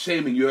with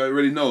shaming, you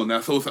already know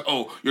now. So it's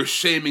like, you're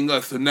shaming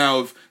us. So now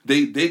if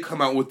they come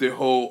out with their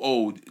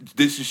whole,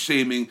 this is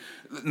shaming.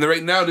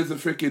 Right now, there's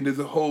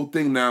a whole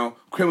thing now.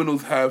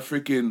 Criminals have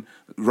freaking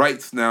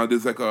rights now.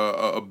 There's like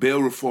a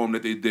bail reform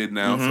that they did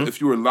now. So if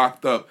you were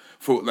locked up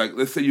for, like,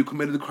 let's say you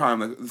committed a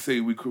crime, like, let's say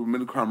we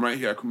committed a crime right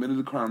here. I committed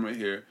a crime right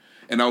here,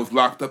 and I was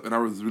locked up and I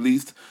was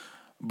released.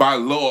 By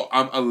law,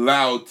 I'm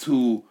allowed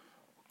to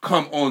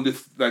come on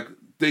this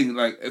thing,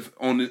 if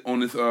on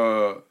this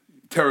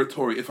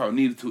territory if I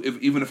needed to,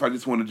 even if I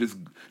just want to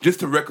just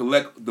to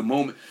recollect the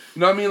moment. You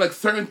know what I mean? Like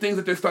certain things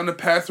that they're starting to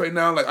pass right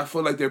now, like I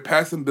feel like they're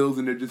passing bills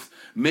and they're just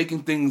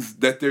making things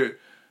that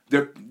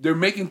they're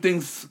making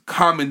things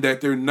common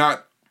that they're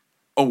not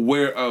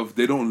aware of.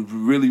 They don't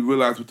really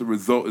realize what the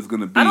result is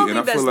going to be. I don't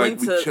and think I feel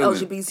that's linked to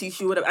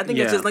LGBTQ, whatever. I think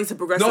it's just linked to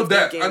progressive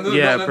thinking. I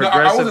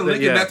wasn't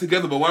linking that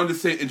together, but what I'm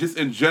just saying, just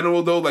in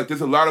general though, like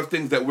there's a lot of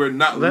things that we're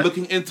not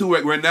looking into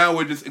right now.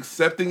 We're just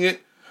accepting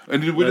it.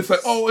 And we're just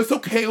like,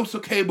 it's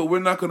okay, but we're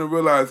not going to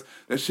realize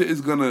that shit is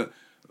going to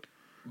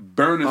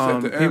burn us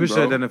at the end, people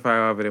should identify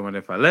however they want to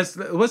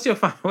identify. What's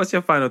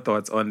your final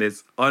thoughts on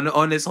this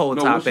on this whole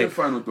topic? What's your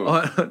final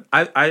thoughts?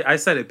 I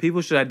said it.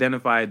 People should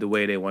identify the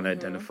way they want to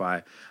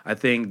identify. I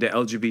think the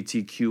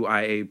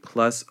LGBTQIA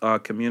plus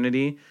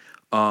community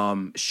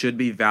should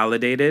be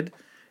validated.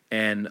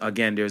 And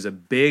again, there's a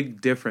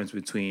big difference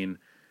between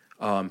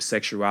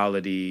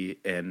sexuality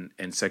and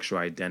sexual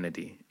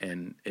identity,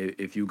 and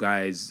if you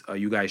guys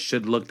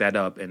should look that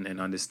up and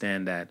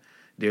understand that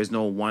there's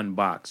no one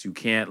box. You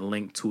can't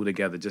link two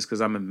together. Just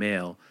because I'm a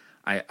male,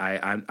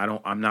 I'm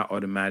not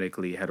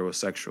automatically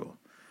heterosexual.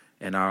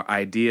 And our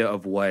idea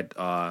of what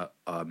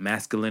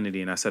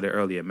masculinity, and I said it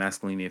earlier,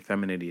 masculinity and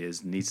femininity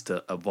needs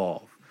to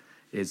evolve.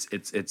 It's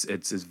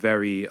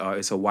very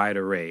it's a wide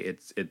array.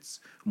 It's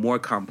more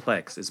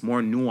complex. It's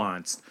more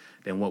nuanced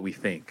than what we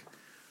think.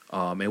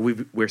 And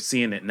we're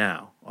seeing it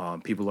now.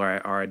 People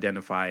are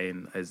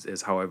identifying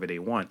as however they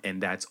want,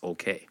 and that's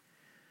okay.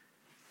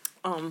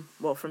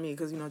 Well, for me,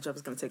 because Jeff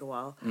is gonna take a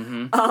while.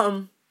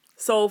 Mm-hmm.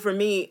 So for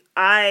me,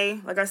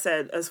 like I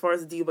said, as far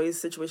as the D-Wade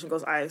situation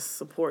goes, I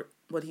support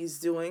what he's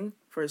doing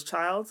for his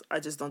child. I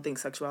just don't think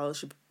sexuality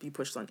should be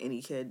pushed on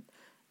any kid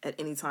at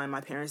any time.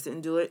 My parents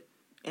didn't do it,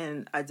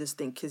 and I just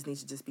think kids need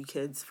to just be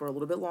kids for a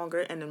little bit longer.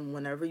 And then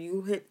whenever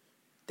you hit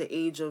the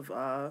age of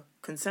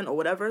consent or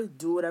whatever,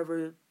 do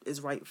whatever is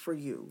right for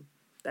you.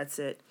 That's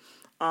it.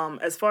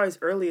 As far as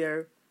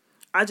earlier,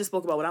 I just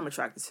spoke about what I'm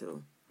attracted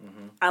to.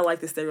 Mm-hmm. I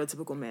like the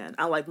stereotypical man.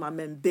 I like my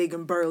men big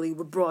and burly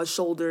with broad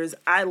shoulders.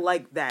 I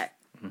like that.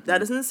 Mm-hmm. That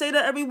doesn't say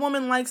that every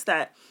woman likes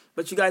that,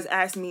 but you guys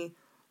asked me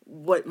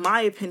what my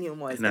opinion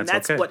was, and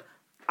that's okay. What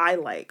I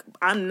like.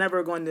 I'm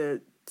never going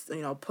to,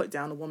 put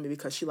down a woman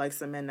because she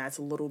likes a man that's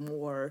a little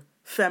more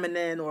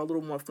feminine or a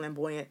little more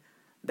flamboyant.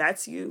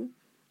 That's you.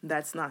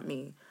 That's not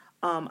me.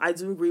 I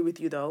do agree with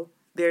you, though.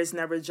 There's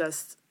never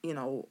just,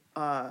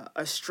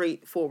 a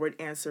straightforward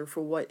answer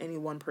for what any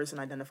one person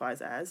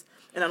identifies as.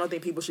 And I don't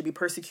think people should be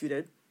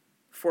persecuted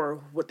for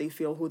what they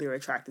feel, who they're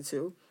attracted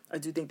to. I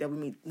do think that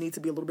we need to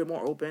be a little bit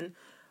more open.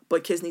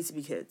 But kids need to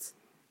be kids.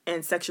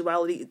 And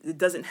sexuality, it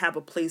doesn't have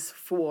a place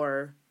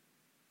for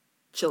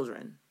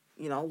children.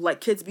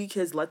 Let kids be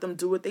kids. Let them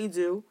do what they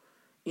do.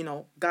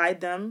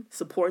 Guide them,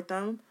 support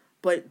them.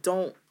 But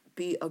don't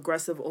be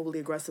overly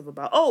aggressive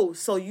about,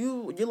 so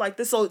you like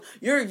this, so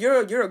you're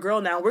a girl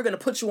now, we're gonna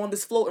put you on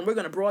this float and we're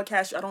gonna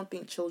broadcast you. I don't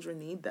think children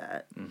need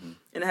that. Mm-hmm.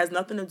 And it has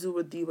nothing to do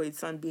with D-Wade's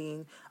son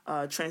being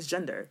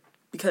transgender,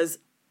 because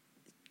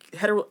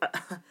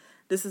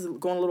this is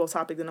going a little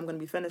topic, then I'm gonna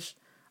be finished.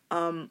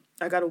 I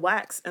got a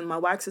wax, and my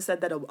waxer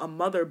said that a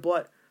mother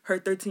bought her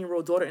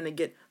 13-year-old daughter in to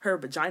get her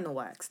vagina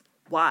waxed.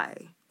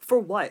 Why? For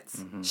what?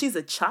 Mm-hmm. She's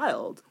a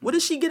child. Mm-hmm. What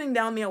is she getting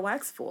down there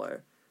waxed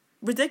for?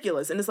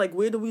 ridiculous. And it's like,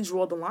 where do we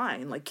draw the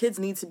line? Like, kids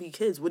need to be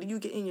kids. What are you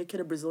getting your kid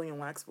a Brazilian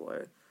wax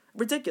for?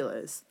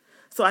 Ridiculous.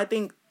 So I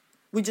think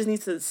we just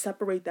need to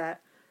separate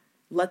that,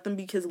 let them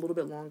be kids a little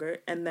bit longer,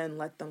 and then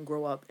let them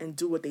grow up and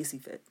do what they see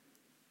fit.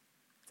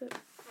 That's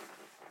it.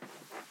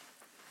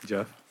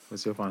 Jeff,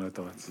 what's your final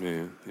thoughts?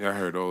 Man, yeah, I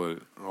heard all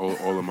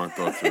of my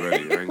thoughts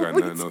already. I ain't got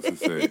nothing else to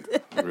say,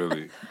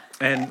 really.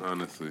 And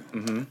honestly,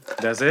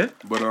 that's it.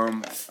 But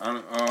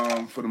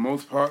for the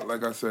most part,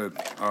 like I said,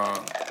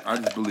 I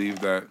just believe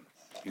that,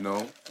 you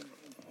know,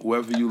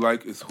 whoever you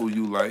like is who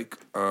you like.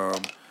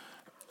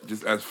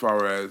 Just as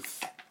far as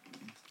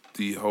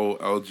the whole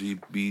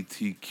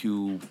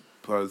LGBTQ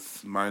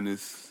plus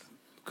minus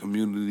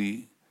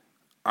community,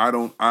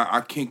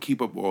 I can't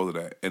keep up with all of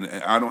that, and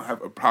I don't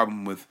have a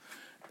problem with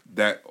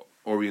that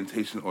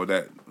orientation or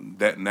that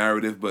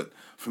narrative, but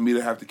for me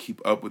to have to keep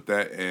up with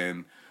that,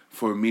 and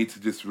for me to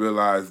just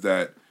realize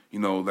that, you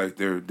know, like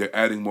they're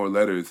adding more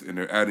letters and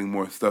they're adding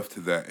more stuff to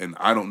that, and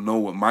I don't know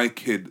what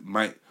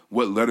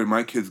what letter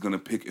my kid's gonna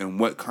pick and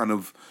what kind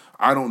of,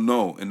 I don't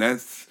know, and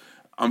that's,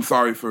 I'm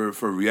sorry for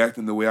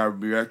reacting the way I'm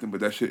reacting, but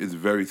that shit is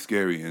very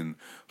scary, and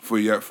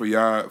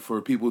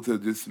for people to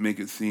just make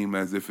it seem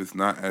as if it's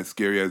not as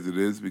scary as it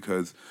is,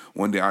 because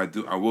one day I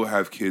will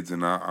have kids,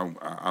 and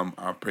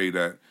I pray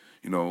that,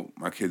 you know,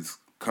 my kids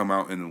come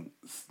out and,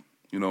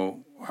 you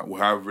know,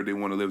 however they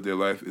want to live their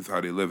life is how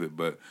they live it.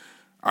 But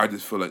I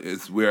just feel like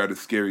we're at a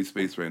scary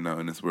space right now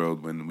in this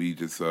world when we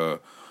just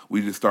start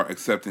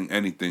accepting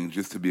anything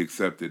just to be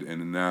accepted,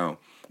 and now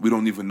we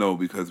don't even know,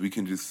 because we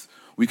can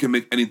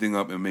make anything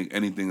up and make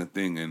anything a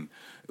thing, and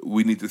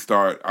we need to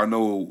start. I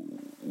know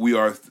we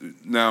are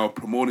now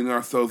promoting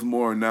ourselves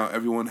more, and now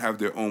everyone have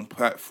their own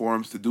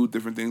platforms to do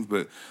different things,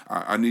 but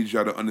I need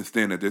y'all to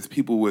understand that there's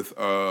people with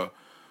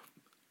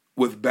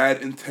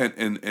bad intent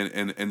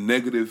and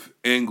negative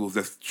angles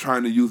that's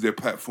trying to use their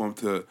platform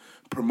to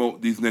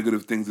promote these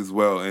negative things as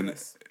well. And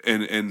yes.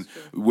 and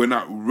we're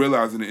not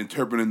realizing and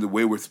interpreting the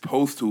way we're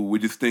supposed to. We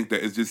just think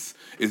that it's just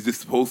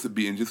supposed to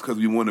be, and just because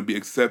we want to be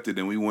accepted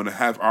and we want to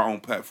have our own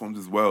platforms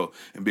as well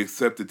and be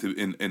accepted to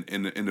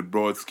in the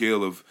broad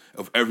scale of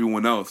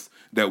everyone else,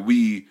 that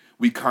we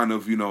kind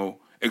of, you know,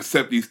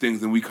 accept these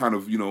things and we kind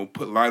of, you know,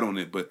 put light on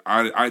it. But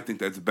I think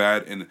that's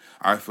bad, and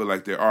I feel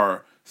like there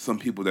are some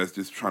people that's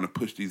just trying to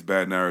push these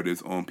bad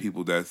narratives on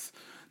people that's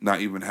not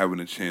even having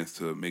a chance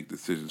to make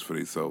decisions for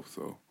themselves.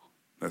 So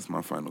that's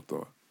my final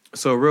thought.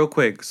 So real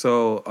quick,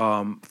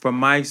 from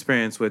my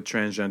experience with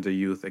transgender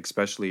youth,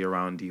 especially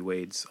around D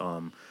Wade's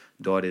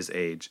daughter's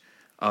age,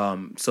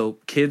 so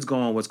kids go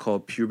on what's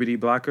called puberty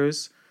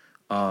blockers.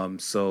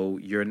 So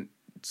you're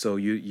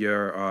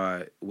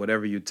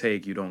whatever you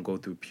take, you don't go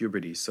through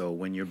puberty. So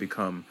when you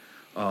become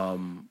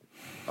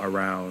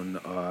around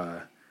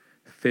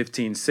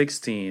 15,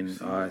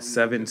 16,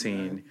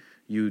 17,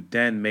 you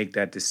then make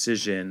that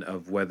decision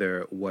of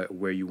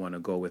where you want to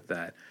go with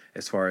that,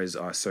 as far as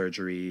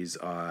surgeries,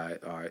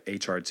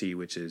 HRT,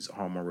 which is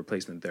hormone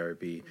replacement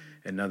therapy,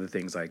 and other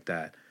things like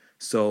that.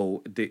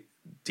 So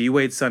D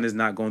Wade's son is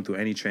not going through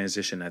any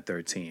transition at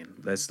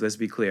 13. Let's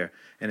be clear.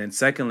 And then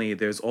secondly,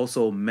 there's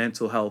also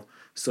mental health.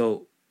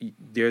 So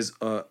there's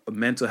a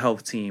mental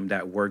health team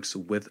that works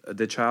with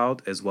the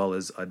child as well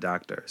as a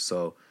doctor.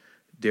 So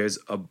there's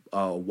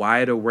a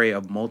wide array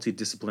of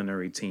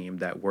multidisciplinary team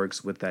that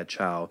works with that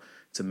child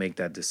to make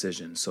that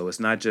decision. So it's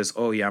not just,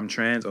 oh yeah, I'm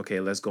trans, okay,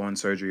 let's go on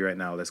surgery right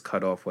now, let's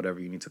cut off whatever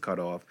you need to cut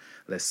off,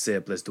 let's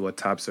SIP, let's do a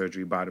top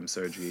surgery, bottom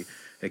surgery,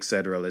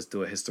 etc. Let's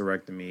do a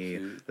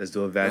hysterectomy, let's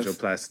do a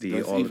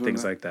vaginoplasty, all the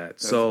things like that.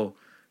 So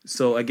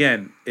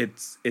again,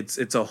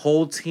 it's a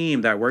whole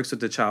team that works with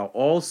the child.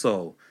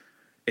 Also,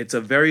 it's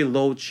a very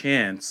low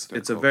chance.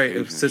 It's a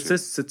very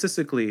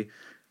statistically,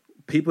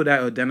 people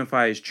that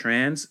identify as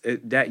trans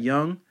that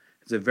young,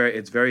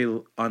 it's very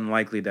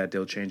unlikely that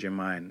they'll change their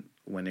mind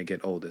when they get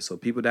older. So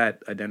people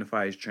that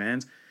identify as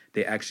trans,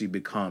 they actually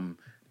become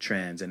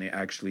trans, and they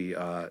actually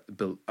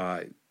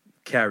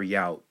carry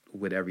out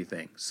with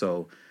everything.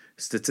 So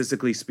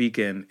statistically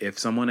speaking, if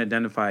someone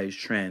identifies as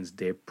trans,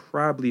 they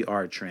probably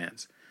are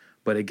trans.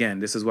 But again,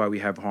 this is why we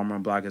have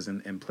hormone blockers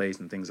in place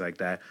and things like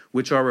that,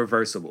 which are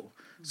reversible.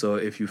 So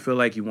if you feel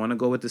like you want to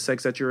go with the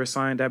sex that you're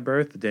assigned at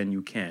birth, then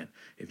you can.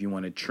 If you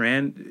want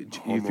to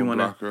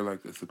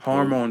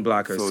hormone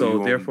blocker,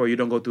 so therefore you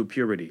don't go through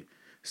puberty.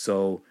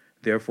 So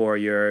therefore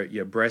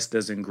your breast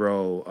doesn't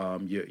grow.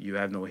 You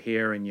have no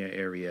hair in your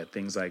area,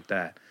 things like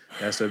that.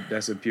 That's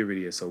a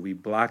puberty. So we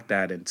block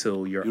that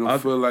until you're you don't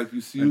up. Feel like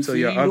you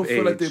don't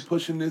feel like they're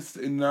pushing this,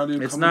 and now they're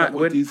it's coming not up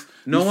with these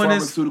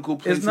pharmaceutical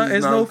places.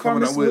 It's no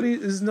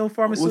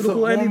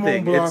pharmaceutical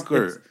anything. What's a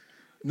hormone blocker?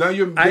 Now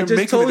I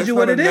just told you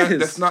what it is.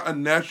 That's not a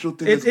natural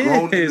thing. It that's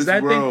grown is. in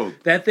this world.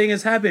 That thing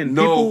has happened.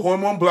 No,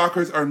 hormone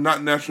blockers are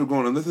not natural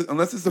grown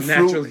unless it's a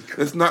Naturally fruit.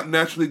 grown. It's not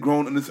naturally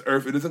grown on this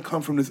earth. It doesn't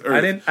come from this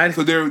earth.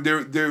 So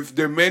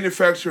they're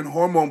manufacturing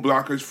hormone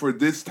blockers for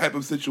this type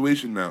of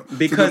situation now.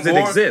 Because it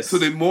exists.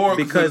 The more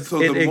that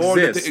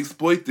they exists.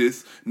 exploit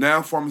this,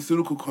 now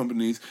pharmaceutical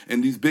companies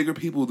and these bigger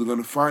people, they're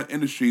going to find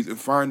industries and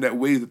find that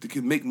ways that they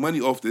can make money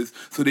off this.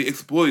 So they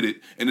exploit it,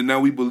 and then now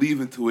we believe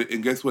into it.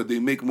 And guess what? They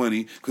make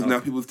money because now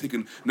people's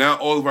taking. Now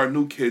all of our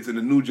new kids and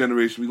the new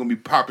generation, we're gonna be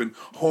popping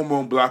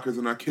hormone blockers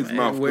in our kids'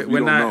 mouth. We're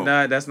not.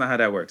 Nah, that's not how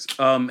that works.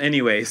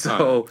 Anyway,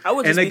 so I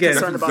would just be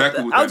concerned about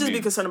exactly I would just be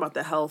concerned about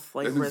the health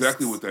That's risks.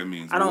 exactly what that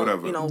means. I don't.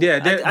 Whatever. You know.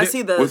 Yeah. I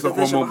see the what's the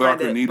vision hormone behind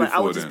blocker it, needed but I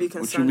would for just then? be What you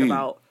concerned mean?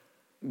 about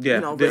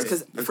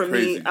because for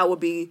crazy.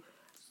 me,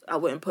 I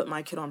wouldn't put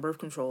my kid on birth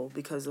control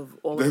because of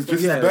all That's of the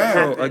things just as that bad.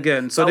 happen. So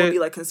again, so I would they- be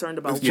like concerned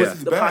about That's just what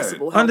as the bad.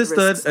 possible health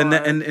Understood, risks and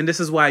are. and this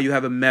is why you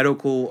have a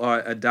medical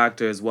a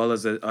doctor as well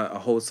as a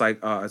whole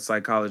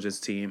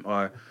psychologist team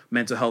or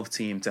mental health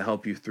team to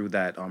help you through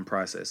that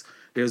process.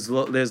 There's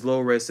low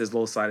risk, there's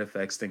low side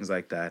effects, things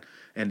like that,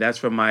 and that's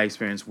from my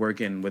experience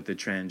working with the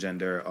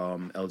transgender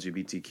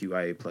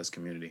LGBTQIA plus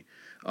community,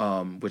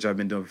 which I've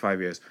been doing for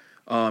 5 years.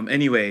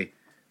 Anyway,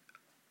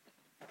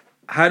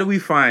 how do we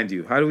find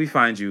you?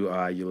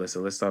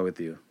 Yulissa? Let's start with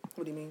you.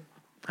 What do you mean?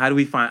 How do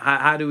we find?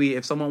 How do we?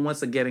 If someone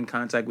wants to get in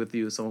contact with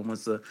you, if someone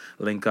wants to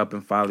link up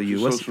and follow you,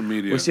 what's social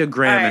media? What's your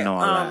gram and all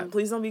that?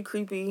 Please don't be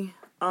creepy.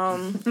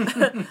 My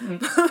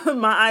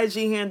IG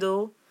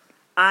handle,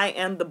 I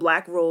am the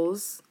Black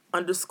Rose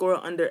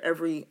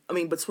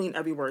between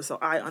every word. So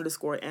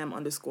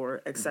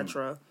I_am_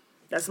 etc.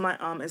 That's my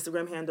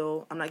Instagram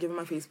handle. I'm not giving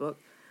my Facebook.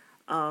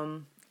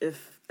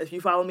 If you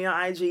follow me on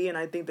IG and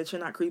I think that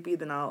you're not creepy,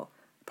 then I'll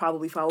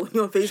probably follow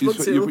you on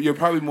Facebook too. You're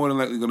probably more than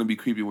likely going to be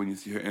creepy when you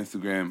see her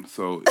Instagram.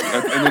 So at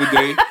the end of the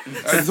day,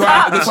 that's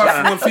why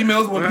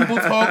when people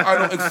talk, I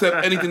don't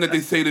accept anything that they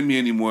say to me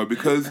anymore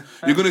because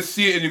you're going to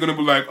see it and you're going to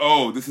be like,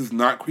 oh, this is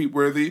not creep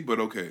worthy, but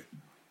okay.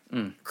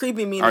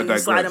 Creepy meaning you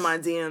slide in my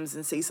DMs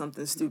and say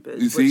something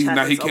stupid. You see,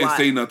 now he can't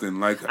say nothing.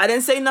 Like I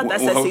didn't say nothing. I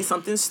said say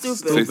something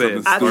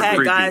stupid. I've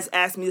had guys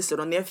ask me to sit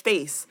on their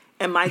face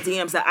in my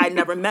DMs that I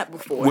never met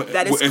before.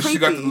 That is and creepy.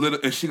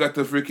 She got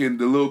the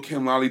little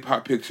Kim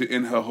Lollipop picture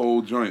in her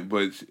whole joint.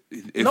 But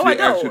if No, I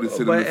they ask don't. you to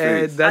sit in the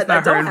face, That's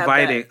not her don't have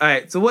inviting. that. All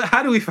right, so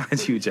how do we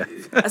find you, Jeff?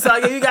 So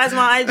I gave you guys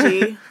my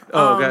IG.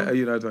 Okay,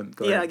 you know, go ahead.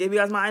 Yeah, I gave you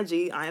guys my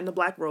IG. I am the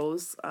Black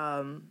Rose.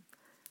 _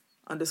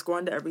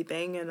 under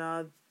everything, and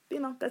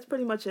that's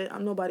pretty much it.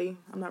 I'm nobody.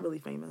 I'm not really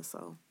famous,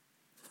 so.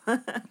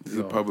 he's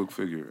a public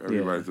figure.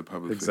 Everybody's a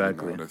public figure.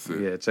 Now. That's it.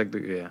 Yeah, check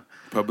the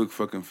Public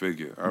fucking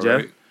figure. All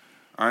Jeff? right.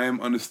 I am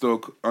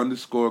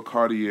 _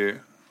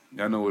 Cartier.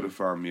 Y'all know where to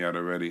find me at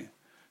already.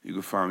 You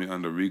can find me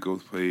under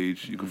Rico's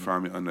page. You can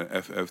find me under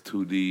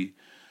FF2D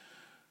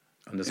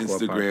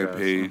Instagram podcast.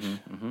 page.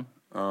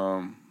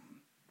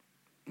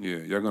 Yeah,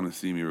 y'all gonna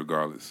see me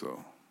regardless.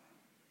 So.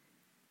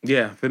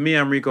 Yeah, for me,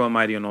 I'm Rico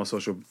Almighty on all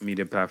social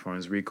media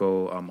platforms.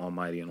 Rico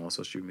Almighty on all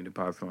social media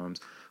platforms.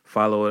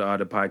 Follow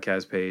the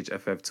podcast page,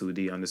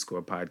 FF2D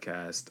 _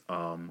 podcast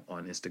on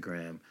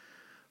Instagram.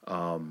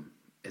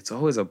 It's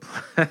always a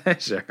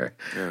pleasure.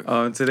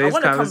 Yes. Today's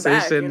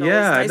conversation. Come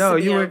back, I know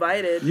you were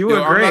invited. You were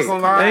I'm great. not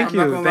gonna lie,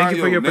 Thank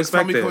you for your next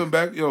time perspective. we coming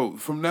back,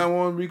 from now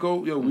on, Rico,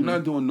 we're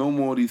not doing no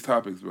more of these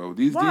topics, bro.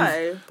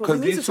 Why? But we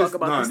need to talk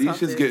about these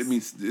just get me.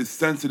 It's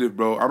sensitive,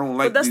 bro. I don't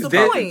like that's these the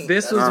topics. point.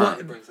 This was what.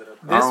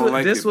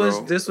 This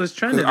was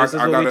trending. This is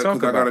what we talk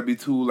about. I gotta be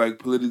too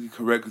politically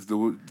correct because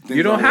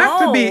you don't have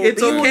to be.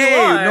 It's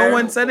okay. No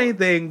one said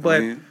anything,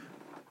 but.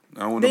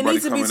 I don't want they nobody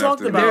need to be coming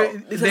talked after about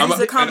me. because it's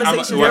a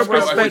conversation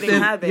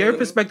Your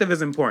perspective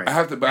is important. I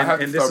have to, but I have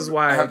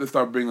to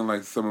start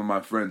bringing some of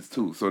my friends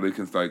too, so they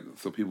can so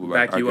people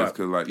back you up.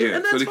 so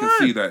they can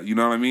see that. You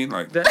know what I mean?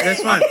 Like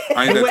that's fine.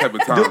 I ain't that type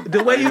of time.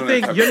 The way you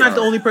think, you're not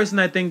the only person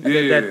that think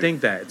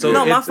that. So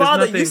no, my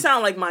father. You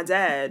sound like my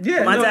dad.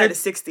 Yeah, my dad is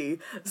 60.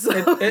 So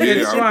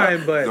it's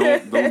fine,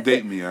 but don't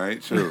date me. All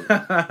right, chill.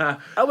 I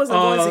wasn't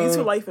going to. You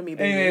too light for me,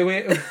 baby.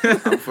 Anyway,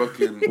 I'm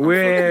fucking.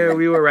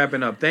 we were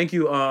wrapping up. Thank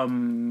you,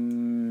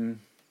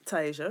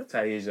 Taisha.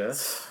 T-Asia.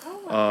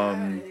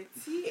 I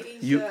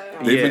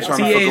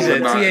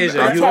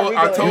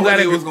told her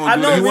he was going to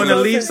do that. You want to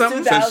leave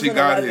something? Since she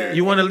got here.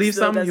 You want to leave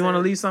something? You want to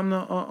leave something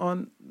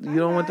on? You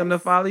don't want them to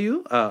follow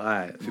you? Oh, all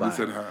right. She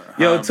said hi.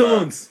 Yo,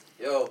 Tunes.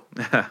 Yo.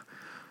 All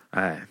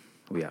right.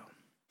 We out.